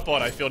want to jump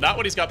on, I feel. Not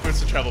when he's got boots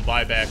to travel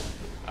buyback,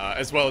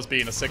 as well as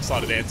being a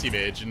 6-slotted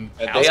anti-mage. And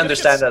they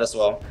understand that as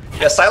well.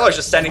 Yeah, Sylar's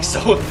just standing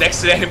so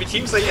next to the enemy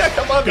team, so yeah,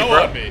 come on, Go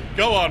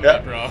on me,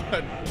 bro.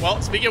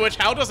 Well, speaking of which,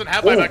 Hal doesn't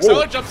have buyback.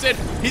 Sylar jumps in.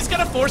 He's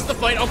gonna force the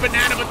fight. Oh,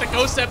 Banana with the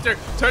Ghost Scepter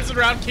turns it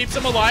around, keeps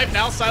him alive.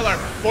 Now Sylar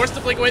forced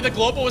to blink away. The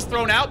global was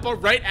thrown out, but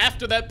right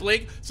after that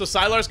blink, so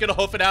Sylar's gonna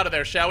hoof it out of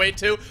there. Shao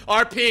 8-2.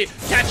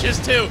 RP catches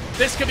 2.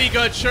 This could be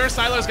good. Sure,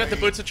 Sylar's got the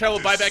boots to travel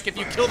buyback. If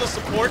you kill the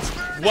supports,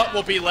 what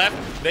will be left?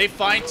 They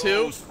find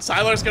 2.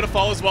 Sylar's gonna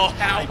fall as well.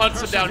 Hal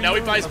hunts him down. Now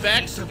he buys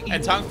back,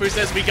 and Tongfu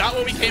says, we got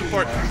what we came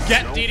for.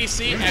 Get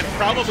DDC and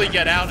probably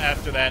get out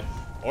after that.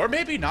 Or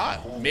maybe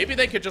not. Maybe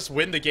they could just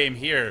win the game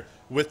here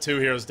with 2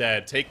 heroes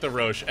dead, take the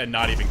Roche, and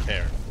not even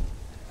care.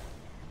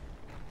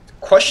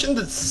 Question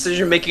the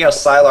decision-making of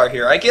Sylar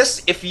here. I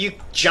guess if you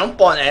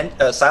jump on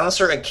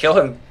Silencer and kill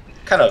him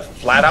kind of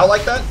flat out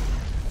like that,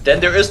 then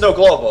there is no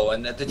global,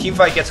 and the team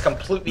fight gets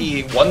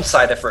completely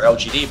one-sided for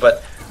LGD,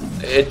 but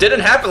it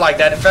didn't happen like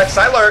that. In fact,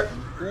 Sylar...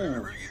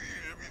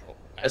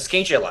 Is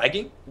King J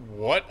lagging?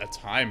 What a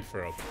time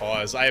for a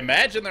pause. I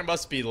imagine there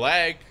must be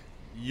lag.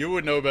 You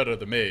would know better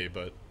than me,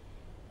 but...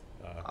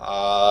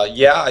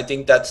 Yeah, I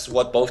think that's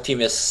what both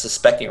team is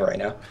suspecting right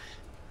now.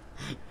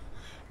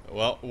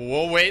 Well,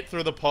 we'll wait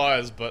through the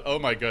pause, but oh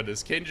my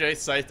goodness, King J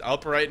scythe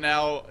up right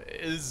now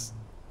is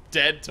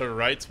dead to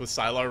rights with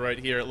Sylar right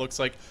here. It looks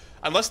like,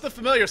 unless the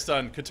familiar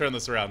stun could turn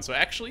this around. So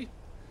actually,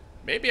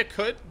 maybe it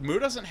could. Mu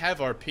doesn't have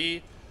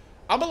RP.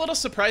 I'm a little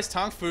surprised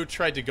Tongfu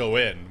tried to go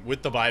in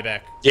with the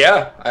buyback.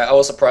 Yeah, I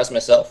was surprised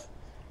myself.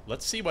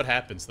 Let's see what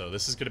happens, though.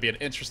 This is going to be an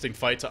interesting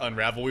fight to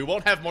unravel. We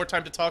won't have more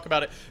time to talk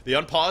about it. The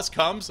unpause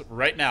comes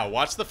right now.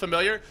 Watch the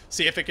familiar.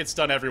 See if it can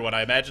stun everyone.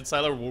 I imagine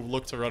Sylar will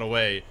look to run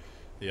away.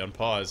 The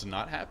unpause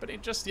not happening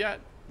just yet.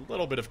 A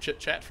little bit of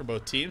chit-chat for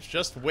both teams.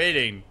 Just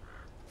waiting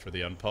for the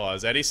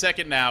unpause. Any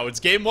second now. It's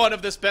game 1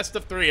 of this best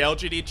of 3.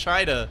 LGD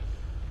China.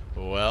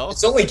 Well,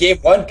 it's only game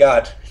 1.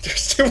 God,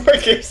 there's 2 more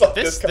games like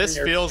this. This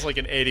feels like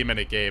an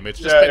 80-minute game. It's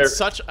just been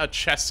such a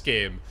chess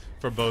game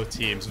for both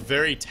teams.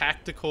 Very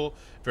tactical,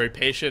 very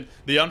patient.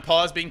 The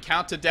unpause being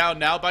counted down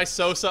now by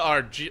Sosa,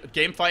 our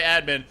GameFi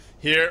admin.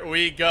 Here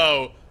we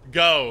go.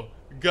 Go.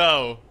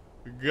 Go.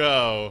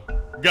 Go.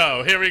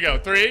 Go. Here we go.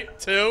 3,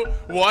 2,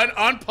 1.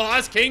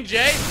 Unpause. King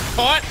J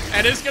caught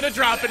and is going to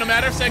drop in a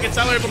matter of seconds.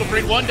 Sylar able to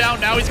bring one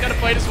down. Now he's got to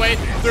fight his way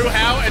through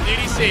Hao and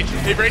DDC.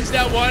 He brings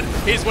down one.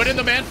 He's winning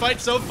the man fight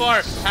so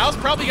far. Hao's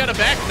probably got a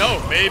back.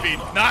 No, maybe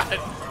not.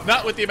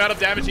 Not with the amount of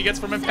damage he gets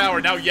from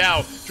Empower. Now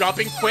Yao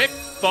dropping quick,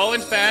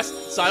 falling fast.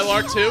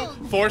 Sylar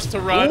 2 forced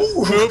to run.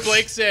 Mu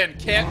blinks in.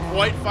 Can't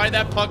quite find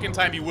that puck in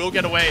time. He will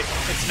get away.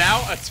 It's now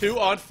a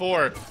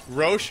 2-on-4.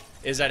 Roche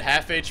is at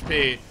half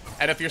HP.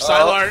 And if you're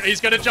Sylar, he's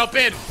going to jump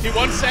in. He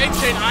won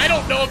Sanction. I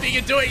don't know if he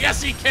can do it.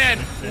 Yes, he can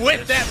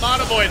with that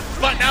Monovoid.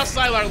 But now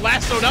Sylar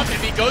lassoed up.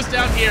 If he goes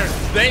down here,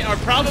 they are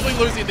probably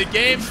losing the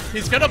game.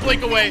 He's going to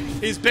blink away.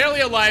 He's barely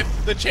alive.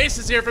 The chase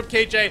is here from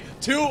KJ.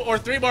 2 or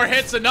 3 more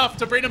hits enough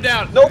to bring him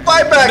down. No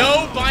buyback.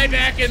 No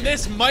buyback, and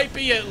this might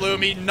be it,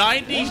 Lumi.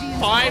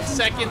 95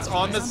 seconds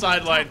on the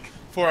sideline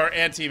for our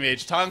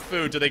anti-mage.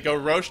 Tongfu, do they go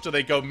Roche? Do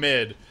they go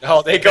mid?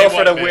 No, they go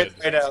for the win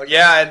right now.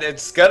 Yeah, and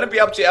it's gonna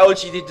be up to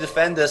LGD to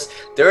defend this.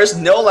 There is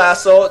no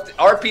lasso.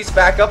 RP's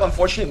back up.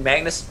 Unfortunately,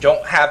 Magnus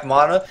don't have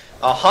mana.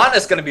 Han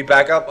is gonna be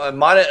back up.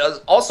 Mana is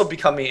also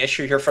becoming an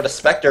issue here for the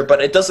Spectre,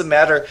 but it doesn't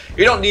matter.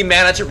 You don't need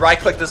mana to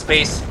right-click this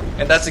base,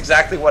 and that's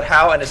exactly what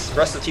Hao and his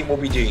rest of the team will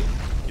be doing.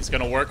 He's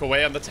going to work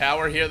away on the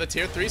tower here. The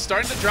tier 3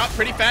 starting to drop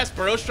pretty fast.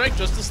 Burrow Strike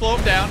just to slow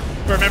him down.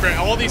 But remember,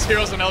 all these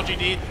heroes in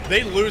LGD,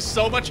 they lose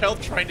so much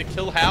health trying to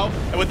kill Hao.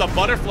 And with a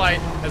Butterfly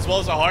as well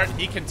as a Heart,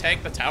 he can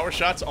tank the tower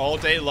shots all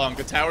day long.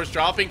 The tower's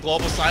dropping.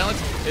 Global Silence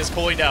is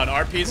cooling down.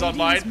 RP's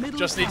online.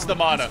 Just needs the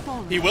mana.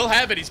 He will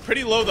have it. He's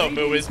pretty low, though,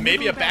 Mu. Is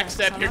maybe a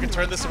backstab here can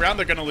turn this around.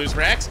 They're going to lose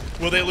Rax.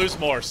 Will they lose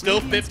more?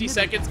 Still 50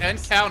 seconds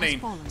and counting.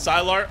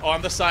 Sylar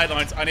on the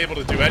sidelines, unable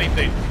to do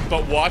anything.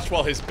 But watch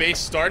while his base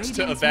starts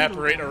to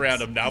evaporate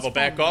around him. Now they'll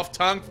back off.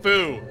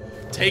 Tongfu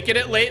taking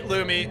it late,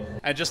 Lumi,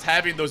 and just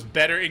having those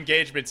better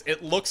engagements.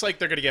 It looks like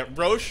they're going to get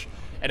Roche,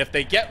 and if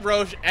they get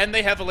Roche and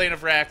they have a lane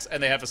of Rax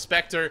and they have a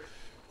Spectre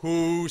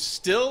who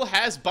still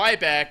has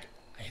buyback,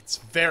 it's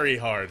very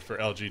hard for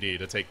LGD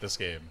to take this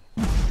game.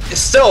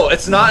 Still,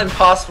 it's not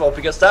impossible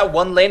because that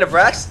one lane of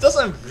Rax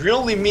doesn't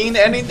really mean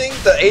anything.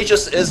 The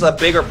Aegis is a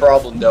bigger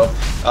problem, though.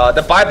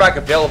 The buyback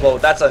available,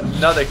 that's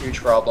another huge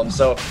problem.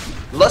 So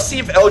let's see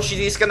if LGD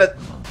is going to...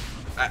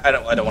 I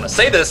don't want to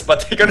say this,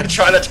 but they're gonna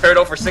try to turn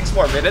over 6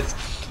 more minutes.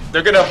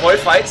 They're gonna avoid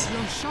fights,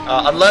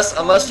 unless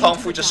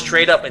Tongfu just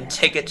straight up and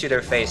take it to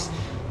their face.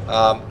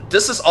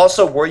 This is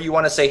also where you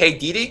want to say, hey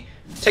DD,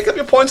 take up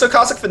your points on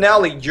Cosmic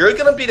Finale. You're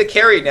gonna be the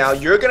carry now.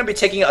 You're gonna be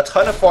taking a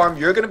ton of farm.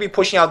 You're gonna be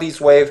pushing out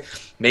these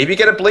wave. Maybe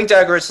get a Blink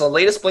Dagger. It's the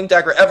latest Blink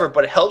Dagger ever,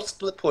 but it helps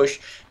split push.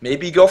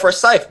 Maybe you go for a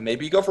Scythe.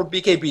 Maybe you go for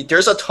BKB.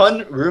 There's a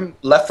ton room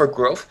left for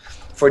growth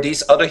for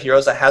these other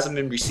heroes that hasn't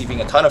been receiving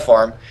a ton of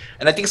farm.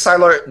 And I think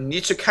Sylar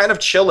needs to kind of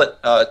chill it,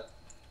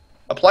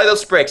 apply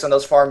those breaks on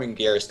those farming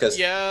gears, because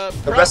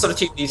the rest of the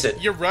team needs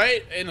it. You're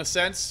right, in a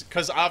sense,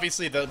 because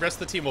obviously the rest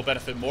of the team will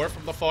benefit more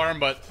from the farm,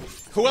 but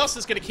who else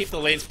is going to keep the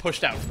lanes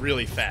pushed out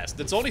really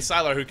fast? It's only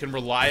Sylar who can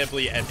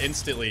reliably and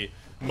instantly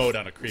mode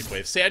on a creep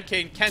wave. Sand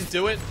King can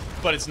do it,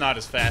 but it's not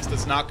as fast.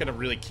 It's not going to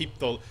really keep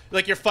the...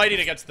 Like, you're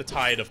fighting against the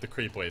tide of the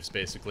creep waves,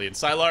 basically. And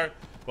Sylar,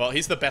 well,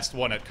 he's the best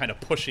one at kind of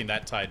pushing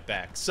that tide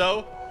back.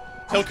 So,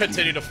 he'll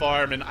continue to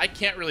farm, and I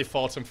can't really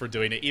fault him for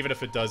doing it, even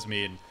if it does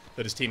mean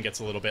that his team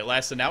gets a little bit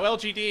less. And now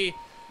LGD,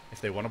 if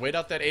they want to wait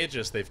out that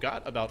Aegis, they've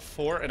got about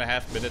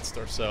 4.5 minutes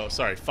or so.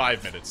 Sorry,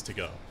 5 minutes to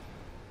go.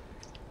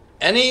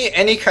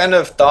 Any kind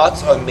of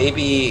thoughts on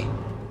maybe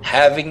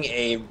having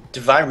a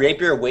Divine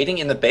Rapier waiting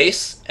in the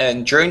base,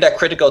 and during that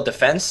critical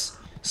defense,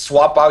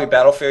 swap out your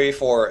Battle Fury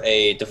for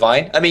a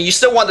Divine? I mean, you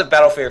still want the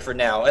Battle Fury for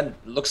now, and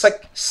looks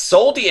like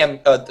sold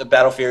the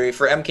Battle Fury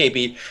for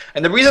MKB.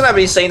 And the reason I've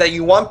been saying that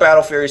you want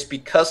Battle Fury is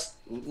because,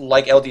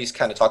 like LD's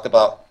kind of talked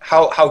about,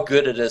 how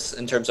good it is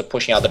in terms of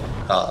pushing out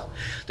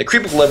the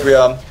creep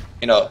equilibrium,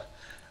 you know,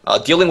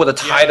 dealing with the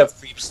tide of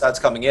creeps that's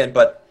coming in.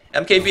 But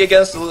MKB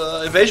against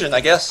Evasion,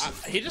 I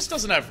guess. He just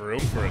doesn't have room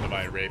for a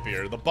Divine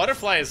Rapier. The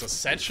Butterfly is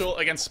essential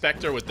against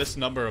Spectre with this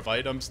number of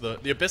items. The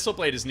Abyssal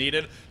Blade is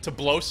needed to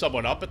blow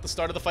someone up at the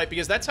start of the fight,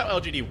 because that's how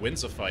LGD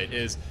wins a fight,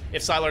 is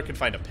if Sylar can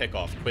find a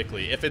pick-off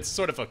quickly. If it's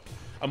sort of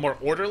a more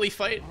orderly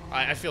fight,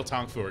 I feel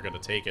Tongfu are going to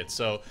take it.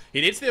 So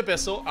he needs the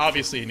Abyssal.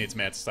 Obviously, he needs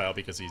Manta Style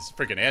because he's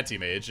freaking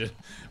anti-mage.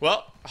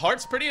 Well,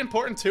 Heart's pretty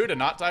important, too, to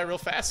not die real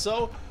fast,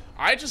 so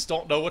I just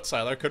don't know what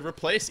Sylar could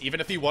replace,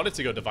 even if he wanted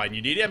to go Divine.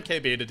 You need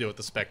MKB to deal with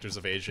the Spectre's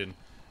Evasion.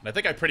 And I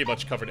think I pretty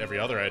much covered every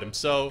other item,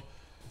 so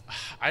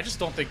I just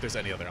don't think there's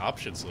any other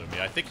options,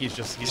 Lumi. I think he's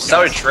treads.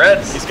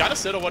 He's got to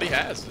sit on what he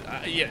has.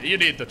 Yeah, you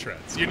need the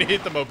treads. You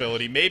need the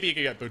mobility. Maybe you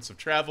can get Boots of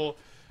Travel.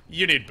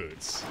 You need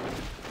boots.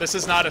 This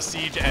is not a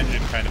siege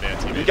engine kind of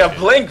anti-mage. You got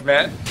Blink,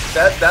 man.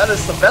 That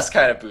is the best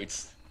kind of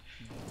boots.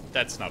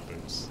 That's not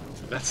boots.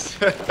 That's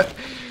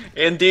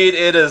indeed,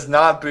 it is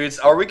not boots.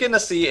 Are we gonna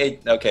see a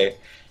okay?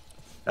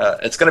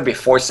 It's gonna be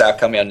 4-staff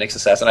coming on Nyx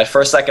Assassin.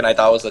 For a second I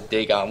thought it was a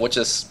Dagon, which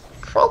is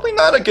probably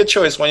not a good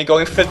choice when you're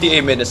going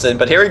 58 minutes in.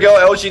 But here we go,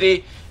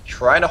 LGD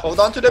trying to hold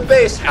on to the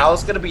base.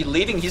 Hal's gonna be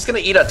leading. He's gonna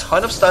eat a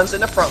ton of stuns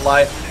in the front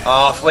line.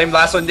 Flame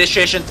Lasso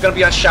initiation. It's gonna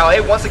be on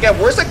Chalet once again.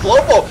 Where's the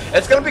global?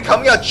 It's gonna be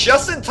coming out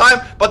just in time,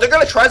 but they're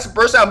gonna try to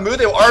burst out Mude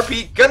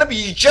RP. Gonna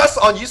be just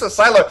on use of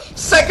Sylar.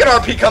 Second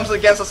RP comes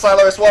against the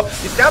Sylar as well.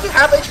 He's down to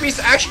half HP. He's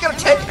actually gonna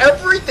tank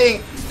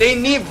everything. They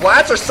need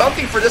Vlads or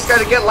something for this guy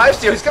to get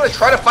lifesteal. He's gonna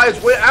try to fight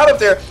his way out of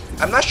there.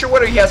 I'm not sure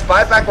whether he has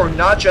buyback or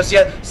not just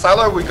yet.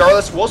 Sylar,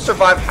 regardless, will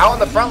survive. How on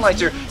the front lines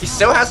here? He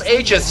still has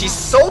Aegis. He's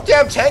so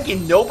damn tanky.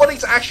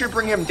 Nobody's actually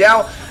bringing him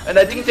down. And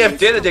I think they've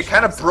did it. They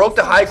kind of broke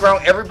the high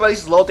ground.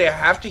 Everybody's low. They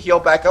have to heal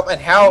back up. And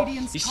Hal,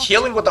 he's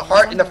healing with the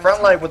heart in the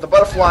front line with the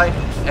butterfly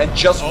and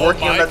just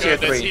working on that tier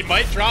 3. He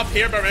might drop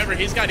here, but remember,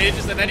 he's got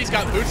Aegis and then he's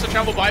got Boots of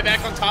Travel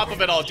buyback on top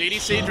of it all.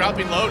 DDC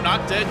dropping low,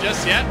 not dead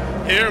just yet.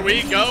 Here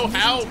we go.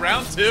 Hal,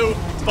 round 2.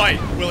 Fight.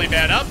 Will he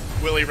man up?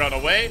 Will he run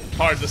away?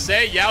 Hard to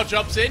say. Yao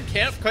jumps in,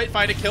 can't quite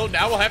find a kill.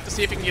 Now we'll have to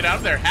see if he can get out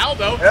of there. Hal,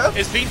 though,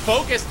 is being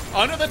focused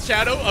under the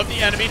shadow of the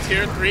enemy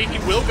tier 3. He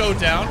will go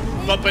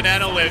down, but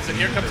Banana lives. And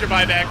here comes your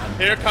buyback.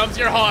 Here comes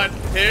your haunt.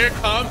 Here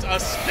comes a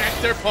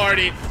Spectre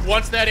party.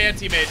 Once that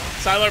anti-mage.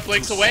 Sylar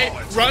blinks away,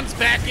 runs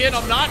back in.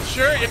 I'm not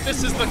sure if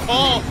this is the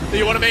call that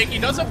you want to make. He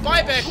does a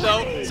buyback,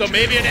 though, so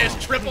maybe it is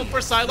triple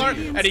for Sylar,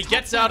 and he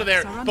gets out of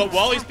there. But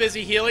while he's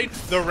busy healing,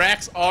 the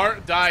Racks are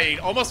dying.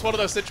 Almost one of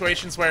those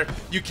situations where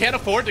you can't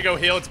afford to go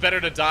heal. It's better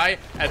to die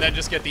and then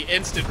just get the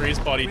instant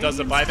respawn. He does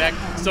a buyback,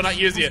 still not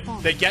using it.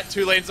 They get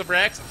 2 lanes of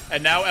Racks,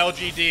 and now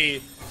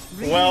LGD.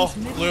 Well,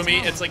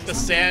 Lumi, it's like the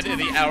sand in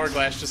the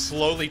hourglass just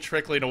slowly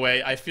trickling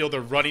away. I feel they're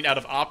running out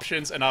of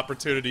options and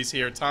opportunities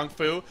here.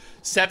 Tongfu,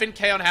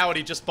 7k on Howard,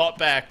 he just bought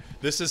back.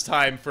 This is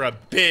time for a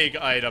big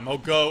item. He'll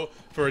go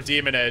for a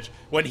Demon Edge.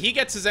 When he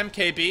gets his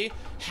MKB,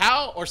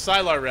 Hal, or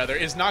Sylar rather,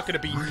 is not going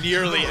to be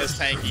nearly as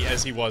tanky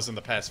as he was in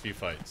the past few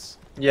fights.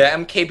 Yeah,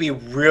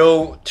 MKB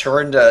real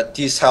turned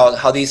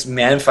how these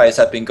man fights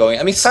have been going.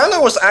 I mean,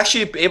 Sylar was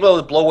actually able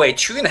to blow away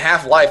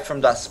 2.5 life from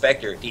that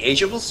Spectre. The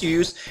Aegis was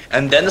used,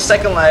 and then the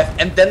second life,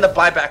 and then the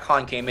buyback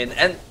con came in.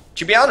 And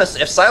to be honest,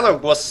 if Sylar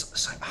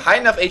was high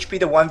enough HP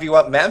to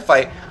 1v1 man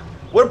fight,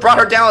 would have brought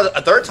her down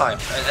a third time.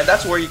 And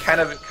that's where you kind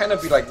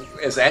of be like,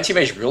 is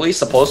anti-mage really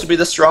supposed to be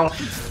this strong?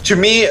 To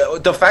me,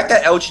 the fact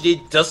that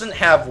LGD doesn't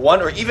have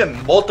one or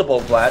even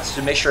multiple Vlads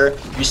to make sure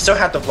you still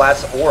have the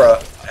Vlad's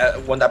aura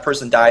when that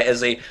person dies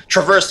is a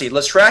travesty.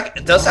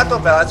 Lestrak does have the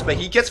Vlads, but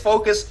he gets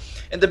focused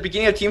in the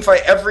beginning of team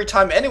fight every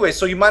time anyway,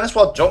 so you might as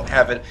well don't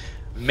have it.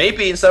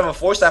 Maybe instead of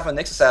a 4-staff on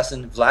Nyx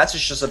Assassin, Vlad's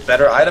is just a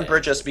better item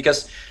purchase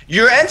because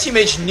your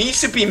anti-mage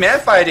needs to be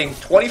man-fighting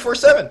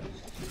 24/7.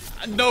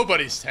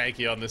 Nobody's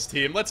tanky on this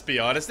team, let's be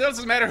honest. It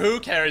doesn't matter who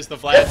carries the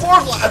Vlads. 4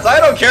 Vlads, I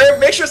don't care.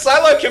 Make sure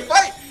Sylar can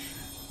fight.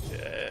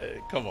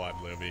 Come on,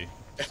 Lumi.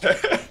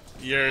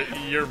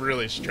 You're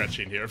really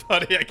stretching here,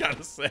 buddy, I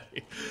gotta say.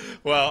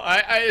 Well,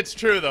 it's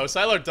true, though.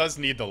 Sylar does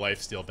need the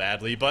lifesteal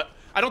badly, but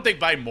I don't think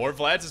buying more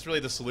Vlads is really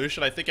the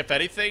solution. I think, if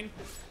anything,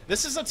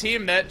 this is a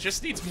team that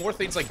just needs more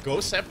things like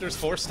Ghost Scepters,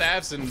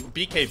 4-staffs, and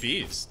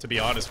BKBs, to be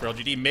honest, for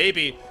LGD.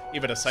 Maybe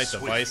even a Sight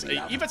Device.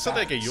 Even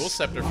something like a Yule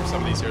Scepter for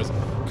some of these heroes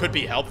could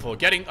be helpful.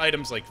 Getting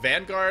items like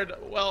Vanguard,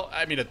 well,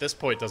 I mean, at this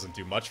point, doesn't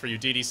do much for you.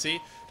 DDC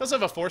does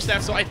have a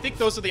 4-staff, so I think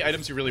those are the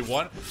items you really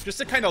want, just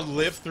to kind of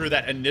live through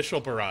that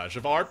initial barrage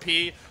of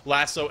RP,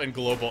 Lasso, and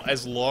Global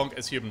as long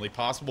as humanly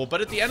possible.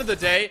 But at the end of the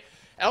day,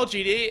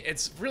 LGD,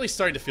 it's really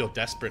starting to feel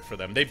desperate for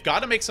them. They've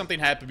got to make something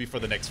happen before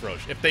the next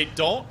Roche. If they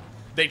don't,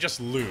 they just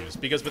lose.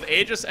 Because with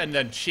Aegis and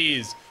then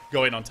Cheese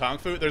going on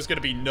Tongfu, there's going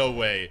to be no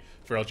way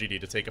for LGD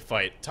to take a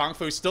fight.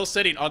 Tongfu still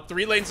sitting on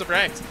 3 lanes of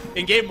Racks.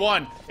 In game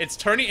 1, it's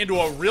turning into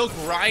a real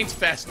grind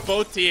fest.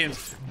 Both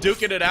teams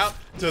duking it out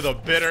to the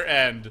bitter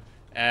end.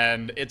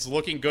 And it's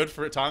looking good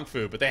for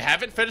Tongfu, but they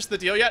haven't finished the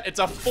deal yet. It's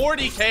a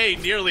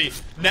 40k nearly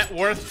net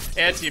worth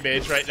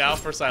anti-mage right now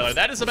for Sylar.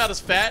 That is about as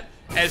fat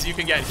as you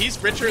can get.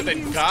 He's richer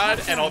than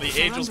God and all the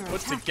angels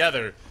put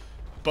together.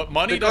 But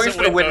money doesn't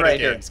win Dota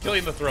games.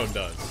 Killing the throne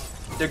does.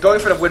 They're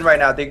going for the win right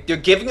now. They're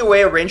giving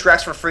away a range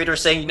racks for free. They're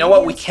saying, you know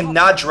what, we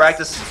cannot drag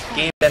this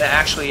game than it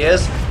actually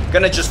is.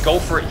 Gonna just go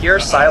for it here.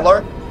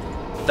 Sylar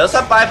does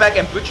have buyback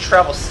and boots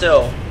travel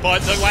still.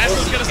 But the last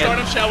one's gonna start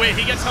him, shall we?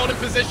 He gets held in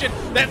position.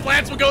 That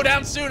Lance will go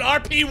down soon.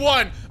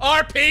 RP1,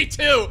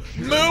 RP2.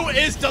 Moo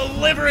is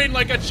delivering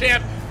like a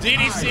champ.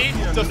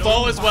 DDC to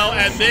fall as well,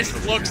 and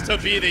this looks to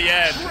be the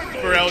end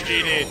for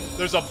LGD.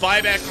 There's a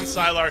buyback from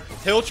Sylar.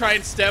 He'll try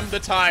and stem the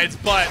tides,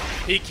 but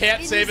he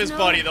can't save his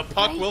buddy. The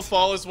puck will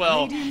fall as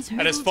well.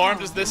 And as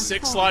farmed as this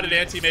 6-slotted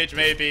anti-mage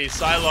may be,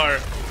 Sylar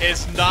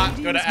is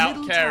not going to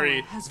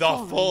out-carry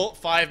the full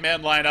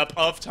 5-man lineup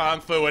of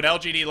Tongfu. And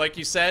LGD, like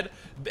you said,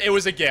 it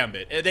was a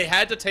gambit. They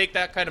had to take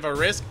that kind of a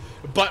risk,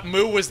 but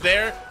Moo was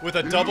there with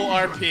a double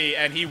RP,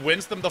 and he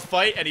wins them the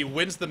fight, and he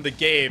wins them the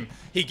game.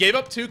 He gave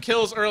up 2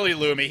 kills early,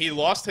 Lumi. He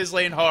lost his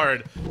lane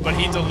hard, but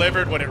he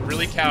delivered when it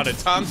really counted.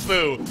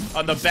 Tongfu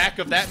on the back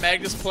of that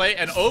Magnus play,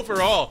 and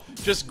overall,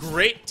 just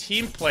great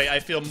team play, I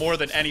feel, more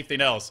than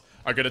anything else,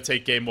 are going to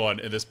take game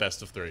 1 in this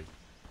best of 3.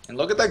 And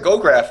look at that goal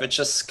graph. It's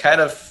just kind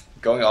of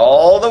going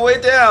all the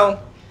way down.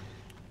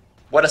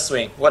 What a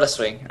swing. What a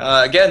swing.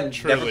 Again,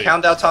 Truly. never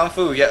count out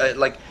Tongfu. Yeah,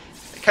 like,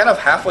 kind of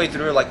halfway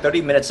through, like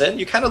 30 minutes in,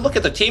 you kind of look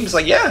at the team, it's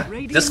like, yeah,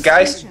 these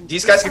guys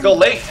could go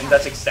late, and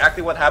that's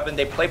exactly what happened.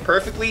 They played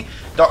perfectly.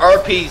 The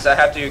RPs, I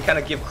have to kind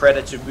of give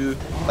credit to Boo.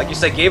 Like you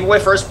said, gave away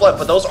first blood,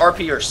 but those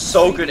RP are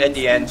so good at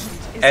the end,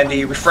 and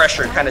the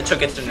refresher kind of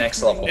took it to the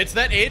next level. It's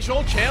that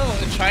age-old channel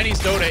in Chinese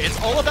Dota. It's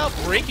all about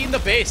breaking the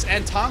base,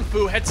 and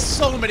Tongfu had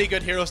so many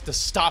good heroes to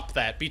stop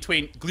that,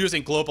 between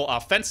using global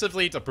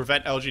offensively to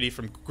prevent LGD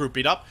from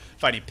grouping up,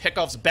 finding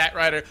pickoffs,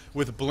 Batrider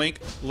with Blink,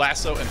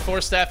 Lasso, and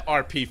Force Staff,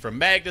 RP from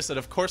Magnus, and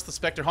of course the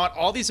Spectre Haunt.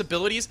 All these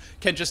abilities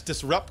can just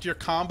disrupt your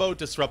combo,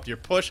 disrupt your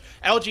push.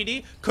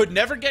 LGD could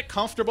never get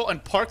comfortable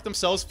and park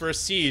themselves for a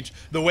siege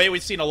the way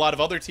we've seen a lot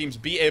of other teams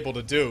be able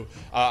to do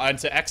and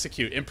to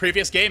execute in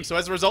previous games. So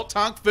as a result,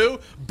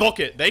 Tongfu, book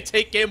it. They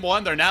take game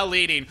 1. They're now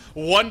leading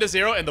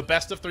 1-0 in the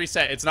best of 3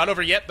 set. It's not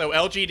over yet, though.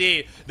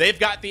 LGD, they've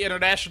got the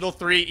International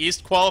 3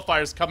 East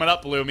qualifiers coming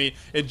up, Lumi,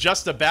 in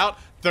just about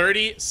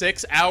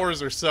 36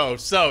 hours or so.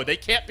 So they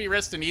can't be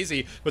resting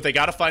easy, but they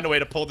got to find a way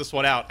to pull this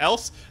one out.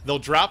 Else, they'll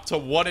drop to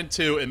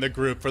 1-2 in the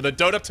group. For the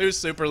Dota 2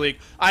 Super League,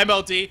 I'm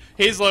LD,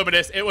 he's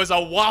Luminous. It was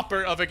a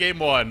whopper of a game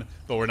 1,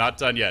 but we're not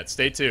done yet.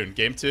 Stay tuned.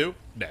 Game 2,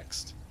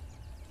 next.